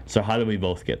 Yeah. So how do we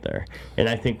both get there? And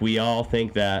I think we all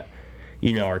think that,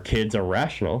 our kids are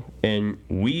rational, and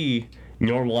we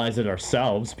normalize it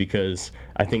ourselves because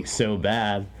I think so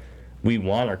bad we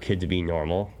want our kid to be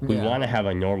normal. We want to have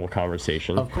a normal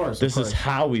conversation. Of course. This is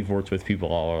how we've worked with people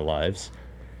all our lives.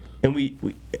 And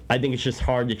I think it's just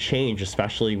hard to change,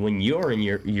 especially when you're in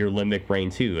your limbic brain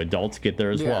too. Adults get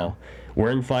there as well. We're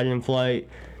in fight and flight.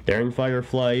 They're in fight or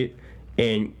flight.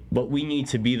 But we need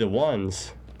to be the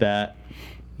ones that,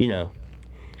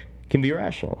 can be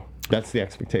rational. That's the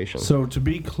expectation. So to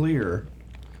be clear,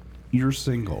 you're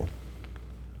single.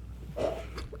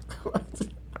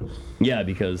 Yeah,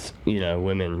 because,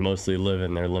 women mostly live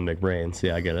in their limbic brains.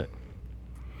 Yeah, I get it.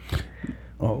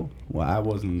 Oh, well,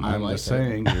 I'm just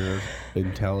saying you're an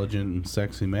intelligent and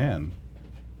sexy man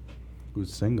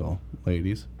who's single,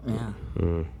 ladies. Yeah.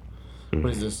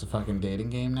 What is this, a fucking dating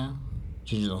game now?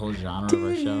 Change the whole genre of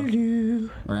our show?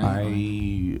 Right?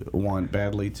 I want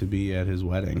badly to be at his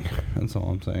wedding. That's all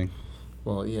I'm saying.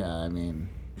 Well, yeah,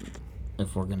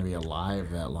 if we're going to be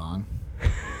alive that long.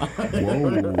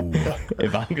 Whoa.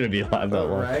 If I'm going to be alive that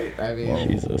long. Right?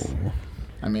 Jesus.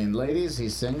 Ladies,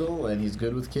 he's single and he's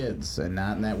good with kids and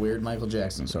not in that weird Michael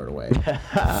Jackson sort of way.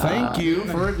 Thank you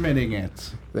for admitting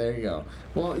it. There you go.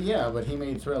 Well, yeah, but he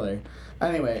made Thriller.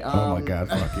 Anyway. Oh my God,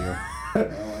 fuck you.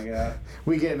 Oh my God.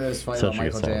 We get into this fight Such about a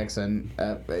good Michael song. Jackson.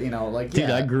 Dude,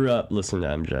 I grew up listening to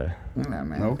MJ. Yeah,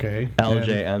 man. Okay.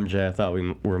 LJ, MJ, I thought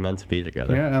we were meant to be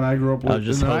together. Yeah, and I grew up I was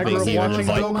just hoping watching you would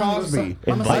Bill invite- Cosby.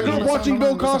 invite I grew me. up watching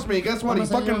Bill Cosby. Guess what? He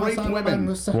fucking raped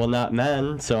women. Well, not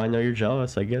men, so I know you're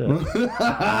jealous. I get it.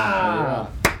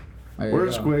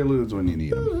 Where's Quaaludes when you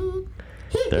need them?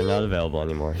 They're not available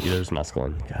anymore. There's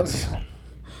mescaline.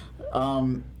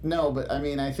 God. No, but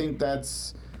I think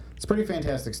it's pretty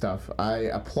fantastic stuff. I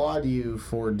applaud you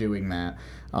for doing that.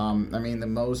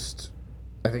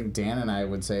 I think Dan and I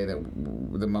would say that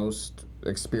the most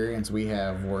experience we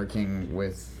have working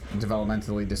with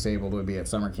developmentally disabled would be at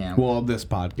summer camp. Well, this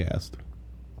podcast.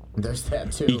 There's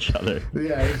that too. Each other.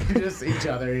 Yeah, just each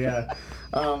other, yeah.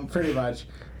 Pretty much.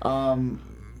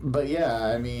 But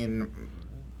yeah,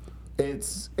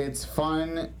 it's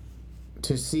fun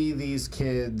to see these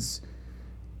kids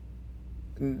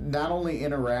not only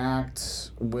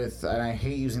interact with, and I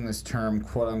hate using this term,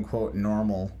 quote unquote,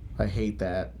 normal. I hate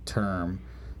that term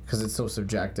because it's so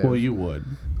subjective. Well, you would.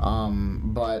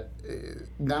 But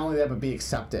not only that, but be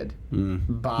accepted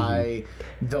by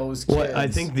those kids. Well, I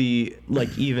think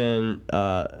even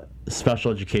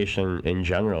special education in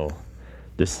general,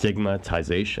 the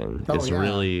stigmatization is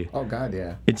really. Oh God,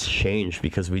 yeah. It's changed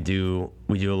because we do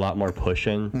a lot more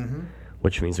pushing,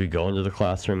 which means we go into the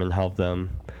classroom and help them,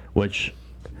 which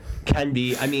can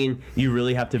be. I mean, you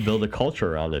really have to build a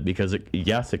culture around it because,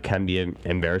 yes, it can be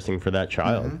embarrassing for that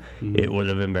child. It would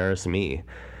have embarrassed me.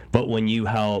 But when you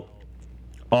help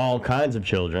all kinds of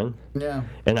children,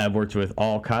 and I've worked with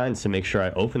all kinds to make sure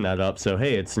I open that up. So,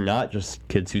 hey, it's not just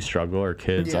kids who struggle or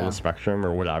kids on the spectrum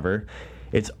or whatever.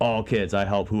 It's all kids. I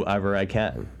help whoever I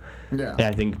can. Yeah. And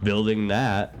I think building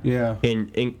that in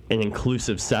an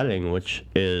inclusive setting, which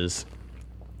is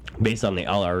based on the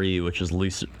LRE, which is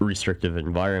least restrictive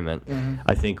environment,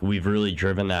 I think we've really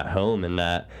driven that home in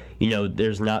that, you know,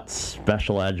 there's not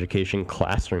special education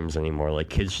classrooms anymore. Like,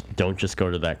 kids don't just go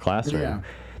to that classroom. Yeah.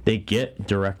 They get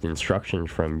direct instruction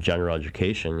from general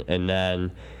education, and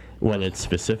then when it's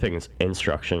specific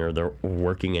instruction or they're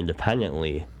working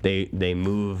independently, they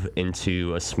move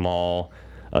into a small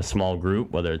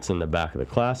group, whether it's in the back of the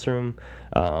classroom,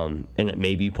 and it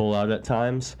may be pulled out at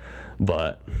times,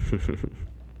 but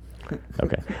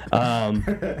okay.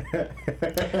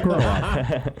 Grow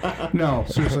up. No,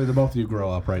 seriously, the both of you grow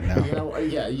up right now. You know,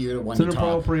 you it's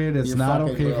inappropriate. It's not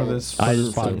okay for this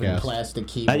podcast. Plastic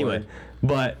keyboard. Anyway,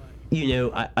 but you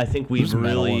know, I think we've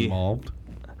really involved.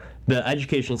 The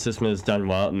education system has done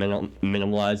well at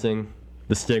minimalizing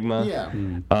the stigma. Yeah.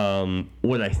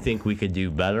 What I think we could do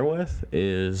better with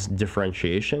is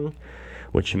differentiation,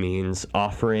 which means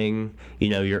offering. You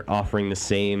know, you're offering the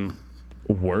same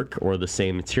work or the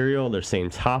same material, the same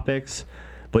topics,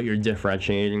 but you're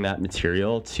differentiating that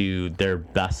material to their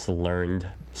best learned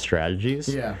strategies.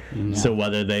 Yeah. So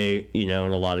whether they, you know,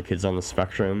 and a lot of kids on the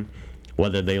spectrum,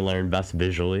 whether they learn best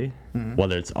visually,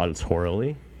 whether it's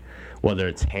auditorily, whether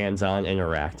it's hands-on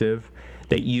interactive,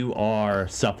 that you are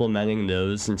supplementing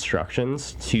those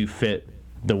instructions to fit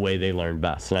the way they learn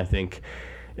best. And I think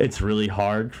it's really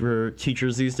hard for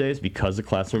teachers these days because the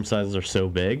classroom sizes are so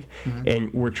big,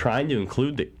 and we're trying to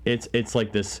include it's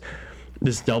like this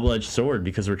double-edged sword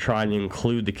because we're trying to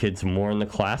include the kids more in the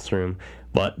classroom,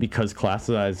 but because class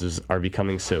sizes are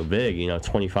becoming so big, you know,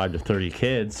 25 to 30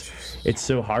 kids, it's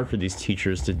so hard for these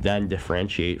teachers to then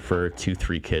differentiate for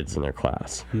 2-3 kids in their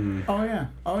class. Oh yeah.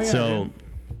 So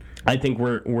I think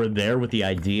we're there with the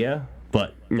idea,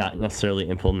 but not necessarily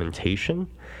implementation.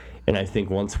 And I think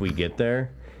once we get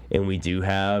there and we do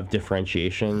have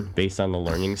differentiation based on the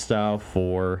learning style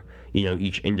for, you know,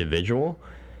 each individual,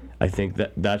 I think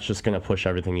that's just going to push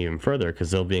everything even further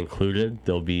because they'll be included,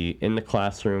 they'll be in the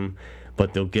classroom,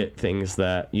 but they'll get things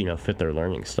that, you know, fit their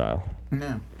learning style.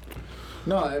 Yeah.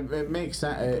 No, it makes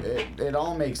sense. It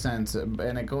all makes sense,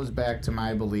 and it goes back to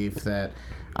my belief that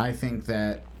I think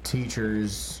that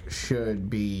teachers should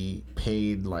be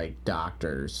paid like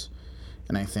doctors,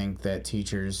 and I think that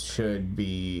teachers should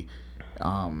be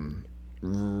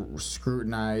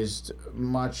scrutinized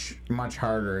much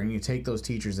harder. And you take those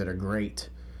teachers that are great,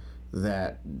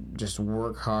 that just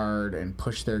work hard and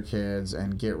push their kids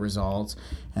and get results,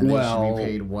 and they should be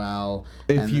paid well.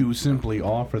 If you simply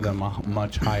offer them a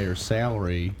much higher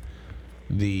salary,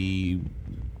 the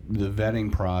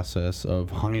vetting process of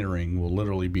hiring will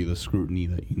literally be the scrutiny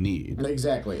that you need.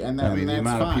 Exactly, and I mean, the that's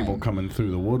amount fine. of people coming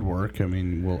through the woodwork, I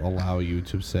mean, will allow you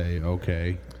to say,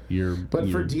 okay,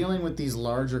 for dealing with these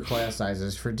larger class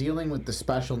sizes, for dealing with the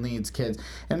special needs kids,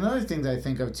 and another thing that I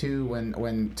think of too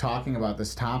when talking about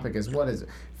this topic is, what is it,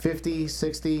 50,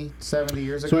 60, 70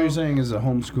 years ago? So what you're saying is that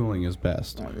homeschooling is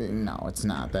best? No, it's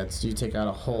not. That's, you take out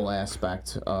a whole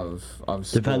aspect of school.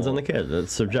 Depends on the kid.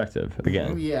 It's subjective,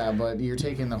 again. Yeah, but you're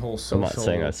taking the whole social... I'm not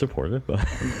saying I support it, but...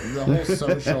 the whole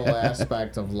social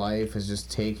aspect of life is just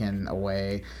taken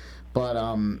away. But,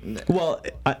 Well,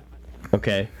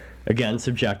 okay. Again,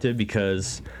 subjective,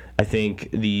 because I think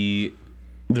the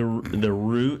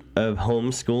root of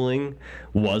homeschooling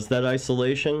was that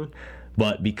isolation,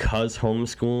 but because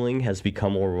homeschooling has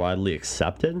become more widely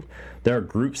accepted, there are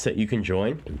groups that you can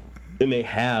join, and they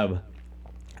have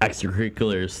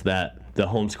extracurriculars that the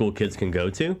homeschool kids can go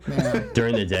to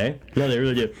during the day. No, they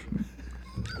really do.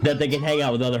 That they can hang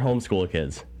out with other homeschool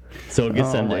kids. So it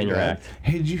gets them to interact. God.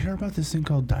 Hey, did you hear about this thing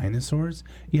called dinosaurs?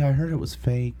 Yeah, I heard it was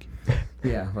fake.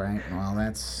 Yeah, right. Well,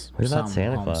 that's what about some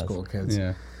Santa Claus? Homeschool kids.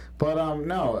 Yeah. But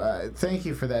no, thank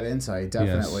you for that insight.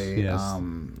 Definitely. Yes.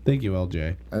 Thank you,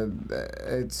 LJ.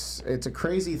 It's a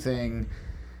crazy thing.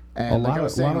 And a lot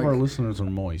of our listeners are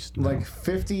moist. Like now.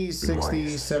 50, 60,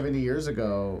 70 years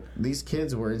ago, these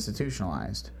kids were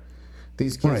institutionalized.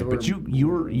 These kids were, but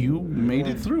you made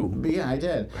it through. Yeah, I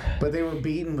did. But they were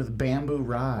beaten with bamboo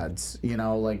rods, you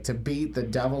know, like to beat the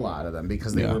devil out of them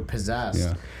because they were possessed.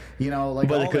 Yeah. You know, like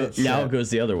but now it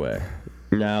goes the other way.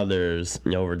 Now there's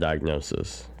an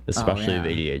overdiagnosis, especially of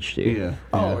ADHD. Yeah.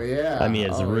 Oh yeah. I mean,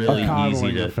 it's really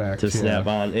easy to snap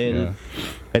on. And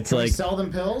it's Can like, we sell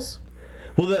them pills?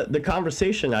 Well, the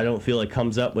conversation I don't feel like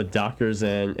comes up with doctors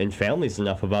and families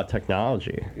enough about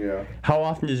technology. Yeah. How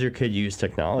often does your kid use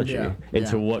technology? Yeah, And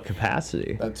to yeah. what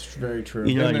capacity? That's very true.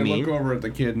 You know And what I they mean? look over at the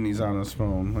kid and he's on his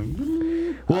phone.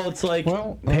 Like, Well, it's like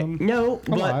Well, no, a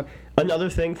but lot. another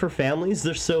thing for families,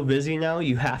 they're so busy now.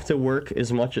 You have to work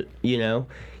as much.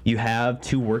 You have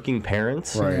 2 working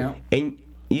parents, Right. Yeah. and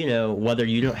whether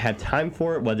you don't have time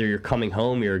for it, whether you're coming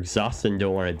home, you're exhausted and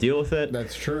don't want to deal with it.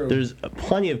 That's true. There's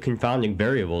plenty of confounding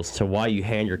variables to why you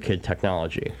hand your kid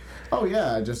technology. Oh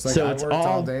yeah, just like So I it's worked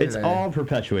all day it's today. all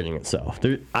perpetuating itself.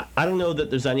 I don't know that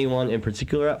there's anyone in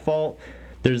particular at fault.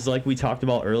 There's, like we talked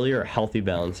about earlier, a healthy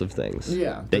balance of things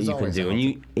Yeah, that there's you can always do, a and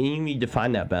you need to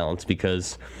find that balance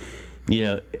because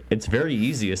it's very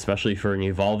easy, especially for an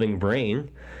evolving brain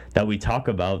that we talk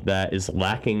about that is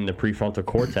lacking the prefrontal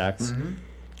cortex. Mm-hmm.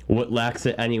 What lacks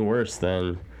it any worse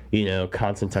than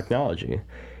constant technology?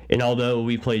 And although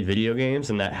we played video games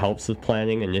and that helps with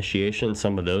planning, initiation,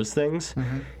 some of those things,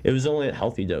 it was only at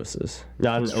healthy doses,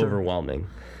 not an overwhelming.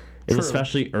 And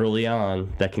especially early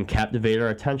on, that can captivate our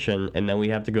attention, and then we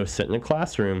have to go sit in a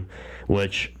classroom,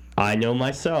 which I know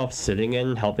myself, sitting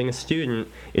in helping a student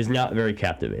is not very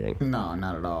captivating. No,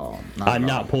 not at all. I'm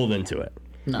not pulled into it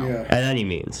No. Yeah. at any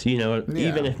means.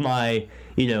 Even if my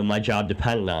job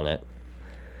depended on it,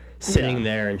 sitting Yeah.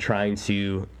 there and trying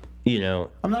to,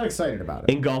 I'm not excited about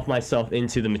it. engulf myself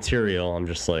into the material, I'm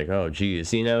just like, oh,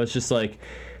 geez. It's just like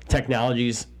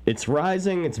technology's, it's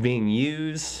rising, it's being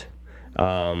used.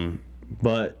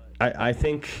 But I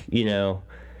think,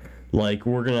 like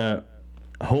we're going to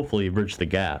hopefully bridge the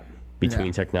gap between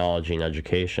Yeah. technology and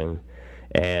education.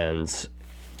 And,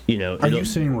 Are you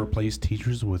saying replace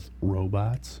teachers with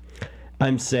robots?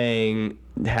 I'm saying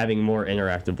having more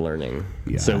interactive learning.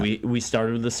 Yeah. So we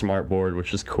started with the smart board,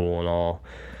 which is cool and all,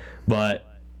 but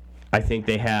I think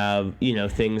they have,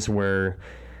 things where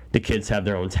the kids have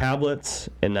their own tablets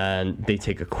and then they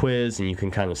take a quiz and you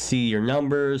can kind of see your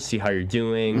numbers, see how you're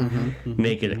doing,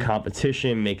 make it a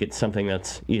competition, make it something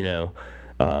that's,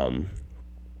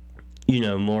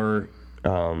 more,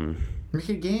 Make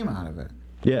a game out of it.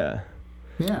 yeah,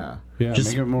 Yeah. Yeah, Just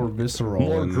make it more visceral.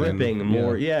 more and gripping,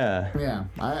 more, yeah. Yeah,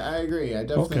 I agree. I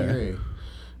definitely Okay. agree.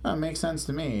 That makes sense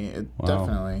to me. Wow.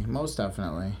 Definitely. Most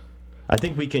definitely. I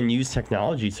think we can use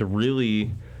technology to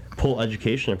really pull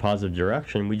education in a positive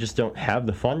direction. We just don't have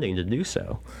the funding to do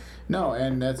so. No,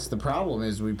 and that's the problem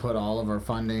is we put all of our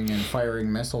funding and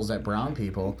firing missiles at brown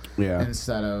people Yeah.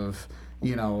 instead of,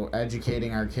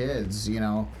 educating our kids,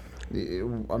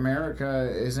 America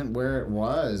isn't where it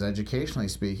was educationally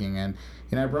speaking, and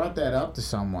I brought that up to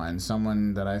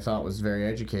someone that I thought was very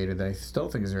educated, that I still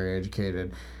think is very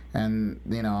educated, and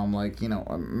I'm like,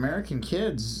 American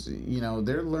kids,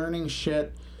 they're learning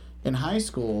shit in high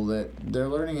school that they're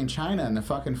learning in China in the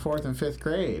fucking 4th and 5th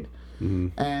grade.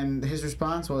 And his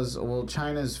response was, well,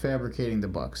 China's fabricating the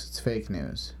books, it's fake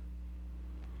news.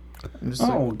 I'm just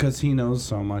Oh, because he knows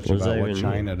so much What does about that what even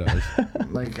China does.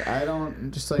 like I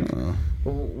don't just like well,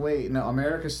 wait, no,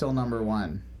 America's still number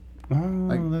one.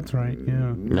 Oh, that's right.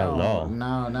 Yeah. Not at all.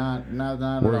 No, not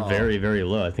at We're all. very, very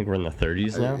low. I think we're in the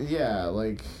 30s now. Yeah,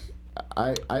 like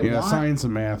I Yeah, want science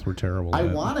and math were terrible. I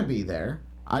at. want to be there.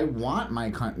 I want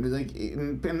my country, like,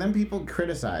 and then people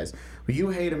criticize. Well, you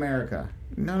hate America.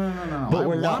 No. But I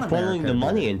we're not want funneling America the to-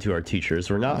 money into our teachers.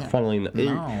 We're not funneling the.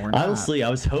 No, we're not. Honestly, I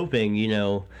was hoping,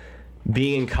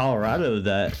 being in Colorado,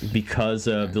 that because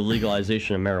of the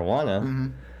legalization of marijuana, Mm-hmm.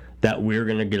 that we're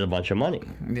going to get a bunch of money.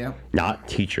 Yep. Not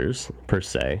teachers per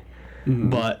se,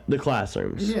 but the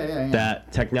classrooms. Yeah.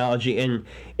 That technology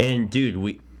and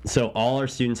dude, so all our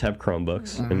students have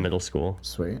Chromebooks Mm-hmm. in middle school.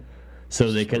 Sweet.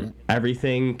 So they can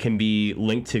everything can be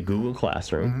linked to Google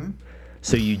Classroom.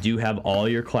 So you do have all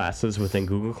your classes within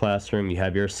Google Classroom. You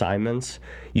have your assignments.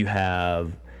 You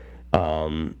have,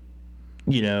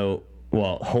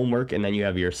 homework, and then you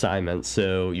have your assignments.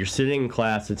 So you're sitting in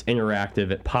class. It's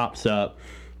interactive. It pops up.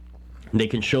 They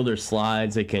can show their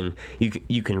slides.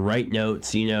 You can write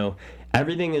notes.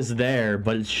 Everything is there,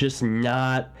 but it's just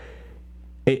not.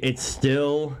 It's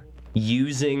still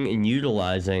using and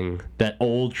utilizing that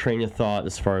old train of thought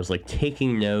as far as like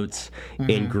taking notes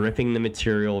and gripping the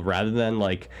material rather than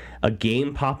like a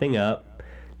game popping up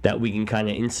that we can kind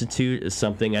of institute as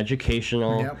something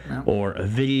educational Yep. or a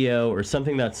video or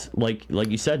something that's like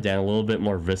you said, Dan, a little bit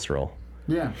more visceral,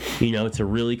 Yeah. to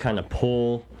really kind of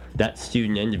pull that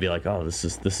student in to be like, oh, this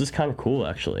is kind of cool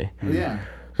actually, Yeah.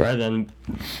 rather than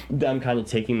them kind of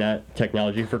taking that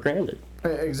technology for granted.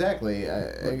 Exactly.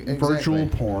 Virtual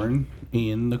porn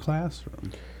in the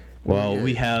classroom. Well,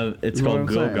 we have it's That's what called I'm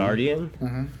Go saying.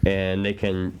 Guardian, and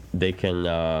they can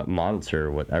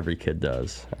monitor what every kid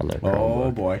does on their Chromebook.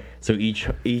 Oh boy. So each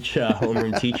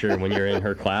homeroom teacher, when you're in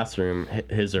her classroom,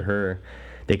 his or her,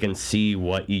 they can see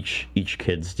what each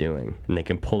kid's doing, and they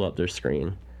can pull up their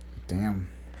screen. Damn.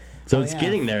 So it's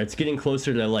getting there. It's getting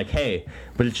closer to like, hey,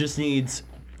 but it just needs.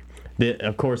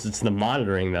 Of course, it's the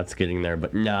monitoring that's getting there,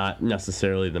 but not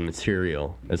necessarily the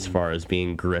material as far as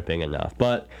being gripping enough.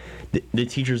 But the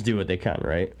teachers do what they can,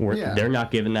 right? They're not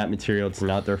given that material. It's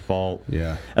not their fault.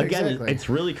 Yeah. Again, Exactly. it's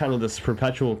really kind of this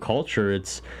perpetual culture.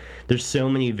 There's so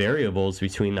many variables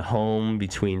between the home,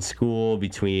 between school,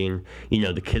 between,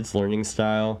 the kids' learning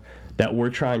style that we're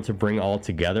trying to bring all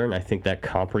together. And I think that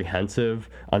comprehensive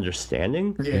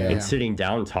understanding and sitting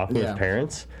down and talking with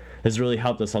parents has really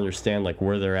helped us understand like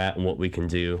where they're at and what we can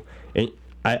do. And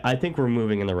I think we're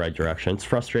moving in the right direction. It's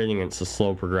frustrating and it's a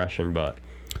slow progression, but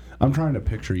I'm trying to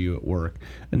picture you at work.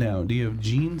 And now, do you have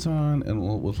jeans on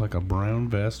and with like a brown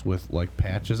vest with like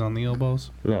patches on the elbows?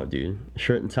 no, dude,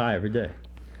 shirt and tie every day.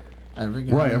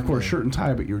 Right, of course, shirt and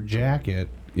tie, but your jacket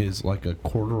is like a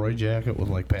corduroy jacket with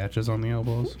like patches on the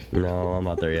elbows? No, I'm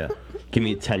not there yet. Give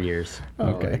me 10 years.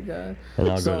 Okay. God. And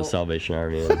I'll go to Salvation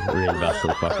Army and reinvest in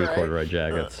the fucking corduroy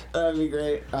jackets. That'd be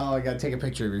great. Oh, I gotta take a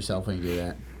picture of yourself when you do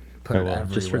that. Put I it will,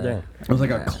 everywhere. just for Dan. It was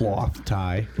like a cloth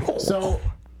tie. So,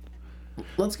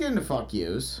 let's get into fuck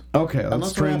yous. Okay, let's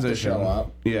Unless we have to transition. show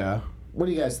up. Yeah. What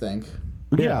do you guys think?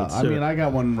 Yeah, let's I do mean, it. I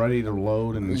got one ready to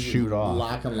load and shoot off.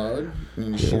 Lock and load.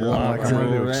 And shoot Like off. I'm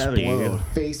ready to Already. explode.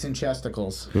 Face and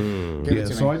chesticles. Hmm. Give Yeah, it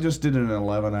to so me. I just did an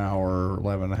 11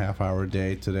 and a half hour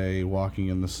day today walking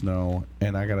in the snow,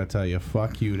 and I gotta tell you,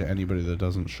 fuck you to anybody that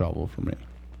doesn't shovel for me.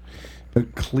 A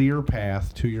clear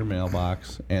path to your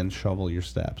mailbox and shovel your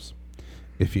steps.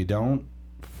 If you don't,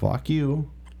 fuck you.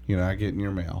 You're not getting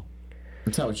your mail.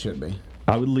 That's how it should be.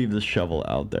 I would leave the shovel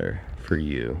out there for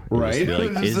you. And Right. Just be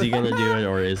like, is he going to do it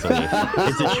or isn't he?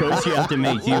 It's a choice you have to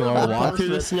make. Do you want to walk through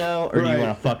the snow or do you Right.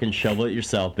 want to fucking shovel it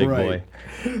yourself, big Right.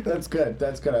 boy? That's good.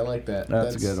 That's good. I like that.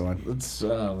 That's a good one. That's,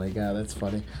 oh my god, that's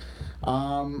funny.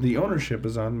 The ownership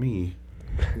is on me.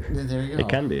 There you go. It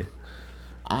can be.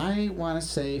 I want to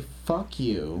say fuck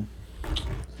you.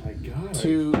 My God.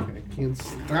 To I can't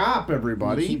stop, you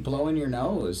everybody. keep blowing your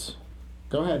nose.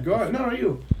 Go ahead. Go ahead. No,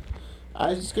 you.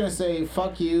 I was just gonna say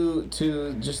fuck you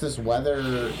to just this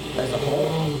weather as a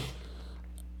whole.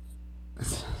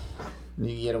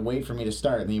 You gotta wait for me to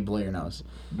start, and then you blow your nose.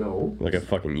 No. Like a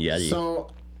fucking Yeti. So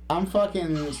I'm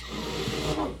fucking.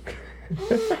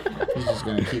 He's just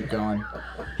gonna keep going.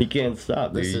 He can't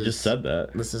stop, dude. This You is- just said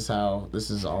that. This is how. This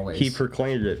is always. He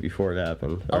proclaimed it before it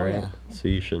happened. Oh, Alright? yeah. So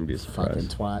you shouldn't be fucking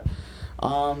surprised.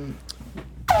 twat.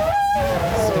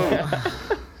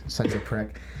 Such a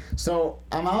prick. So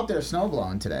I'm out there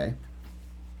snowblowing today,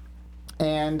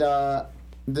 and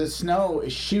the snow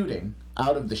is shooting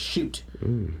out of the chute.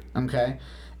 Okay,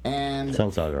 and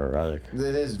Sounds like erotic. it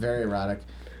is very erotic.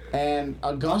 And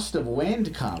a gust of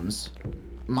wind comes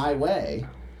my way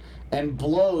and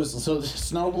blows. So the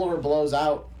snowblower blows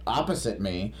out opposite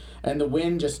me, and the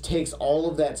wind just takes all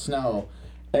of that snow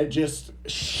and just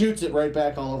shoots it right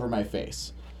back all over my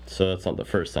face. So that's not the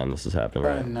first time this has happened,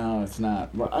 right? No, it's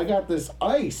not. But I got this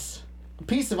ice. A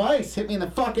piece of ice hit me in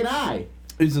the fucking eye.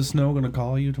 Is the snow gonna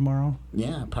call you tomorrow?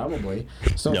 Yeah, probably.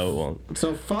 So No, it won't.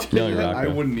 So fuck No, you. you're not. I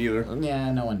wouldn't either.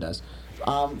 Yeah, no one does.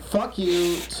 Fuck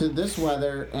you to this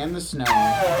weather and the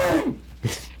snow.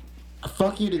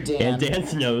 Fuck you to Dan. And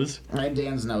Dan's nose. And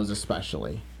Dan's nose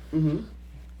especially. Mm-hmm.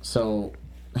 So,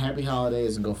 happy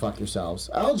holidays and go fuck yourselves.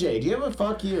 LJ, do you have a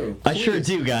fuck you? I sure Please.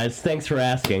 do, guys. Thanks for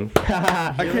asking.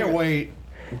 I can't wait.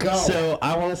 Go. So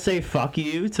I want to say fuck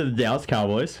you to the Dallas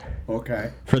Cowboys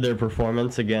Okay. for their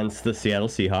performance against the Seattle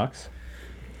Seahawks.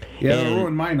 Yeah, that And-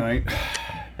 ruined my night.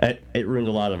 It ruined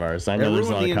a lot of ours. I It know there's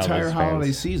a lot ruined of the Cowboys entire holiday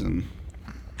fans. season.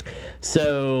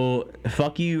 So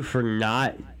fuck you for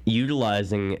not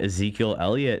utilizing Ezekiel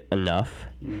Elliott enough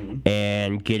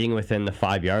and getting within the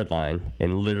 5-yard line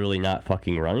and literally not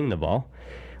fucking running the ball,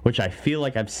 which I feel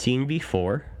like I've seen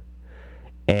before.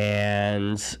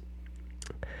 And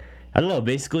I don't know,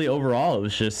 basically overall it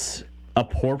was just a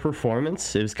poor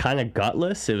performance. It was kind of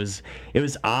gutless. It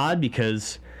was odd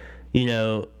because, you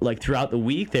know, like throughout the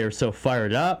week they were so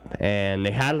fired up and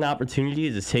they had an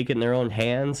opportunity to take it in their own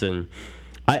hands. And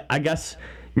I guess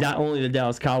not only the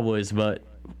Dallas Cowboys, but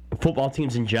football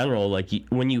teams in general, like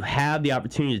when you have the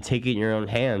opportunity to take it in your own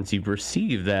hands, you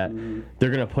perceive that they're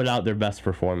going to put out their best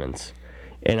performance.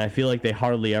 And I feel like they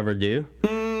hardly ever do.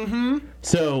 Mm-hmm.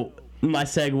 So my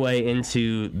segue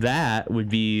into that would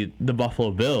be the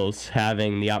Buffalo Bills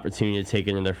having the opportunity to take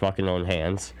it in their fucking own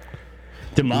hands.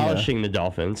 demolishing the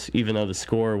Dolphins, even though the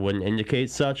score wouldn't indicate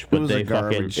such. But was a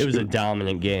garbage. it was a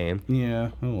dominant game.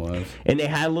 Yeah, it was. And they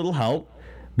had a little help,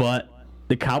 but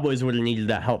the Cowboys would have needed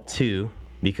that help too,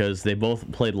 because they both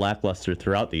played lackluster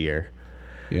throughout the year.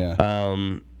 Yeah.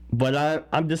 But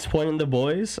I'm disappointed in the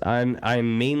boys.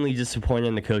 I'm mainly disappointed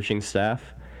in the coaching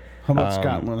staff. How about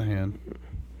Scott Linehan?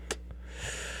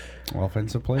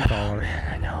 Offensive play caller.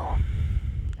 I know.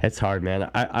 It's hard,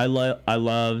 man. I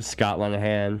love Scott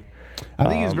Linehan. I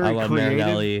think he's very I love creative.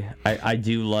 Marinelli. I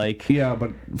do like. Yeah,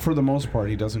 but for the most part,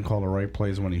 he doesn't call the right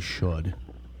plays when he should.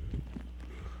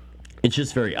 It's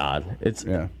just very odd.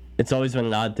 It's always been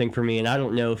an odd thing for me, and I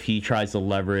don't know if he tries to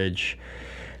leverage.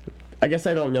 I guess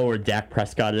I don't know where Dak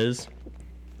Prescott is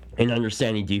in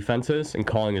understanding defenses and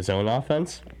calling his own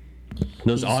offense.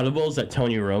 Those audibles that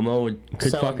Tony Romo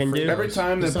could fucking do. Every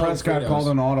time that Prescott called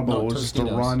an audible, it was just a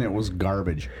run. It was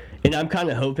garbage. And I'm kind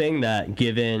of hoping that,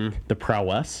 given the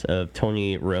prowess of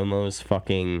Tony Romo's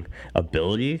fucking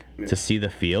ability to see the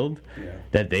field,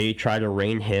 that they try to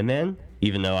rein him in,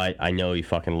 even though I know he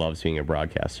fucking loves being a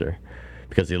broadcaster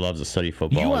because he loves to study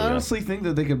football. You honestly think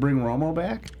that they could bring Romo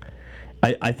back?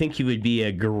 I think he would be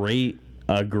a great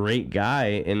guy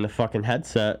in the fucking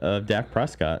headset of Dak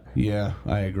Prescott. Yeah,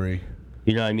 I agree.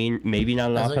 You know what I mean? Maybe not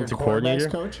an offensive coordinator.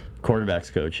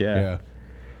 Quarterbacks coach, yeah.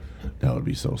 That would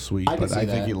be so sweet. I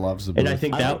think he loves the booth. And I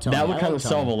think that would kind of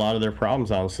solve a lot of their problems,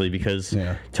 honestly, because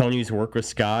Tony's worked with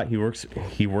Scott. He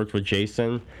worked with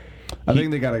Jason. I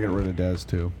think they got to get rid of Dez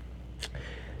too.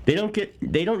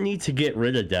 They don't need to get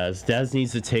rid of Dez. Dez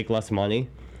needs to take less money.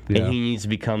 And he needs to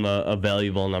become a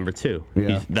valuable number 2.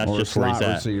 Yeah, that's or just a where he's slot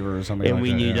at. receiver or something. And like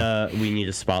we need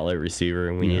a spotlight receiver,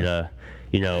 and we need a,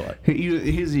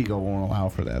 his ego won't allow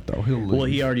for that though. He'll lose. Well,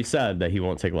 he already said that he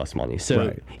won't take less money.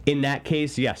 So in that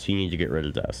case, yes, you need to get rid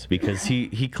of Dez because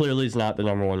he clearly is not the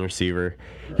number 1 receiver.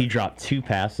 He dropped 2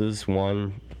 passes,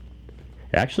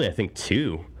 actually I think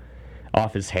 2.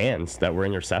 Off his hands that were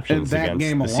interceptions that against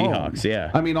game the alone. Seahawks.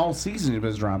 Yeah, I mean all season he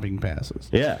was dropping passes.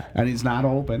 Yeah, and he's not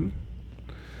open.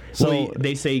 So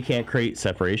they say you can't create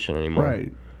separation anymore.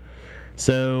 Right.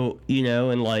 So,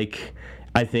 and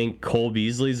I think Cole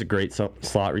Beasley's a great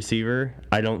slot receiver.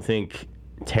 I don't think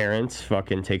Terrence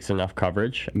fucking takes enough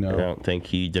coverage. No. I don't think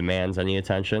he demands any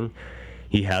attention.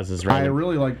 He has his I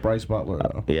really like Bryce Butler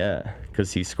though. Yeah,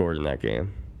 because he scored in that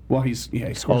game. Well, he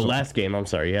scored. Last game, I'm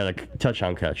sorry. He had a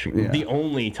touchdown catch. Yeah. The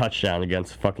only touchdown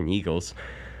against fucking Eagles.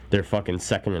 They're fucking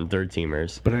second and third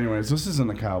teamers. But anyways, this isn't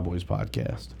a Cowboys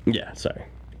podcast. Yeah, sorry.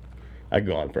 I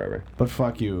go on forever. But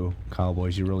fuck you,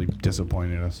 Cowboys. You really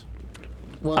disappointed us.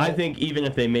 Well, I think even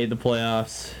if they made the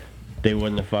playoffs, they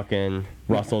wouldn't have fucking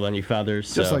rustled any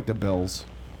feathers. Just like the Bills.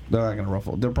 They're not going to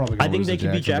ruffle. They're probably going to lose to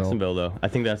could beat Jacksonville, though. I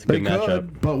think that's a good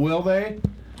matchup. But will they?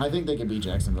 I think they could beat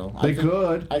Jacksonville. They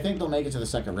could. I think they'll make it to the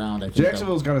second round. I think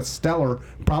Jacksonville's got a stellar,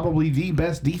 probably the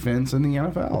best defense in the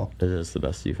NFL. It is the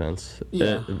best defense.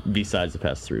 Yeah. Besides the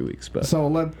past 3 weeks. But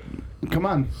So come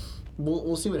on.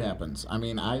 We'll see what happens. I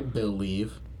mean, I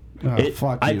believe.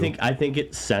 Fuck you. I think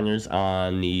it centers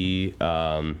on the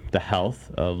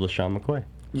health of LaShawn McCoy.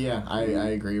 Yeah, I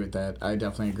agree with that. I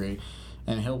definitely agree.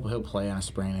 And he'll play on a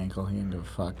sprained ankle. He can do a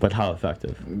fuck. But how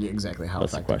effective? Exactly how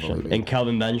That's the effective will he question. be? And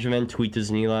Kelvin Benjamin tweaked his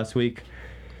knee last week.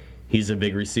 He's a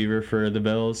big receiver for the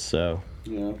Bills, so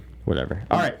whatever.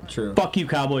 All right, True. Fuck you,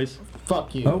 Cowboys.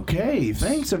 Fuck you. Okay,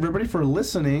 thanks everybody for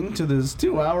listening to this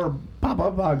 2-hour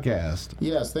pop-up podcast.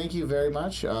 Yes, thank you very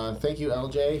much. Thank you,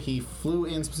 LJ. He flew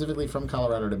in specifically from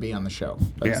Colorado to be on the show.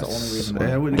 That's the only reason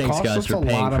why. It would Thanks, cost guys, us for a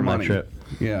paying lot for of my money. trip.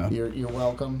 Yeah. You're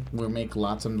welcome. We'll make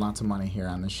lots and lots of money here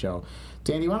on this show.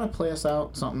 Dan, do you want to play us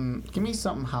out something? Give me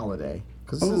something holiday.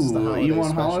 Because this is the holiday you want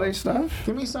special. holiday stuff?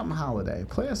 Give me something holiday.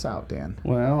 Play us out, Dan.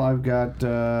 Well, I've got.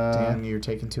 Dan, you're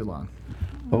taking too long.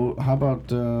 Oh, how about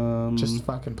Just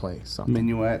fucking play something.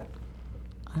 Minuet?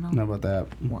 I don't. How about that?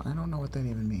 Well, I don't know what that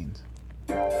even means.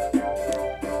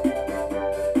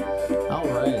 All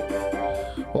right.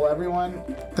 Well, everyone,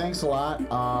 thanks a lot.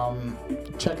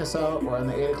 Check us out. We're on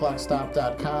the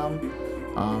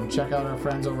 8o'clockstop.com. Check out our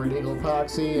friends over at Eagle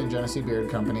Epoxy and Genesee Beard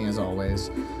Company, as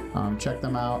always. Check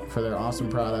them out for their awesome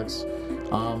products.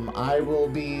 I will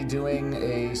be doing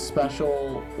a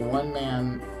special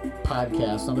one-man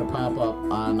podcast. I'm going to pop up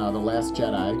on The Last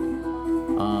Jedi.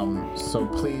 So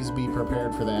please be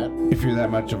prepared for that. If you're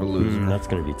that much of a loser. That's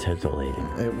going to be titillating.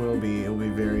 It will be. It will be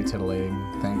very titillating.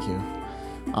 Thank you.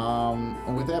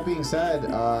 With that being said,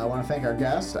 I want to thank our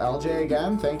guest, LJ,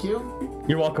 again. Thank you.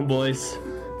 You're welcome, boys.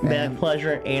 Bad And-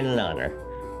 pleasure and an honor.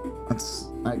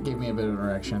 That gave me a bit of an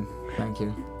erection. Thank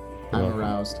you. I'm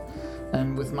aroused.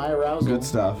 And with my arousal, Good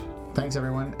stuff. thanks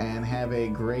everyone, and have a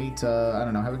great,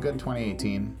 have a good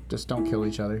 2018. Just don't kill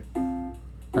each other.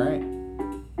 All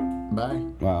right. Bye.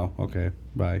 Wow. Okay.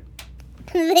 Bye.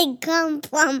 They come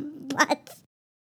from butts.